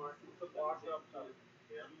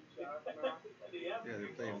 Yeah, they're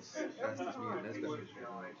playing as fast as me and Nesbitt.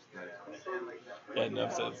 Yeah, no,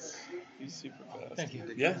 that's he's super fast. Thank you.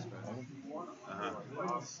 Yeah.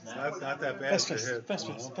 It's not that bad to hit. Best.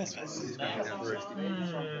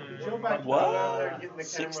 What?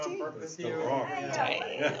 60? Still wrong.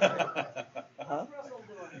 Huh?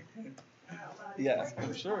 Yeah,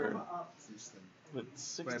 I'm sure. But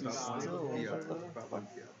 60 still.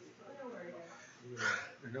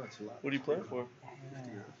 What do you play for?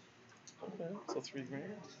 Okay, so $3 grand.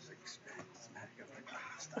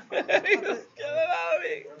 Get it out of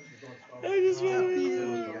me! I just want to be.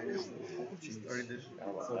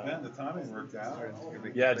 So Ben, the timing worked out.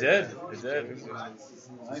 Yeah, it did. It did.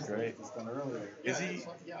 That's great. It's done earlier. Is he?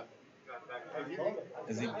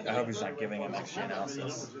 I hope he's not giving him XG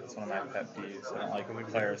analysis. That's one of my pet peeves. I don't like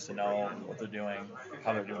players to know what they're doing,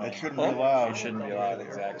 how they're doing. It shouldn't be allowed. It shouldn't be allowed,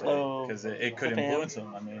 exactly. Because it could influence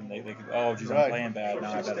them. I mean, they could, oh, geez, I'm playing bad.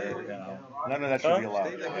 Now I better, you know. None of that should be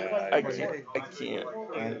allowed. Yeah, I can't.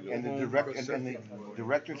 And the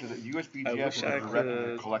directors of the USBGF I wish and I the director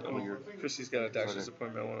could. collectively, your Chrissy's got a doctor's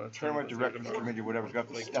appointment. I want to tournament directors committee, whatever's got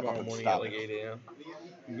to like step up tomorrow and morning stop at like it. 8 a.m.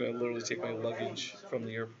 I'm gonna literally take my luggage from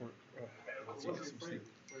the airport.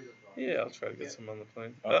 Yeah, I'll try to get some on the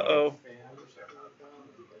plane. Oh,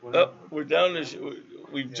 we're down to.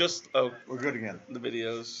 We've just. Oh, we're good again. The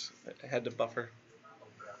videos. I had to buffer.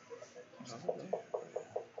 So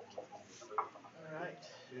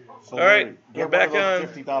all right, we're back on.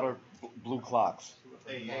 $50 blue clocks.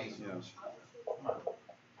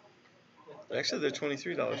 Actually, they're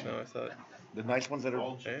 $23 now. I thought. The nice ones that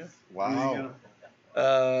are. Yeah. Wow.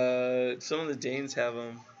 Some of the Danes have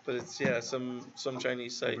them, but it's some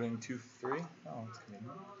Chinese site. Opening 2-3. Oh, it's good.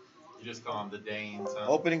 You just call them the Danes. Huh?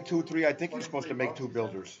 Opening 2-3. I think you're supposed to make 2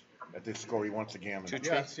 builders at this score. He wants the gammon.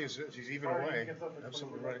 Yeah, she's even away.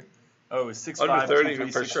 Absolutely right. Oh, it's 6-5. Under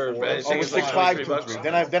 30 for sure. Oh, it's 6-5, 2-3.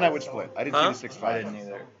 Then I would split. I didn't see the 6-5. I didn't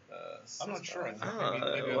either. I'm not sure. I think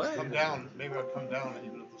maybe I'd come down. Maybe I'd come down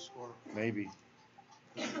even at the score. Maybe.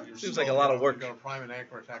 Seems like a lot of work. You're going to prime and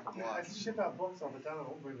anchor attack the block. I can ship out books all the time. I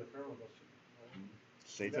won't bring the fairway books.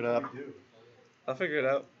 Safe it up. I'll figure it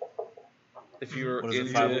out. If you were What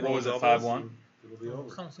is it, into what was it, 5-1?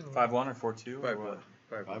 5-1 or 4-2? 5-1.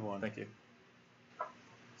 5-1. Thank you.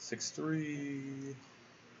 6-3.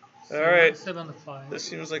 All right. 7-5. This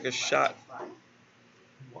seems like a shot.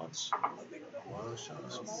 Once.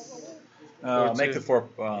 Make the 4. Make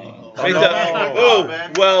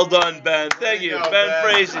the, well done, Ben. Thank you, Ben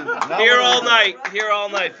Frazen. Here all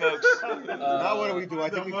night, folks. Now what do we do? I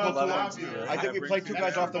think we play 2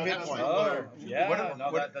 guys off the midpoint. Oh, yeah.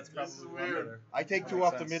 That's probably weird. I take 2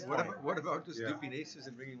 off the midpoint. What about just duping aces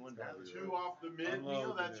and bringing 1 down? 2 off the mid,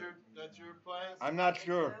 Neil. That's your plan. I'm not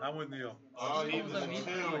sure. I'm with Neil. Oh, he was a 2.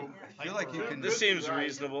 I feel like you can. This seems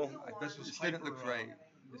reasonable. This didn't look right.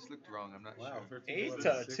 This looked wrong. I'm not sure.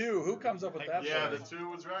 8-2. Who comes up with that? Yeah, the 2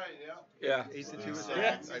 was right. Yeah. 8-2 was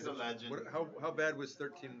Yeah, right. he's a legend. How bad was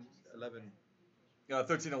 13-11?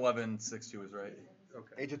 13-11, 6-2 was right.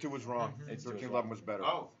 Okay. 8-2 was wrong. 13-11 was better.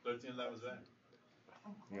 Oh, 13-11 was right.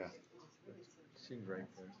 Yeah. Seemed right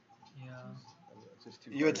there. Yeah.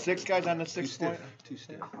 You had 6 guys on the 6 point? 2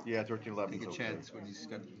 stiff. Yeah, 13-11. Take a chance when he's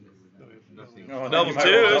got nothing. Double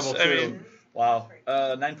twos. I mean, wow.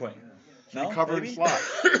 9 point. No, covered slot.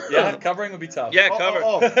 Yeah, covering would be tough. Yeah, cover.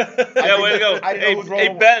 Yeah, way to go. Hey,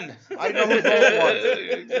 Ben. I know whose role it was.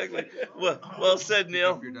 Exactly. Well said,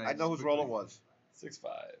 Neil. I know whose role it was. 6-5.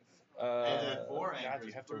 God,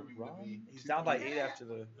 you have to run. He's down by 8 after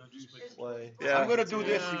the play. Yeah. I'm gonna do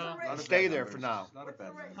this and stay there for now.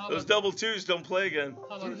 Those double twos don't play again.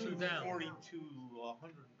 How about 2 down? 42,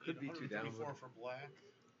 100. Could be 2 down. 124 for black.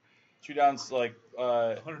 2 downs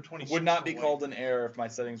would not be away. called an error if my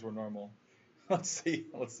settings were normal. Let's see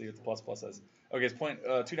what the plus says. Okay, it's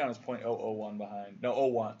 2 down is 0.001 behind. No,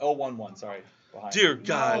 0.11, sorry. Behind. Dear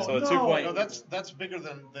God. So 2 point. No, that's bigger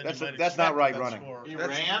than That's not right running. He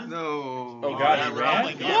ran? No. Oh God, he ran?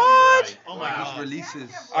 What? Oh my God. Releases.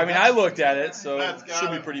 I mean, I looked at it, so That's it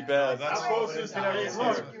should be pretty bad. How close is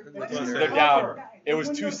They're down. It was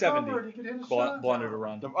 270 blundered to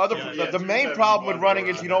run. The main problem with running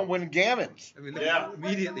is you don't win gammons. I mean,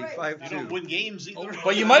 immediately 5-2. You don't win games either.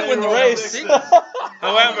 But you might win the race.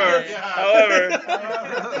 However,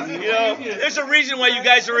 there's a reason why you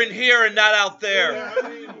guys are in here and not out there.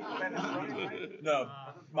 No,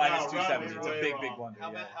 minus 270. It's a big blunder.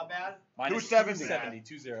 How bad? Minus 270.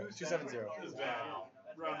 270. 270.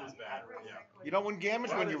 Run was bad. Yeah. You don't win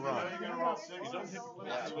gammons when you run. You're gonna roll 6.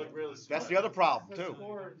 Yeah, look really smart. That's the other problem too.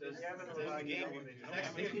 I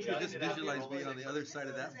think you should just visualize being on the other side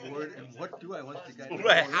of that board and what do I want the guy to do?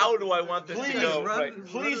 Right, how do I want this to go? Run, Right.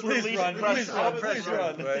 Please run, release run, pressure. please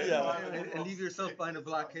run. Right. Yeah. and leave yourself behind a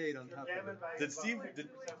blockade on top of it. Did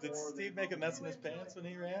Steve make a mess in his pants when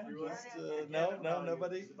he ran? Just, no,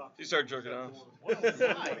 nobody. He started jerking off.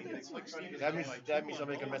 That means I'm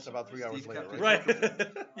making a mess about 3 hours later. Right.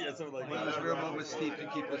 Yeah, something like One of those that. rare moments Steve can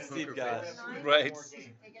keep his Steve poker got. face. Right.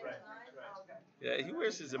 Yeah, he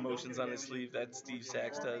wears his emotions on his sleeve. That Steve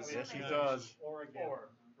Sachs does. Yes, he does. All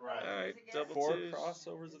right, double 4 twos.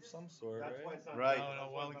 crossovers of some sort, right? Right.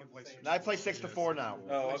 Well, we can play 6. Now I play 6 to 4 now.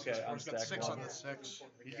 Oh, okay. I'm He's got stacked 6 one. on the 6.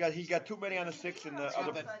 He got too many on the 6 and the It's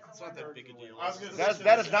other. not that big a deal.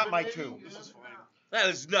 That is not my 2 This is fine. That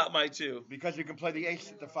is not my 2. because you can play the ace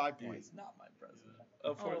at the 5 point. He's not my president.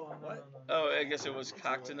 Oh, for, What? oh, I guess it was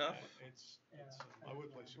cocked enough. I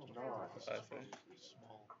would play 6 to 4. I think.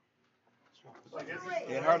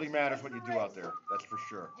 It hardly matters what you do out there. That's for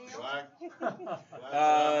sure.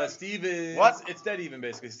 Steve is. What? It's dead even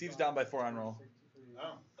basically. Steve's down by 4 on roll.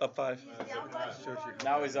 Up 5.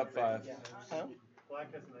 Now he's up 5. Huh?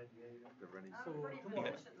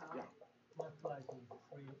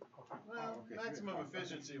 Well, maximum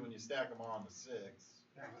efficiency when you stack them all on the 6.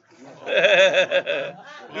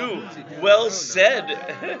 Ooh, well said.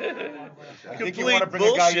 I think you Complete want to bring a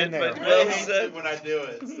guy bullshit, in there. but well I hate said. it when I do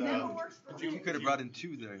it. So. I think you could have brought in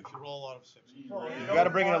 2 there. If you roll out of 6. You got to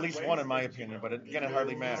bring in at least 1 in my opinion, but again, it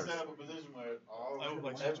hardly matters. Set up a position where all I would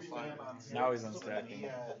like every 6 to 5. man on 6 Now he's is unstacking.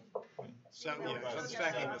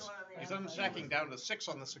 He's unstacking down to 6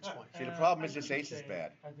 on the 6 point. See, the problem is this ace is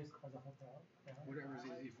bad. Whatever's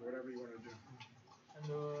easy for whatever you want to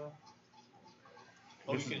do.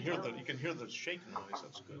 Oh, you can hear the shake noise.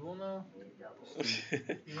 That's good.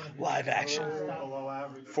 Live action.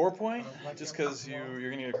 4 point? Just because you're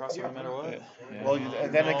gonna get a crossover no matter what. Yeah. Well,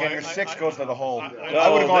 and then again, your 6 goes to the hole. I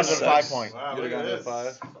Oh, would have gone to this the 5 sucks. point. Wow, You would look have at gone to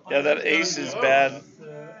this. 5. Yeah, that ace is bad.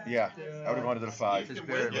 Yeah, I would have gone to the 5.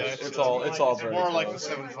 It's all It's very more like the close.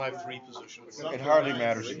 7-5-3 position. It hardly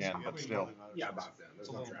matters again, but still. Yeah, about that.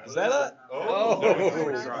 Is that a? Oh.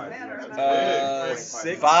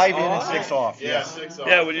 6. 5 in and 6 off. Yeah, Yes. 6 off.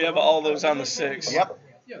 Yeah, when you have all those on the 6. Yep.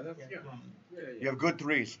 Yeah, that's, yeah. You have good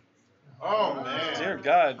 3s. Oh, man. Dear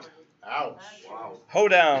God. Ouch. Wow. Ho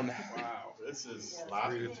down. Wow. This is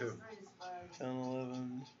sloppy. 10,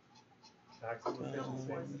 11.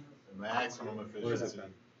 Maximum efficiency.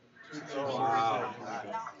 Wow.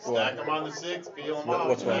 Stack them on the 6, peel them off.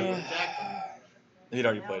 What's that? Stack 'em. He'd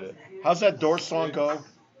already played it. How's that Doors song go?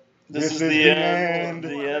 This is the end.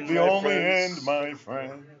 The end, The my only friends. end, my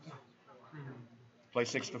friend. Play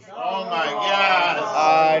 6 to 4. Oh my God!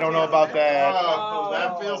 I don't know about that. Oh,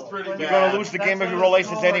 that feels pretty bad. You're going to lose the game if you roll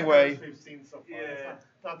aces anyway. Yeah,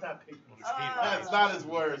 not that big. That's not his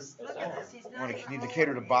worst. You need to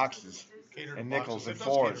cater to boxes and nickels and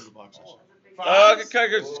 4s.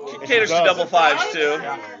 Caters to double 5s too.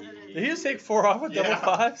 Did he just take 4 off with double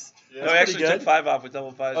 5s? No, he actually took 5 off with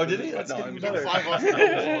double 5s. Oh, did he? Let's No, give I'm him sorry. another. 5 off with double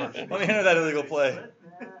 4s. Let me enter that illegal play.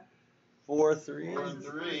 4-3.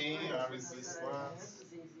 4-3, obviously slots.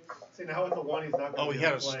 See, now with the 1, he's not Oh, going he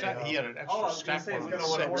had an extra stack on the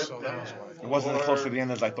 6, so that was why. It wasn't as close to the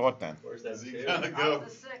end as I thought then. Is he gonna go?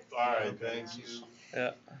 All right, thank you.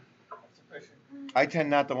 Yeah. I tend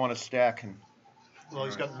not to want to stack and Well,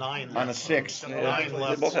 he's got 9 on a 6 He's got 9 They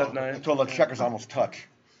left. both have so- 9. until the checkers almost touch.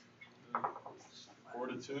 4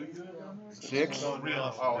 to 2, you good? 6. Oh,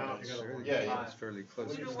 yeah. It's fairly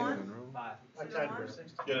close. You're staying in a row.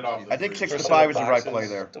 Get it off. I think 6 to 5 is the right play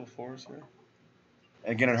there. Double 4s here.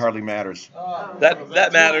 Again, it hardly matters.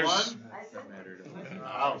 That matters.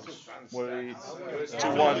 Ouch. What are we? The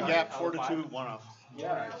 2-1. gap 4 to 2, 1 off.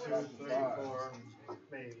 Yeah, 2, 3, 4,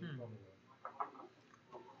 maybe.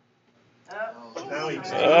 Now he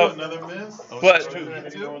Oh. another miss. But- Was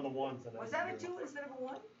that a 2 instead of a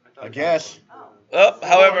 1? I guess.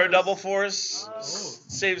 However, double 4s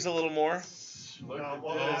saves a little more. Look at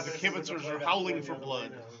Oh, the this. Kibitzers are howling for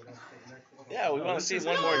blood. Yeah, we want to see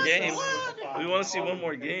one more game. We want to see one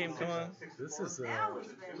more game. Come on. This is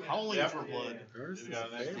Howling for blood. Ernest is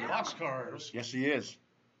got an extra. Boxcars. Yes, he is.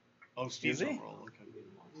 Oh, Steve's Is he? on roll.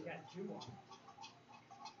 Okay.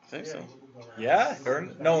 I think so. Yeah?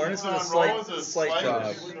 Ernest is a slight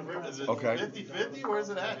dog. Is it Okay. 50-50? Where's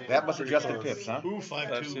it at? That must have just the pips, huh? Ooh,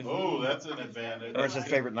 5-2. Oh, that's an advantage. Ernest is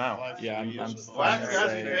favorite now. Yeah, I'm Black gonna guy's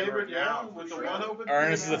say favorite, yeah, with the 1 open.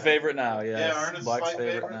 Ernest is a favorite now, yes. Yeah, Ernest is Black's my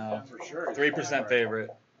favorite favorite. now. For sure. 3% favorite.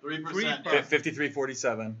 3%.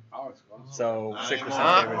 53-47. So 6%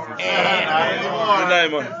 favorite. Not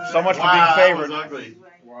anymore. So much for being favored. Ugly.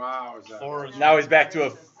 Wow, is that Now he's back to a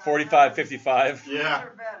 45-55. Yeah.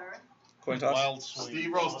 Coin toss. Wild swing.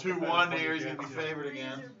 Steve rolls 2-1 here. He's gonna be favored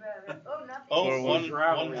again. Oh, one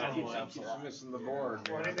keeps missing the board.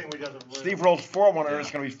 Steve rolls 4-1,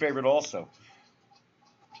 Ernest's going to be favored also.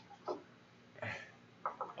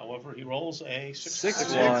 However, he rolls a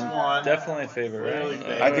 6-1. Definitely a favorite. Really right?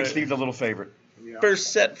 favorite. I think Steve's a little favorite.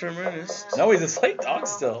 First set from Ernest. No, he's a slight dog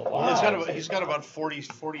still. Wow. Well, he's got about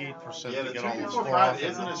 48% Yeah, to the get all 2, these 4, four 5 off.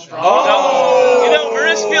 isn't as strong. Oh! You know,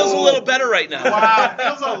 Ernest feels a little better right now. Wow, it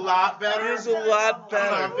feels a lot better. Feels a lot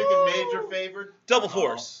better. I'm thinking major favored. Double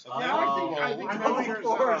force. I think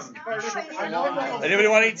Anybody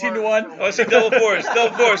want 18-1? Oh, I said double force.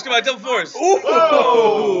 Double force. Come on, double force.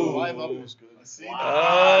 Whoa! 5 up was good.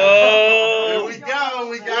 Oh. Here we go.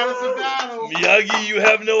 We got us a battle. Miyagi, you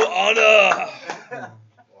have no honor.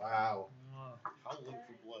 Wow. Howling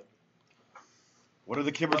for blood. What do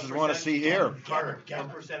the Kibbertses want to see here? What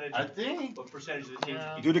percentage? I think. What percentage of the teams?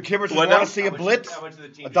 Do the Kibbertses What want now? to see a blitz? How much of the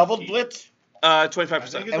team A doubled is blitz?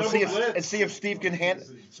 25%. And see if Steve can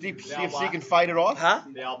see if Steve can fight it off? Huh?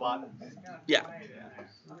 They all bought. Yeah.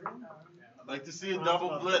 I'd like to see a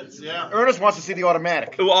double blitz. Yeah. Ernest wants to see the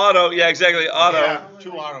automatic. Ooh, auto. Yeah, exactly. Auto. Yeah.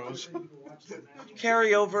 2 autos.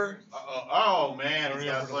 Carry over. Oh man, he's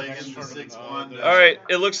got to play against the 6-1. All right.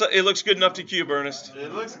 It looks good enough to cube, Ernest.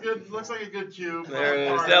 It looks good. Looks like a good cube. There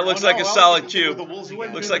it is. That looks like a solid cube.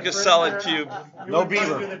 Looks like a solid cube. No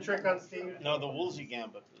beaver. No, the Woolsey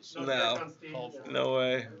Gambit. Is No. called for. No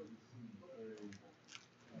way.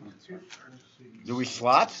 Do we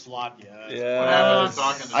slot? Slot, yeah. Yeah.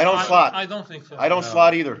 I don't slot. I don't think so. I don't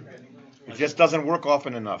slot either. It just doesn't work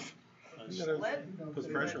often enough. puts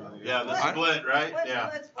pressure on you. Yeah, the split, right?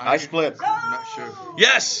 Yeah. I split. I'm not sure.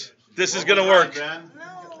 Yes. This is gonna work.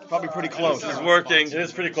 Probably pretty close. This is working. It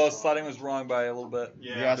is pretty close. Slotting was wrong by a little bit.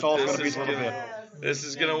 Yeah, it's all This going to be is a little bit. This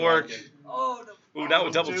is gonna work. Ooh, now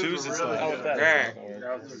with double twos, it's really like,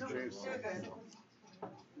 good.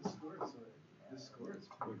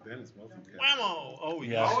 Whammo! Oh,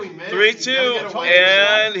 Yeah. Oh, he made it. 3-2,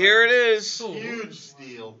 and here it is. Huge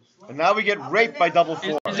steal. And now we get raped by double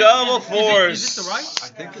four. Double Is fours. it the right? I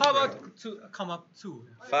think it's How right. about come up 2?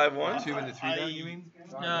 5-1. 2 and the 3 down, you mean?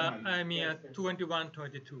 I mean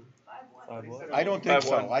 21-22. I don't think 5-1.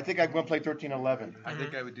 so. I think I'm going to play 13-11. I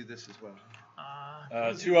think I would do this as well.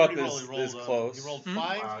 2 up is close. He rolled 5.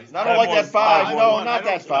 I don't like that 5. No, not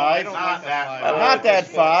that 5. Not that. Not that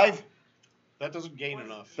 5. That doesn't gain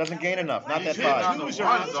enough. Doesn't gain enough. Not that He's hitting 5. on Twos the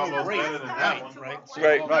are ones not so almost great. better than that one. Right.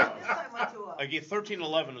 Right. Right. I gave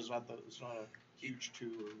 13-11 is not it's not a huge 2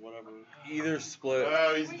 or whatever. Either split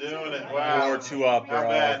Oh, he's doing it. Wow. or 2 up are Not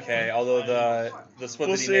all bad. okay. Although the split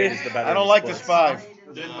We'll that he see. made is the better. I don't of like the this splits.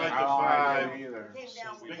 5. Didn't like the 5.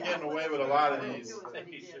 Been getting away with a lot of these.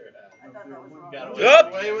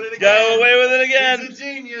 Yup. Away with it again. Got away with it again. He's a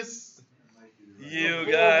genius. You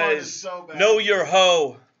The 4-1 is guys so bad. know your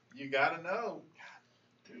hoe. You gotta know.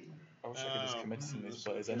 I wish I could just commit to some of these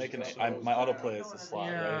plays. My autoplay is the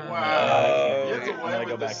slot, Yeah. right? Wow. Oh. Gets And away then I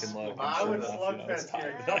go with back the and look. slot. And sure enough, it's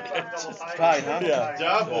tied. Tied, huh? Yeah.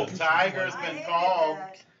 Double tiger's been called.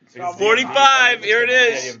 45. Here it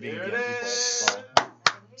is. Here it is.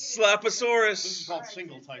 This is Slaposaurus. called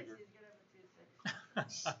single tiger.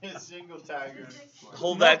 Single tiger.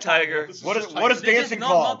 Hold that tiger. What is This is dancing not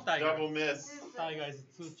called? tiger. Double miss. Tiger is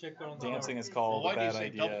 2 check on the Dancing is called Well, a why do bad you say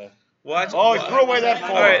idea. Watch. Oh, he threw away that 4.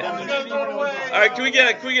 All right. All All right. Can we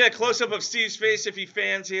get a close up of Steve's face if he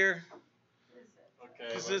fans here? Okay.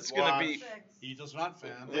 Because let's it's gonna watch. be He does not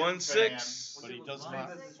fan. 1-6. But he does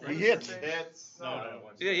not. He hits. Hits. No.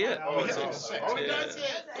 Yeah, yeah. Oh, It's he a hits. 6. Oh, he Yeah. does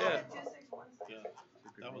hit. Yeah. Yeah.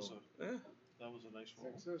 That was a Yeah. nice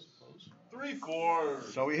roll. I suppose.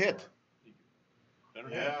 3-4. So he hit. Better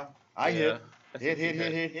hit. Yeah. I Yeah. hit.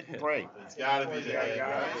 Hit, and pray. It's gotta be the hit,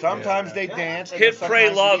 right? Sometimes they dance. and Hit, sometimes pray,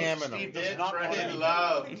 they love. gammon them. Steve does Hit, not pray, play.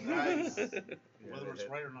 love. Nice. Whether it's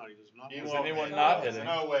right or not, he does not. He play. won't anyone hit. not There's hitting?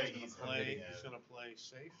 no way he's Play. He's gonna play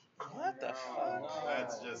safe. What the fuck?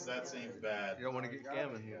 That seems bad. You don't want to get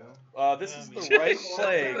gammon, you know? This is the right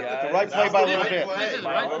play, guys. The right play by a little bit.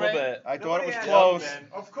 By a little bit. I thought it was Young close. man.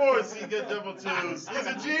 Of course he got double 2s. He's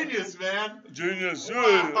a genius, man. Genius.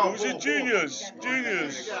 Wow. Who's a genius?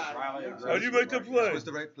 Genius. How do you make the This play? was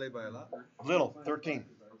the right play by a lot. Little, 13.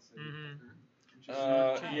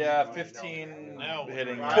 Yeah, 15 Now,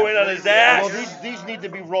 hitting. Point on his Well, ass. these need to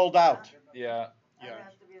be rolled out. Yeah. Yeah.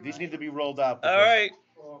 These need to be rolled out. All right.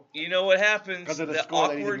 You know what happens? Because of the The score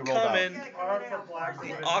that needs to awkward be rolled out. coming.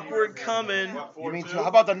 The awkward coming. You mean, how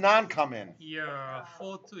about the non-come in? Yeah,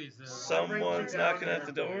 4-2 is. Someone's knocking at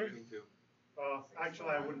the door. Actually,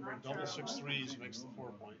 I wouldn't bring Double 6-3s makes the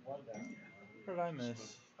 4 point. What did I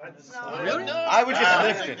miss? Really? I would just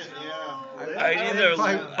lift it.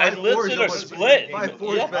 I'd lift it or split.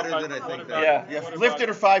 5-4 is better than I think. Yeah, lift it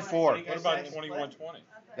or 5-4. What about 21-20?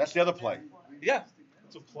 That's the other play. Yeah.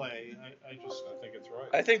 It's a play. I think it's right.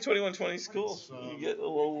 I think 21-20 is cool. You get a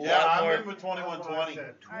little Yeah, lot I'm more. in with 21-20.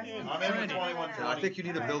 I'm in with 21-20. I think you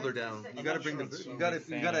need a builder down. You got to bring the. You got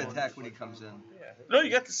to attack when he comes in. No, you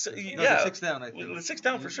got the the 6 down. I think the 6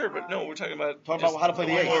 down for sure, but no, we're talking about how to play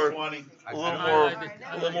the 8. A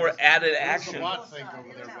little more added action.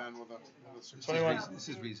 This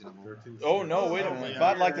is reasonable. Oh no! Wait a minute.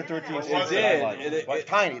 Bot like the 13-6. It did. It's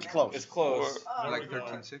tiny. It's close. It's close. Like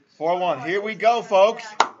 13-6. 4-1. Here we go, folks.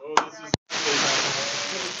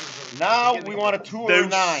 Now we want a 2 or a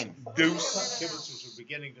 9. Deuce. Kibitzers are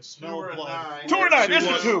beginning to smell blood. 2 or 9. This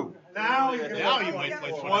is 2. Now you might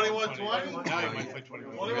play 21-20. Now you might play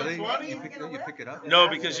 21-20. Really? You pick it up? No,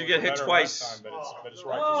 because you get hit twice. But it's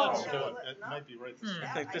right this time too. It might be right this time.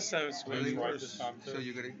 I think this time it's Really? Right this time too. So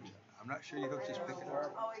you're gonna. I'm not sure you don't just pick it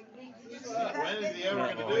up. When is he ever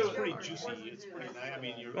going to do It's it? pretty juicy. It's pretty nice. I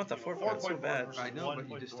mean, You want the 4 point so bad. I know, but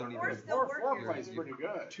you just don't even. Pretty good.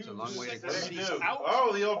 It's a long way to go. What did he do?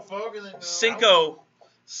 Oh, the old Fogan.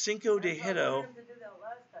 Cinco de Hito.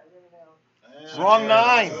 Wrong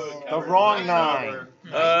 9. The wrong 9.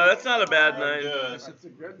 That's not a bad 9.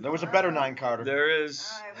 There was a better 9, Carter. There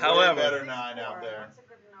is, Better however. 9 out there.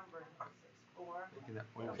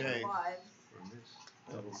 Okay.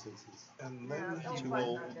 Double 6s. And then he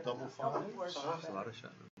will double 5s. That's a lot of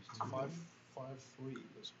shot. 5-3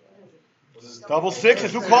 this guy. Double 6s.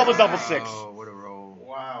 Who called the double 6? Oh, what a roll.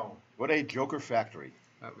 Wow. What a Joker factory.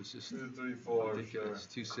 That was just 2, 3, 4. ridiculous.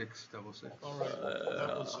 2-6, double 6. All right.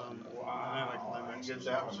 That was Wow. I didn't get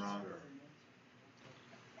that one wrong.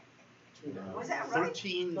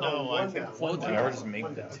 13. No, I think 1 You down. ever just make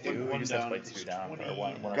the 2? You just have to play 2 down. Or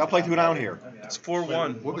one Gotta play 2 down here. It's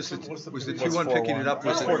 4-1. What was the 2-1 picking it up?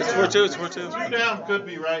 Was it? It's 4-2. It's 4-2. 2 down could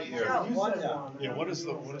be right here. Yeah, what is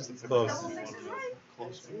the close?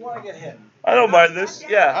 I don't mind this.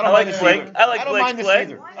 Yeah, I don't I like mind this Blake. either. I like I don't Blake's mind this play.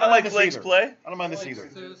 either. I like Blake's play. I don't mind this either.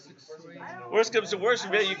 Worst comes to worst,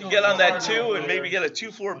 you can get on that 2 and maybe get a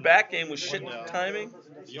 2-4 back game with shit timing.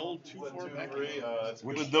 The old 2-4 back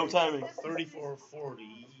With no timing. 34,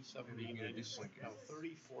 40, 76,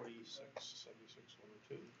 30, 46, 76,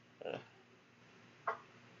 1 or 2.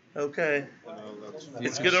 Okay. That's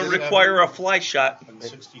It's going to require a fly shot.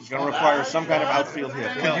 It's going to require some kind of outfield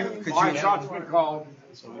hit. Could you shots been called.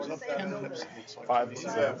 So he's up 10 pips. 5. Is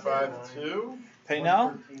that 5-2? Pay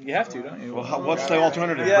now? You have to, don't you? Well, what's the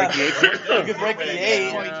alternative? Yeah. Break the 8? You could break the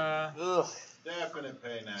 8. Yeah. Definite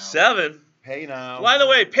pay now. 7. Pay now. By the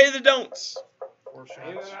way, pay the don'ts. 4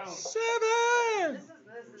 shots. 7.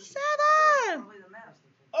 7.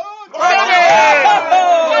 Oh,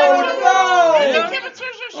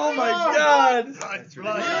 Oh my God!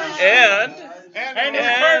 And in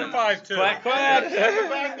turn 5-2. Quack.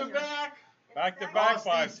 back to back. Back to back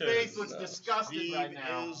Steve's 5-2. face looks disgusted Steve right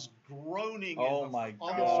now. is groaning. Oh in my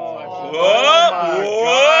almost God. What?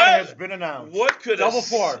 God has been announced. What could a Double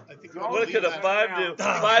 4. What could a 5 do?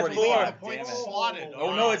 5-4. 5 points slotted.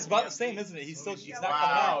 Oh no, it's about the same, isn't it? He's not coming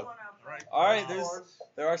out. All right,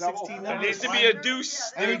 there are 16 There numbers. needs to be a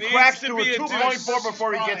deuce. And There he needs cracks to to be a a 2.4 deuce.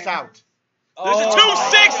 before he gets out. There's a 2-6.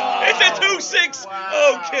 It's a 2-6.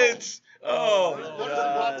 Oh, kids. Oh, What does the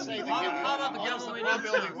God. bot say? How about against the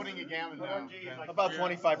probability of winning a gammon now? About 25%.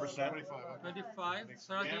 25,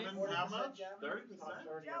 30. Gammon, how much?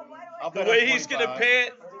 30%? The way he's going to pay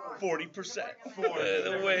it, 40%.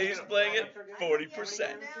 The way he's playing it,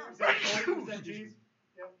 40%.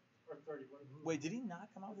 Wait, did he not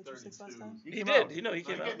come out with the 2-6 last time? He did. You know, he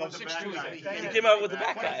came out. No, 6-2. He came out with the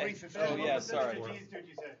back guy. Oh yeah, sorry.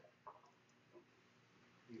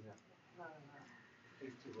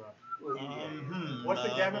 What's the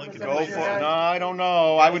gammon Lincoln Go percentage for you it. had? No, I don't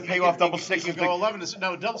know. I would pay off double He 6 could if go the, 11.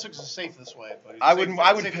 No, double 6 is safe this way. But I wouldn't-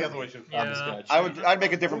 I would safe pick- the other way too. Yeah. I'd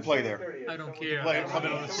make a different play there. I don't care. Play come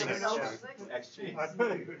in on a 6.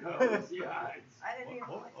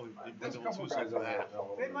 Double 2 says that.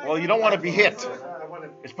 Well, you don't want to be hit.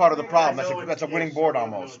 It's part of the problem. That's a winning board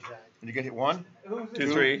almost. And you get hit 1,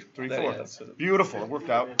 2, 3. 3, Yeah, 4. that's it. Beautiful. It worked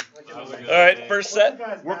out. All right, first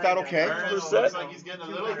set. Worked out okay. First set. Looks like he's getting a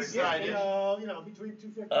little excited. Between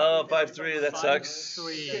 250. Oh, 5-3. That sucks.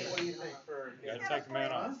 What do you think for? Yeah, take the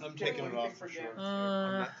man off. I'm taking it off for sure.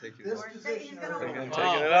 I'm not taking it off. I'm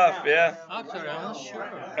taking it off. Yeah. Actually, I'm not sure.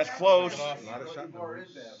 That's close. Is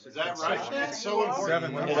that right? It's so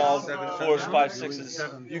important. In all 4s, 5s,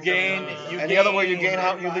 6s. You gain. And the other way you gain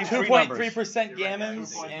out, you leave 3 numbers. 2.3%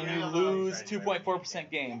 gammons, and you lose 2.4%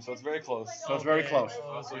 games. So it's very close. So it's very close.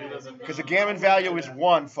 Because the gammon value is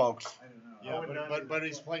 1, folks. Yeah, but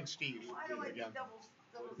he's playing Steve again.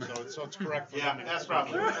 So it's correct for Yeah, him. that's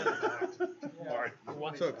probably right.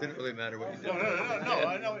 So it didn't really matter what you did. No,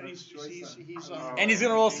 I know he's And he's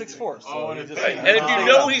gonna roll 6-4. So And if you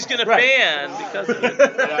know he's going to ban because of it.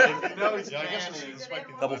 Yeah, if you know he's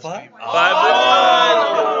Double 5. 5-1.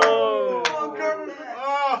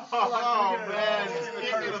 Oh, man, he's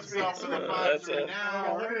kicking himself in the That's it.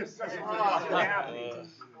 now.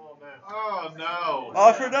 Oh, no.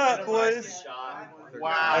 Off or not, boys?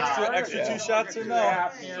 Wow. Extra 2 shots or no?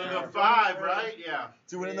 To the 5, right? Yeah.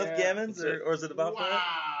 Do you win enough gammons, or is it about that?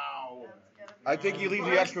 Wow. I think you leave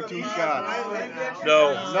the extra 2 shots.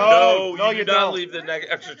 No, you do not don't. leave the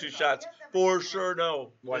extra 2 shots. For sure,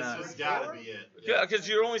 no. Why This not? has got to be it. Yeah, because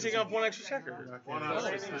you're only taking off 1 extra checker.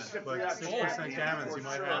 100%. But 6% gammons, you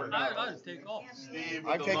might have it. I'll take off. Steve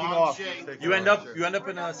with I'm the taking long off. shake. You end up in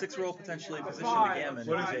a 6-roll potentially position to gammon if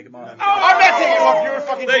you take him off. I'm not taking it off. You're a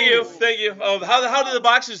fucking Thank you. Oh, how do the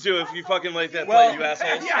boxes do if you fucking like that play, you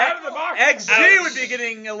assholes? XG would be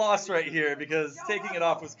getting a loss right here because taking it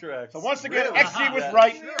off was correct. So once again, XG was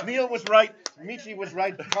right, Neil was right, Michi was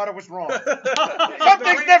right, Carter was wrong. Some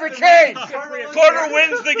things never change. Carter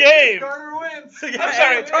wins the game. Carter wins. I'm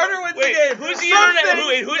sorry, Carter wins the game. Who's the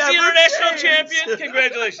international champion?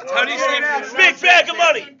 Congratulations. How do you sleep? Big bag of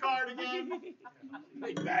money.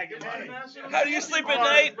 Big bag of money. How do you sleep at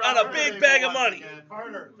night on a big bag of money?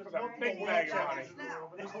 Carter, there's no big bag of money.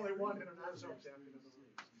 There's only one international champion.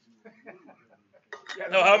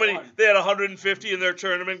 No, how many? They had 150 in their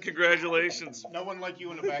tournament. Congratulations. no one like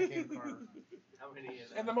you in the backhand card.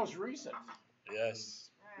 And the most recent. Yes.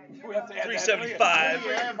 We have to add 375.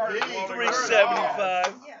 that.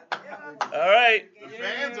 375. All right. The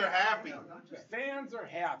fans are happy. The fans are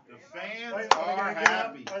happy. The fans are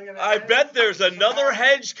happy. I bet there's another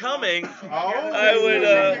hedge coming. I would.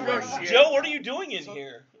 Joe, what are you doing in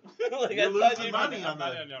here? Like, You're losing money on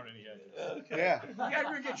that. Okay. Yeah. You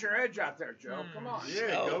gotta get your edge out there, Joe. Come on.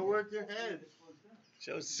 Yeah, go work your head.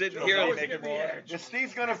 Joe's sitting here.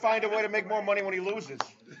 Steve's going to find a way to make more money when he loses.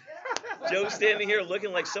 Joe's standing here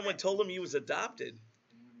looking like someone told him he was adopted.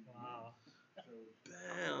 Wow.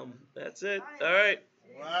 Bam. That's it. All right.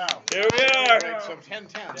 Wow. Here we are. So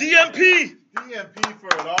 10-10. DMP. DMP for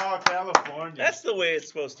it all, California. That's the way it's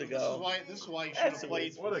supposed to go. This is why you should have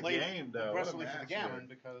played. What a played game, though. aggressively What a for the match, gammon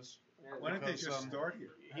yeah. because Why don't they just start here?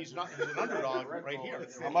 he's an underdog right here.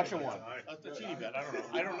 How much it won? A teeny bit.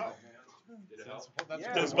 I don't know. That's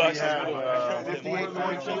Those boxes.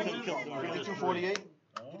 52-48?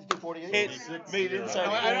 52-48? Hit made inside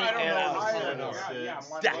I don't and know.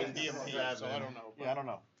 outside. DMP, so I don't know. Yeah, I don't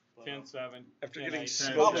know. 10-7. After getting 10-8,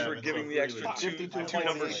 smoked 10-7, for giving the extra 52, two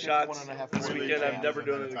number shots this weekend, I'm never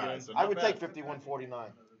doing it again. I would take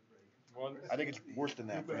 51-49. I think it's worse than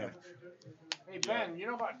that for him. Hey, Ben, you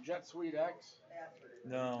know about Jet Suite X?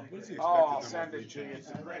 No. Oh, I'll send it to you.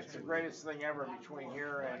 It's the greatest thing ever between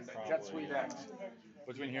here and Jet Suite X.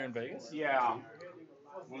 Between here and Vegas? Yeah.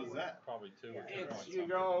 What is that? Probably 2 or 3 points. You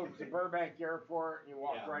go to Burbank Airport and you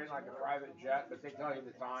walk right in like a private jet, but they tell you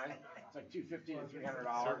the time. It's like $250 and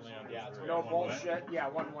 $300. Certainly under Yeah, three. no One bullshit. Yeah,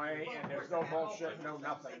 one way, and there's no bullshit, no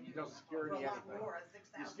nothing. No security, anything.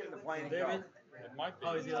 You just get in the plane and go. David? It might be.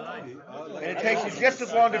 How is he alive? And it takes you just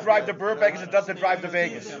as long to drive to Burbank as it does to drive to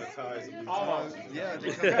Vegas. Almost. Yeah,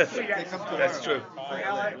 That's true.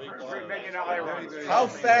 How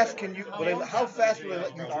fast can you? How fast will they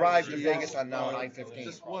let you drive to Vegas on now on I-15?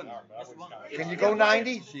 Just one. Can you go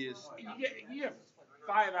 90? She is. You get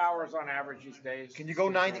 5 hours on average these days. Can you go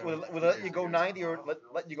 90? Will they let you go 90 or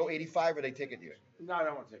let you go 85 or they ticket you? No, they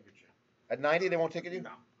won't ticket you. At 90 they won't ticket you?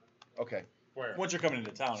 No. Okay. Where? Once you're coming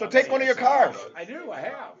into town. So take one of your cars. I do, I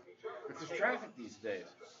have. But there's traffic these days.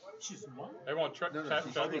 They won't ticket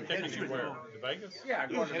you where? To Vegas? Yeah,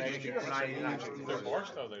 go to Vegas. You go 99. They're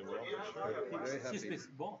forced though, they will. For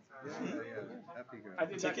sure. I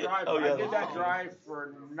did that drive. I did that drive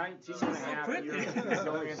for 19 and a half years, a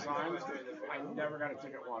million times. I never got a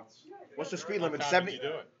ticket once. What's the speed limit? How 70? did you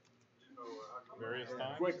do it? Various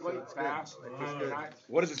times? Quickly, fast.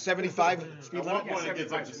 What is it? 75 speed At one limit? point it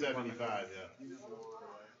gets up to 75, yeah.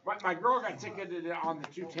 My girl got ticketed on the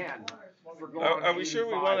 210, for going. Are we sure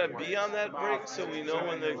we 85 want to points. be on that break so we know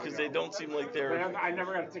when they're, because they don't seem like they're, I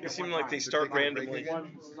never got a ticket. they seem one like time. they start randomly. Yeah.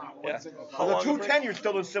 How Well, the long? 210, you're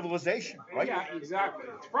still in civilization, right? Yeah, exactly.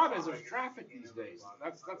 The problem is there's traffic these days.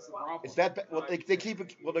 That's the problem. It's that well they keep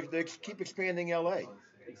they keep expanding LA.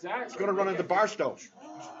 Exactly. It's going to run into Barstow.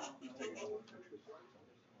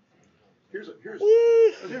 Here's a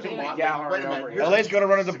Peanut motley. gallery Wait a over minute. here. LA's going to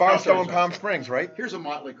run into Barstow and Palm Springs, right? Here's a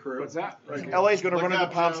motley crew. What's that? Right here. LA's going to Look run into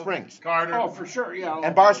up, Palm Joe. Springs Carter. Oh, for sure. Yeah.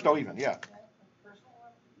 and Barstow even, yeah.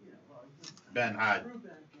 Ben Hyde.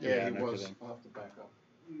 Yeah, he no was. kidding. I'll have to back up.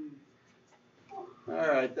 All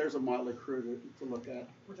right, there's a motley crew to look at.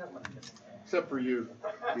 Except for you,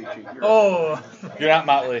 Beachy. Oh. You're not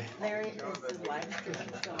Motley. Larry, is the live stream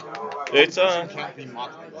still on? It's on.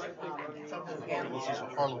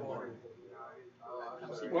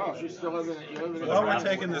 Well, she's still living in. While we're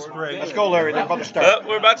taking this break. Let's go, Larry. They're about to start.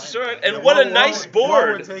 We're about to start, and what a nice While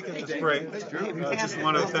we're board. taking this break, I just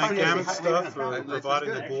want to thank Gammon Stuff for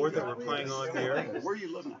providing the board that we're playing on here. Where are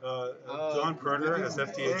you living? Don Perner has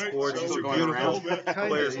FTH boards. These are beautiful.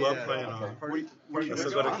 Players love playing on. So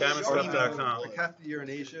go to GammonStuff.com Like half the year in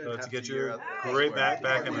Asia. to get your great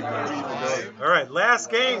backgammon cards. All right,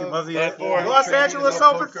 last game of the four. Los Angeles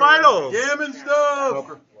Open Finals. Gammon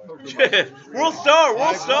Stuff. World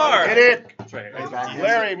Star. Hit it. That's right.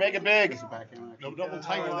 Larry, make it big. No double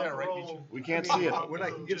tiger there, right, Beachy? We can't see it. When I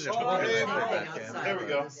can get it There we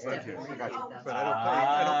go. Thank you. Got you. But I don't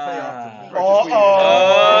play often.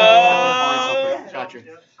 Oh. Gotcha.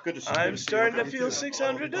 Good to see you. I'm starting to feel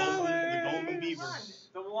 $600. The golden beaver.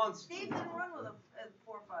 Double one. Steve didn't run with a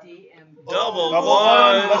 4-5. Double Double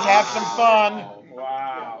one. Let's one. have some fun.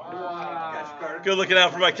 Wow. Good looking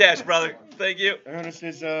out for my cash, brother. Thank you. Ernest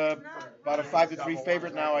is about a 5-3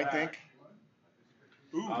 favorite now, I think.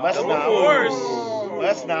 Less Double now. fours.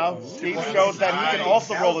 Less now. Steve shows that he can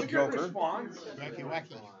also roll a joker. Wacky,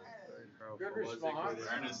 wacky. Good response.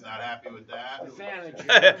 Ernest's not happy with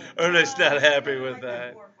that. Ernest's not happy with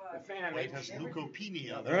that. White has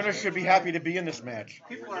leukopenia. Ernest should be happy to be in this match.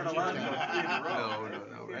 No,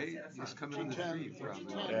 right? Just coming in the street, probably.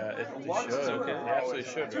 Yeah, it should. Okay. It absolutely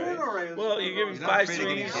should, right? Well, you're giving You're not five afraid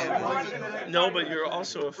of threes. getting No, but you're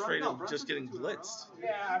also afraid of just getting blitzed.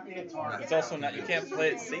 Yeah, I mean it's hard. It's also not. You can't play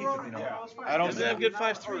it safe if you know. I don't Doesn't have good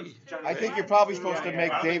 5-3. I think you're probably supposed to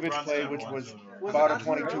make David's play, which was about a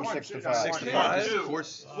 22 6-5. 6-5.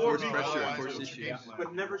 Force pressure, force issues.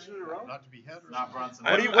 But never two in a row? Not to be headers. Not Brunson.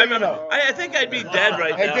 What do you know? I think I'd be dead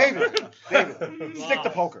right Hey, now. David, stick to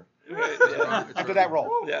poker. Right, yeah. After that roll.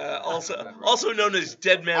 Yeah, also known as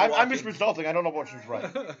dead man I'm walking. just resulting. I don't know what she's right.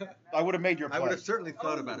 I would have made your I would play. have certainly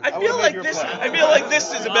thought about it. I feel like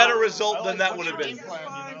this is a better result than that would have been.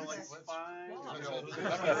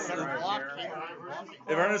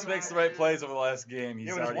 If Ernest makes the right plays over the last game, he's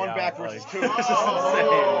It was already one out. back Like, versus two. this is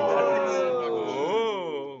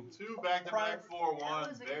Oh. Two back-to-back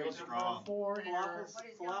 4-1s. Very strong.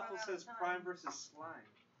 Falafel says prime versus slime.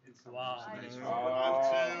 Wow.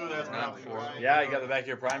 That's not four. insane. Yeah, you got the back of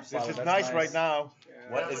your prime slot. This is That's nice right now.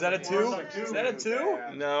 What is that a 2? Is that a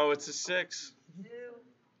 2? No, it's a 6.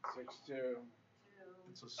 6-2.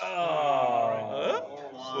 Oh.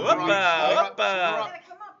 Whoopa.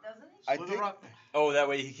 I think. Oh, that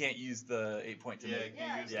way he can't use the 8-point to Yeah, make.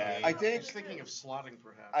 can you use Yeah. I think. Thinking of slotting,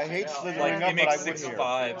 perhaps. I hate slithering Like up, he but makes I would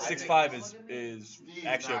 6-5. 6-5 is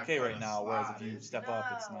actually okay right now, whereas if you step up,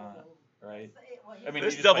 it's not. Right? I mean,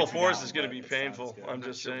 This you just double play two fours down, is going to but be it's not as painful. good. I'm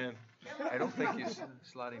just saying. I don't think his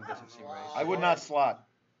slotting doesn't seem right. I would not slot.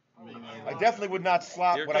 I definitely would not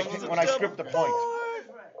slot Here when I comes the strip the double point.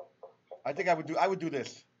 I think I would do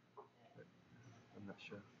this. I'm not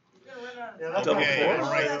sure. Double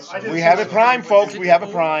fours. We have a prime, folks. We have a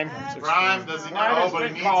prime. Prime, does he know? But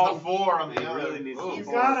he needs the 4 on the other. You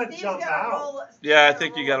gotta jump out. Yeah, I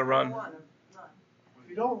think you got to run. If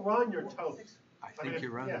you don't run, you're toast. I think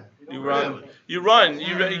you're running. You run. You run.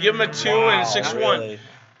 You give him a 2 and a 6-1.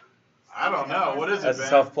 I don't know. What is it, That's a Ben?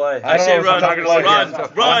 tough play. I say run. talking like Run. that. I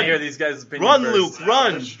want Run. to hear these guys' opinions Run, first. Luke.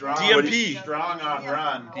 Run. Strong, DMP. Strong on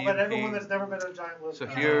run. But everyone that's never been a giant lift. So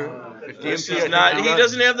here, if This DMP is not. He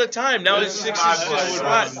doesn't have the time. Now his 6 is just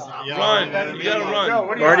slot. Run. You got to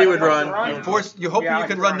run. Marty would run. You hope you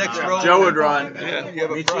can run next row. Joe would run. Yeah. You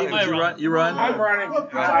have a prime. You run. I'm running.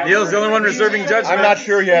 Neil's the only one reserving judgment. I'm not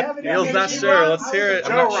sure yet. Neil's not sure. Let's hear it.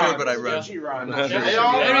 I'm not sure, but I run. Richie runs. I'm not sure. They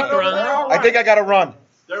all Eric run. run. I think I got to run.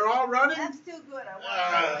 They're all running? That's too good.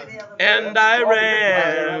 And I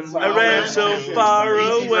ran so far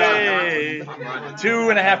away.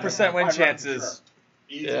 2.5% win chances.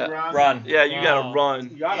 Easy Yeah. run. Run. Yeah, you got to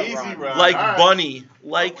run. You gotta Easy run. run. Like All right. Bunny.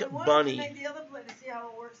 Like Bunny. Make the other play to see how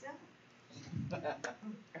it works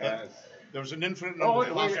out. There was an infinite number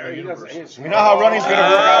of possible universes. We know how running's going to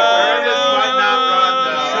work out.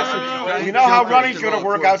 We know how running's going to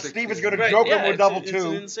work out. Steve is going to joke him with double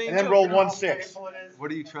 2 and then roll 1 6.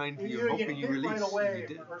 What are you trying to? You're hoping you release. You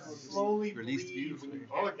did. Released beautifully.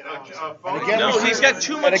 No, he's got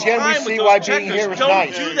too much again, time we see with why those being checkers. here is Don't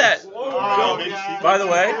nice. do that. By the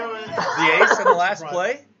way, the ace in the last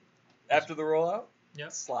play after the rollout.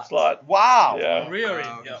 Yep. Slot. Wow. Yeah. Really?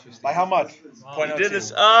 By how much? He did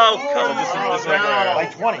this. Oh, come on. By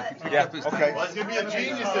 20. Yeah. Okay. Well, it's gonna be a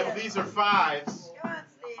genius if these are 5s.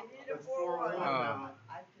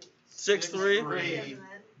 6-3.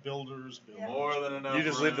 Builders. More than enough. You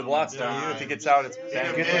just leave the blots down. If he gets out, it's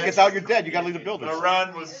bang. If it gets out, you're dead. You got to leave the builders. The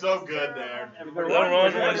run was so good there.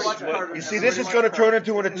 You see, this is going to turn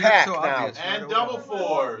into an attack now. And double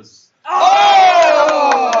 4s.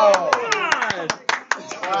 Oh!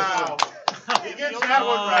 Wow. He gets that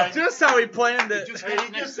one right. Just how he planned it. He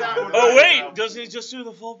gets that one Oh, right. wait. Doesn't he just do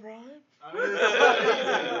the full prime?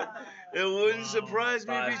 It wouldn't surprise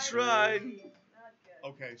me if he tried.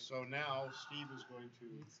 Okay, so now Steve is going to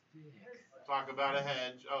Talk about a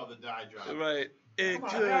hedge. Oh, the die drop. Right. It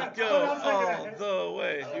could go all the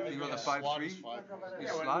way. You run the 5-3. You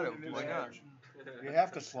slot it. Why not? You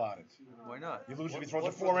have to slot it. Why not? You lose if he throws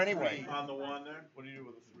a 4 anyway. On the 1 there. What do you do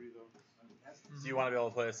with a 3 though? Do you want to be able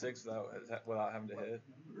to play a 6 without having to hit?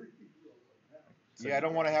 Yeah, I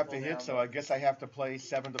don't want to have to hit, so I guess I have to play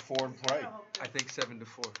 7 to 4 and pray. I think 7 to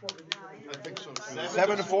 4. I think so too.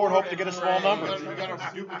 7 to 4 and hope to get a small number. You got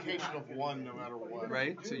a duplication of 1 no matter what.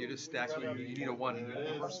 Right? So you just stack it. You need a 1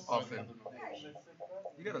 off him.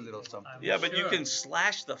 You got a little something. Yeah, but you can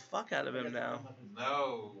slash the fuck out of him now.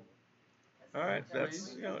 No. All right,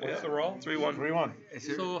 that's What's the roll? 3-1. 3-1. Is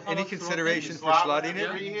there So how any about consideration for slot slotting with it?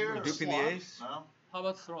 three here, or Duping the slot? ace? No. How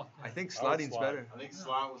about slot? I think slotting's slot. better. I think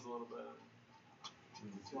slot was a little better.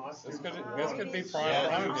 This could be prime Yeah,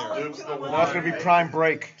 time here. Duke's the No, it's 1. going to be prime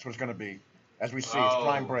break. That's what it's going to be. As we see, it's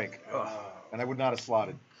prime break. And I would not have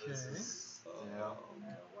slotted. Okay.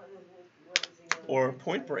 Or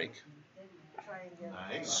point break.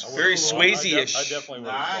 Nice. Very Swayze-ish. I definitely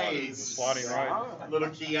would have Nice. slotted. Slotting right. Little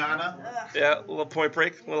Kiana. Yeah, little point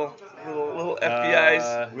break, little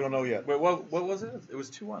FBI's. We don't know yet. Wait, what was it? It was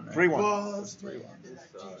 2-1. Right? 3-1. 3-1.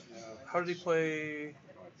 How did he play?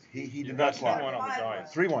 He did not slot. 3-1 on the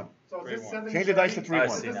dice. 3-1. So is this 70, Change the dice to 3-1. I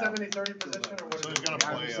see Is this now. 70-30 position or what? So he's going to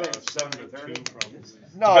play 7 to 2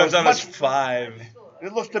 from. No, Depends it's on his much, 5.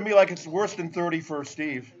 it looks to me like it's worse than 30 for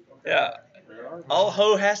Steve. Yeah. All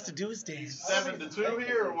Ho has to do is dance. 7 to 2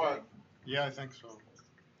 here or what? Yeah, I think so.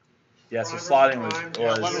 Yeah, so slotting was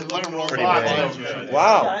Let him roll. pretty Slot. big.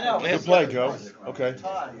 Wow. Good play, Joe. Okay.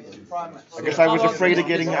 I guess I was afraid of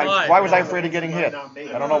getting. Why was I afraid of getting hit? I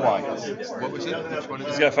don't know why. What was it? Which one is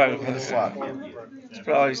He's it? got 5 In the slot. It's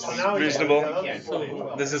probably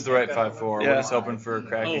reasonable. This is the right 5-4. We're Yeah. just hoping for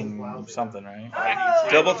cracking something, right?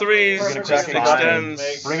 Double 3s. Gonna Just crack the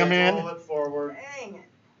extends. Bring him in. Roll it forward.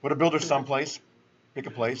 Put a builder someplace. Pick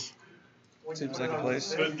a place. Seems like a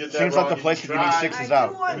place. Couldn't get that Seems like wrong. the place You that you need tried. 6s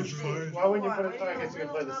out. Why wouldn't you put it, I guess you can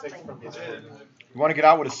play the 6 from this. You want to get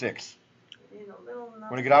out with a 6. You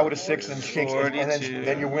want to get out with a 6 and shakes, and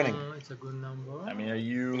then you're winning. It's a good number. I mean, are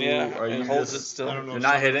you it holds just, it still. you're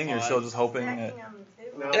not hitting? You're still just hoping that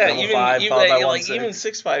Yeah, double even 5 followed by 1 6. even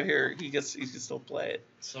 6-5 here, he can still play it.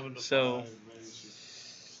 7 to So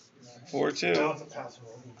 5. 4-2,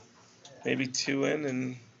 maybe 2 in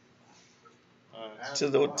and to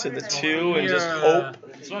the 2 and just hope.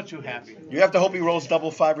 It's not too happy. You have to hope he rolls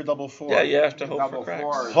double 5 or double 4. Yeah, you have to hope for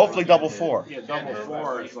cracks. Hopefully double 4. Yeah, double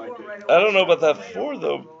 4 is like. I don't know about that 4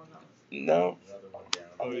 though. No.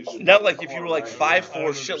 Not like if you were like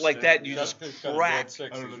 5-4 shit like that, you just crack. He's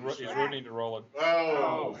rooting to roll it.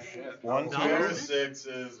 Oh, shit. 1, 2.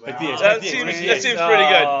 6s. That seems pretty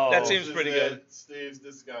good. That seems pretty good. Steve's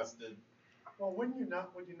disgusted. Well, would you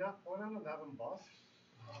not point on and have him bust?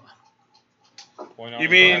 Point out You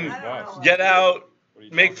the mean bus. get out, What are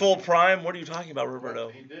you make talking full prime? What are you talking about, Roberto?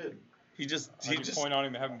 He did. He just How do you point on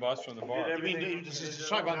him to have him bust from the bar? You mean just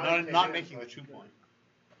talk about not making the 2 point?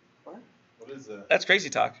 What is that? That's crazy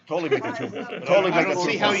talk. Totally make a 2. But Totally I make a don't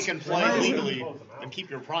 2. see how you can play legally and keep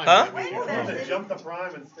your prime. Huh? Jump the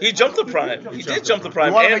prime and He jumped the prime. He did jump the prime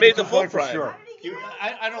You wanna and make made the the full 2 point for prime. sure.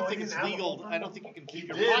 I don't think it's legal. I don't think you can keep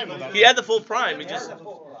your prime without. He had the full prime. He just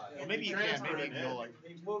Well, maybe you can. Maybe you can go like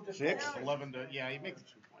 6. 11 to. Yeah, you make the 2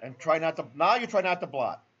 point. And try not to. Now you try not to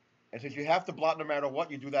blot. And since you have to blot no matter what,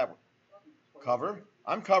 you do that. Cover.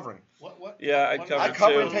 I'm covering. What? yeah, I'd cover I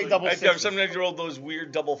cover too. and take double I'd cover. 6s. Sometimes you roll those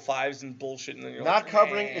weird double 5s and bullshit, and then you're Not like,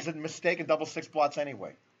 covering "Eh." is a mistake in double 6 blots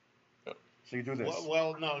anyway. So you do this.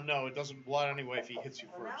 Well, no, it doesn't blot anyway if he hits you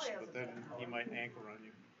first, but then he might anchor on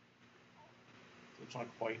you. So it's not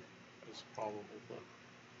quite as probable, but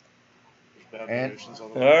there's bad And- variations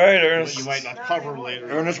All otherwise. right, Ernest. You might not cover later.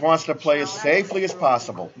 Ernest wants to play as safely as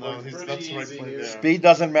possible. No, that's the right play there. Speed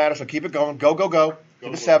doesn't matter, so keep it going. Go, go, go. To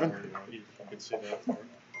the 7. You can see that part.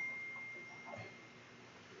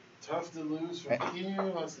 Tough to lose from here.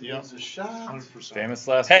 Wants to use a shot. 100%. Famous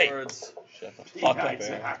last Hey. words. Shut the Fuck fuck up, up,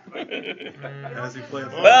 exactly. As he plays.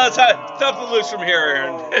 Well, it's tough to lose from here,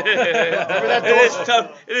 Aaron.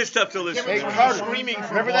 It is tough to lose from Hey, here. Carter,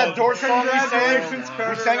 remember that door song we sang?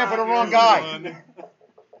 We sang it for the wrong guy.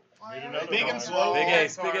 Big and slow. Big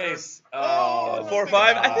ace, big ace. 4-5.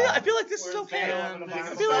 I feel like this is okay. I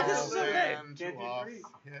feel like this is okay.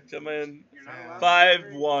 Come in.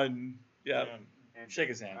 5-1. Yeah. Shake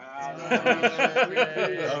his hand. Oh,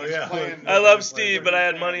 yeah. I love Steve, but I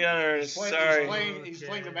had money on Ernest. Sorry. He's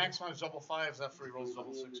playing to maximize double 5s after he rolls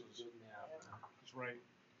double 6s. That's right.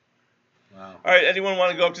 All right, anyone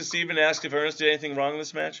want to go up to Steve and ask if Ernest did anything wrong in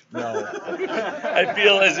this match? No. I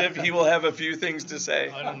feel as if he will have a few things to say.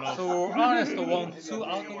 I don't know. So Ernest won 2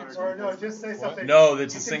 out of 2. Or no, just say something. No,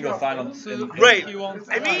 it's a single final. Right. He won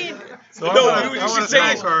I mean, So I no, wanna- we I should wanna say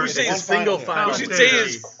thank is our- we say One is single we final. should say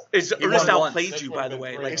is He Ernest won once. outplayed you, by the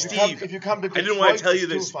way. Like If Steve, you come to I didn't want to Detroit, tell you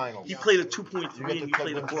it's this. 2 finals. He played a 2.3 and you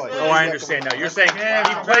played a 4. Oh, I understand now. You're saying he played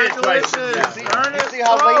it twice. Congratulations, Yeah. You see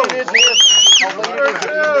how late it is here? How late it is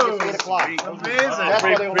here? It's 8 o'clock. Amazing. That's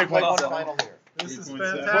why they only Great play point. one final here. This is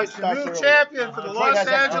Detroit fantastic. starts New early. champion for the Detroit Los has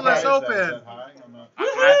that Angeles high. Open. I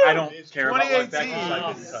don't care about like that.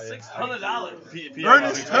 2018. $600.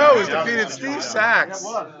 Ernest Ho has defeated Steve Sachs.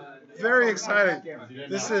 Very exciting.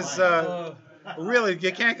 This is really,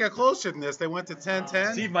 you can't get closer than this. They went to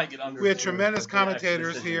 10-10. Steve might get under. We had tremendous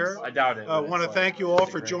commentators here. I doubt it. I want to thank you all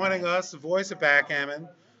for joining us, the voice of Backgammon.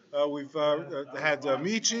 We've had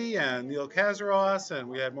Michi and Neil Kazaros, and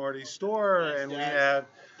we had Marty Storr, and we had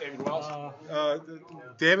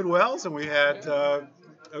David Wells, and we had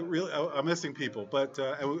I'm missing people. But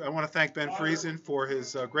I want to thank Ben Friesen for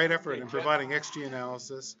his great effort in providing XG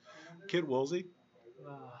analysis. Kit Woolsey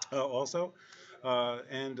also.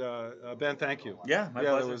 And Ben, thank you. Yeah, my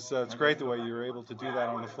yeah, pleasure. it's great the way you were able to do that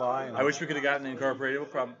on the fly. And I wish we could have gotten incorporated. We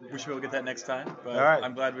should be able to get that next time. But All right.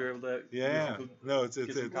 I'm glad we were able to. Yeah, no, it's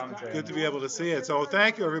get some commentary good on to it. be able to see it. So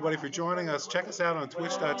thank you everybody for joining us. Check us out on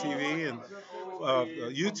Twitch.tv and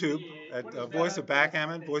YouTube at Voice of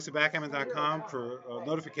Backgammon, voiceofbackgammon.com for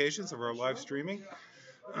notifications of our live streaming.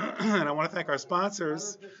 And I want to thank our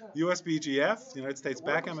sponsors, USBGF, United States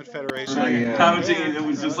Backgammon Federation. Commentating, it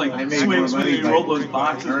was just like swings when you roll those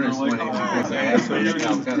boxes. And I'm like, Thank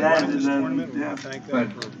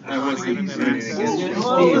them for I wasn't internet rooting access. against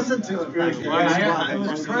to it. It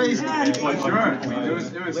was crazy.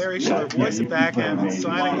 Larry Shiller, Voice of Backgammon,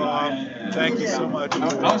 signing off. Thank you so much for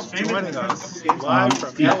joining us live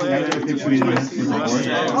from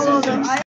LA.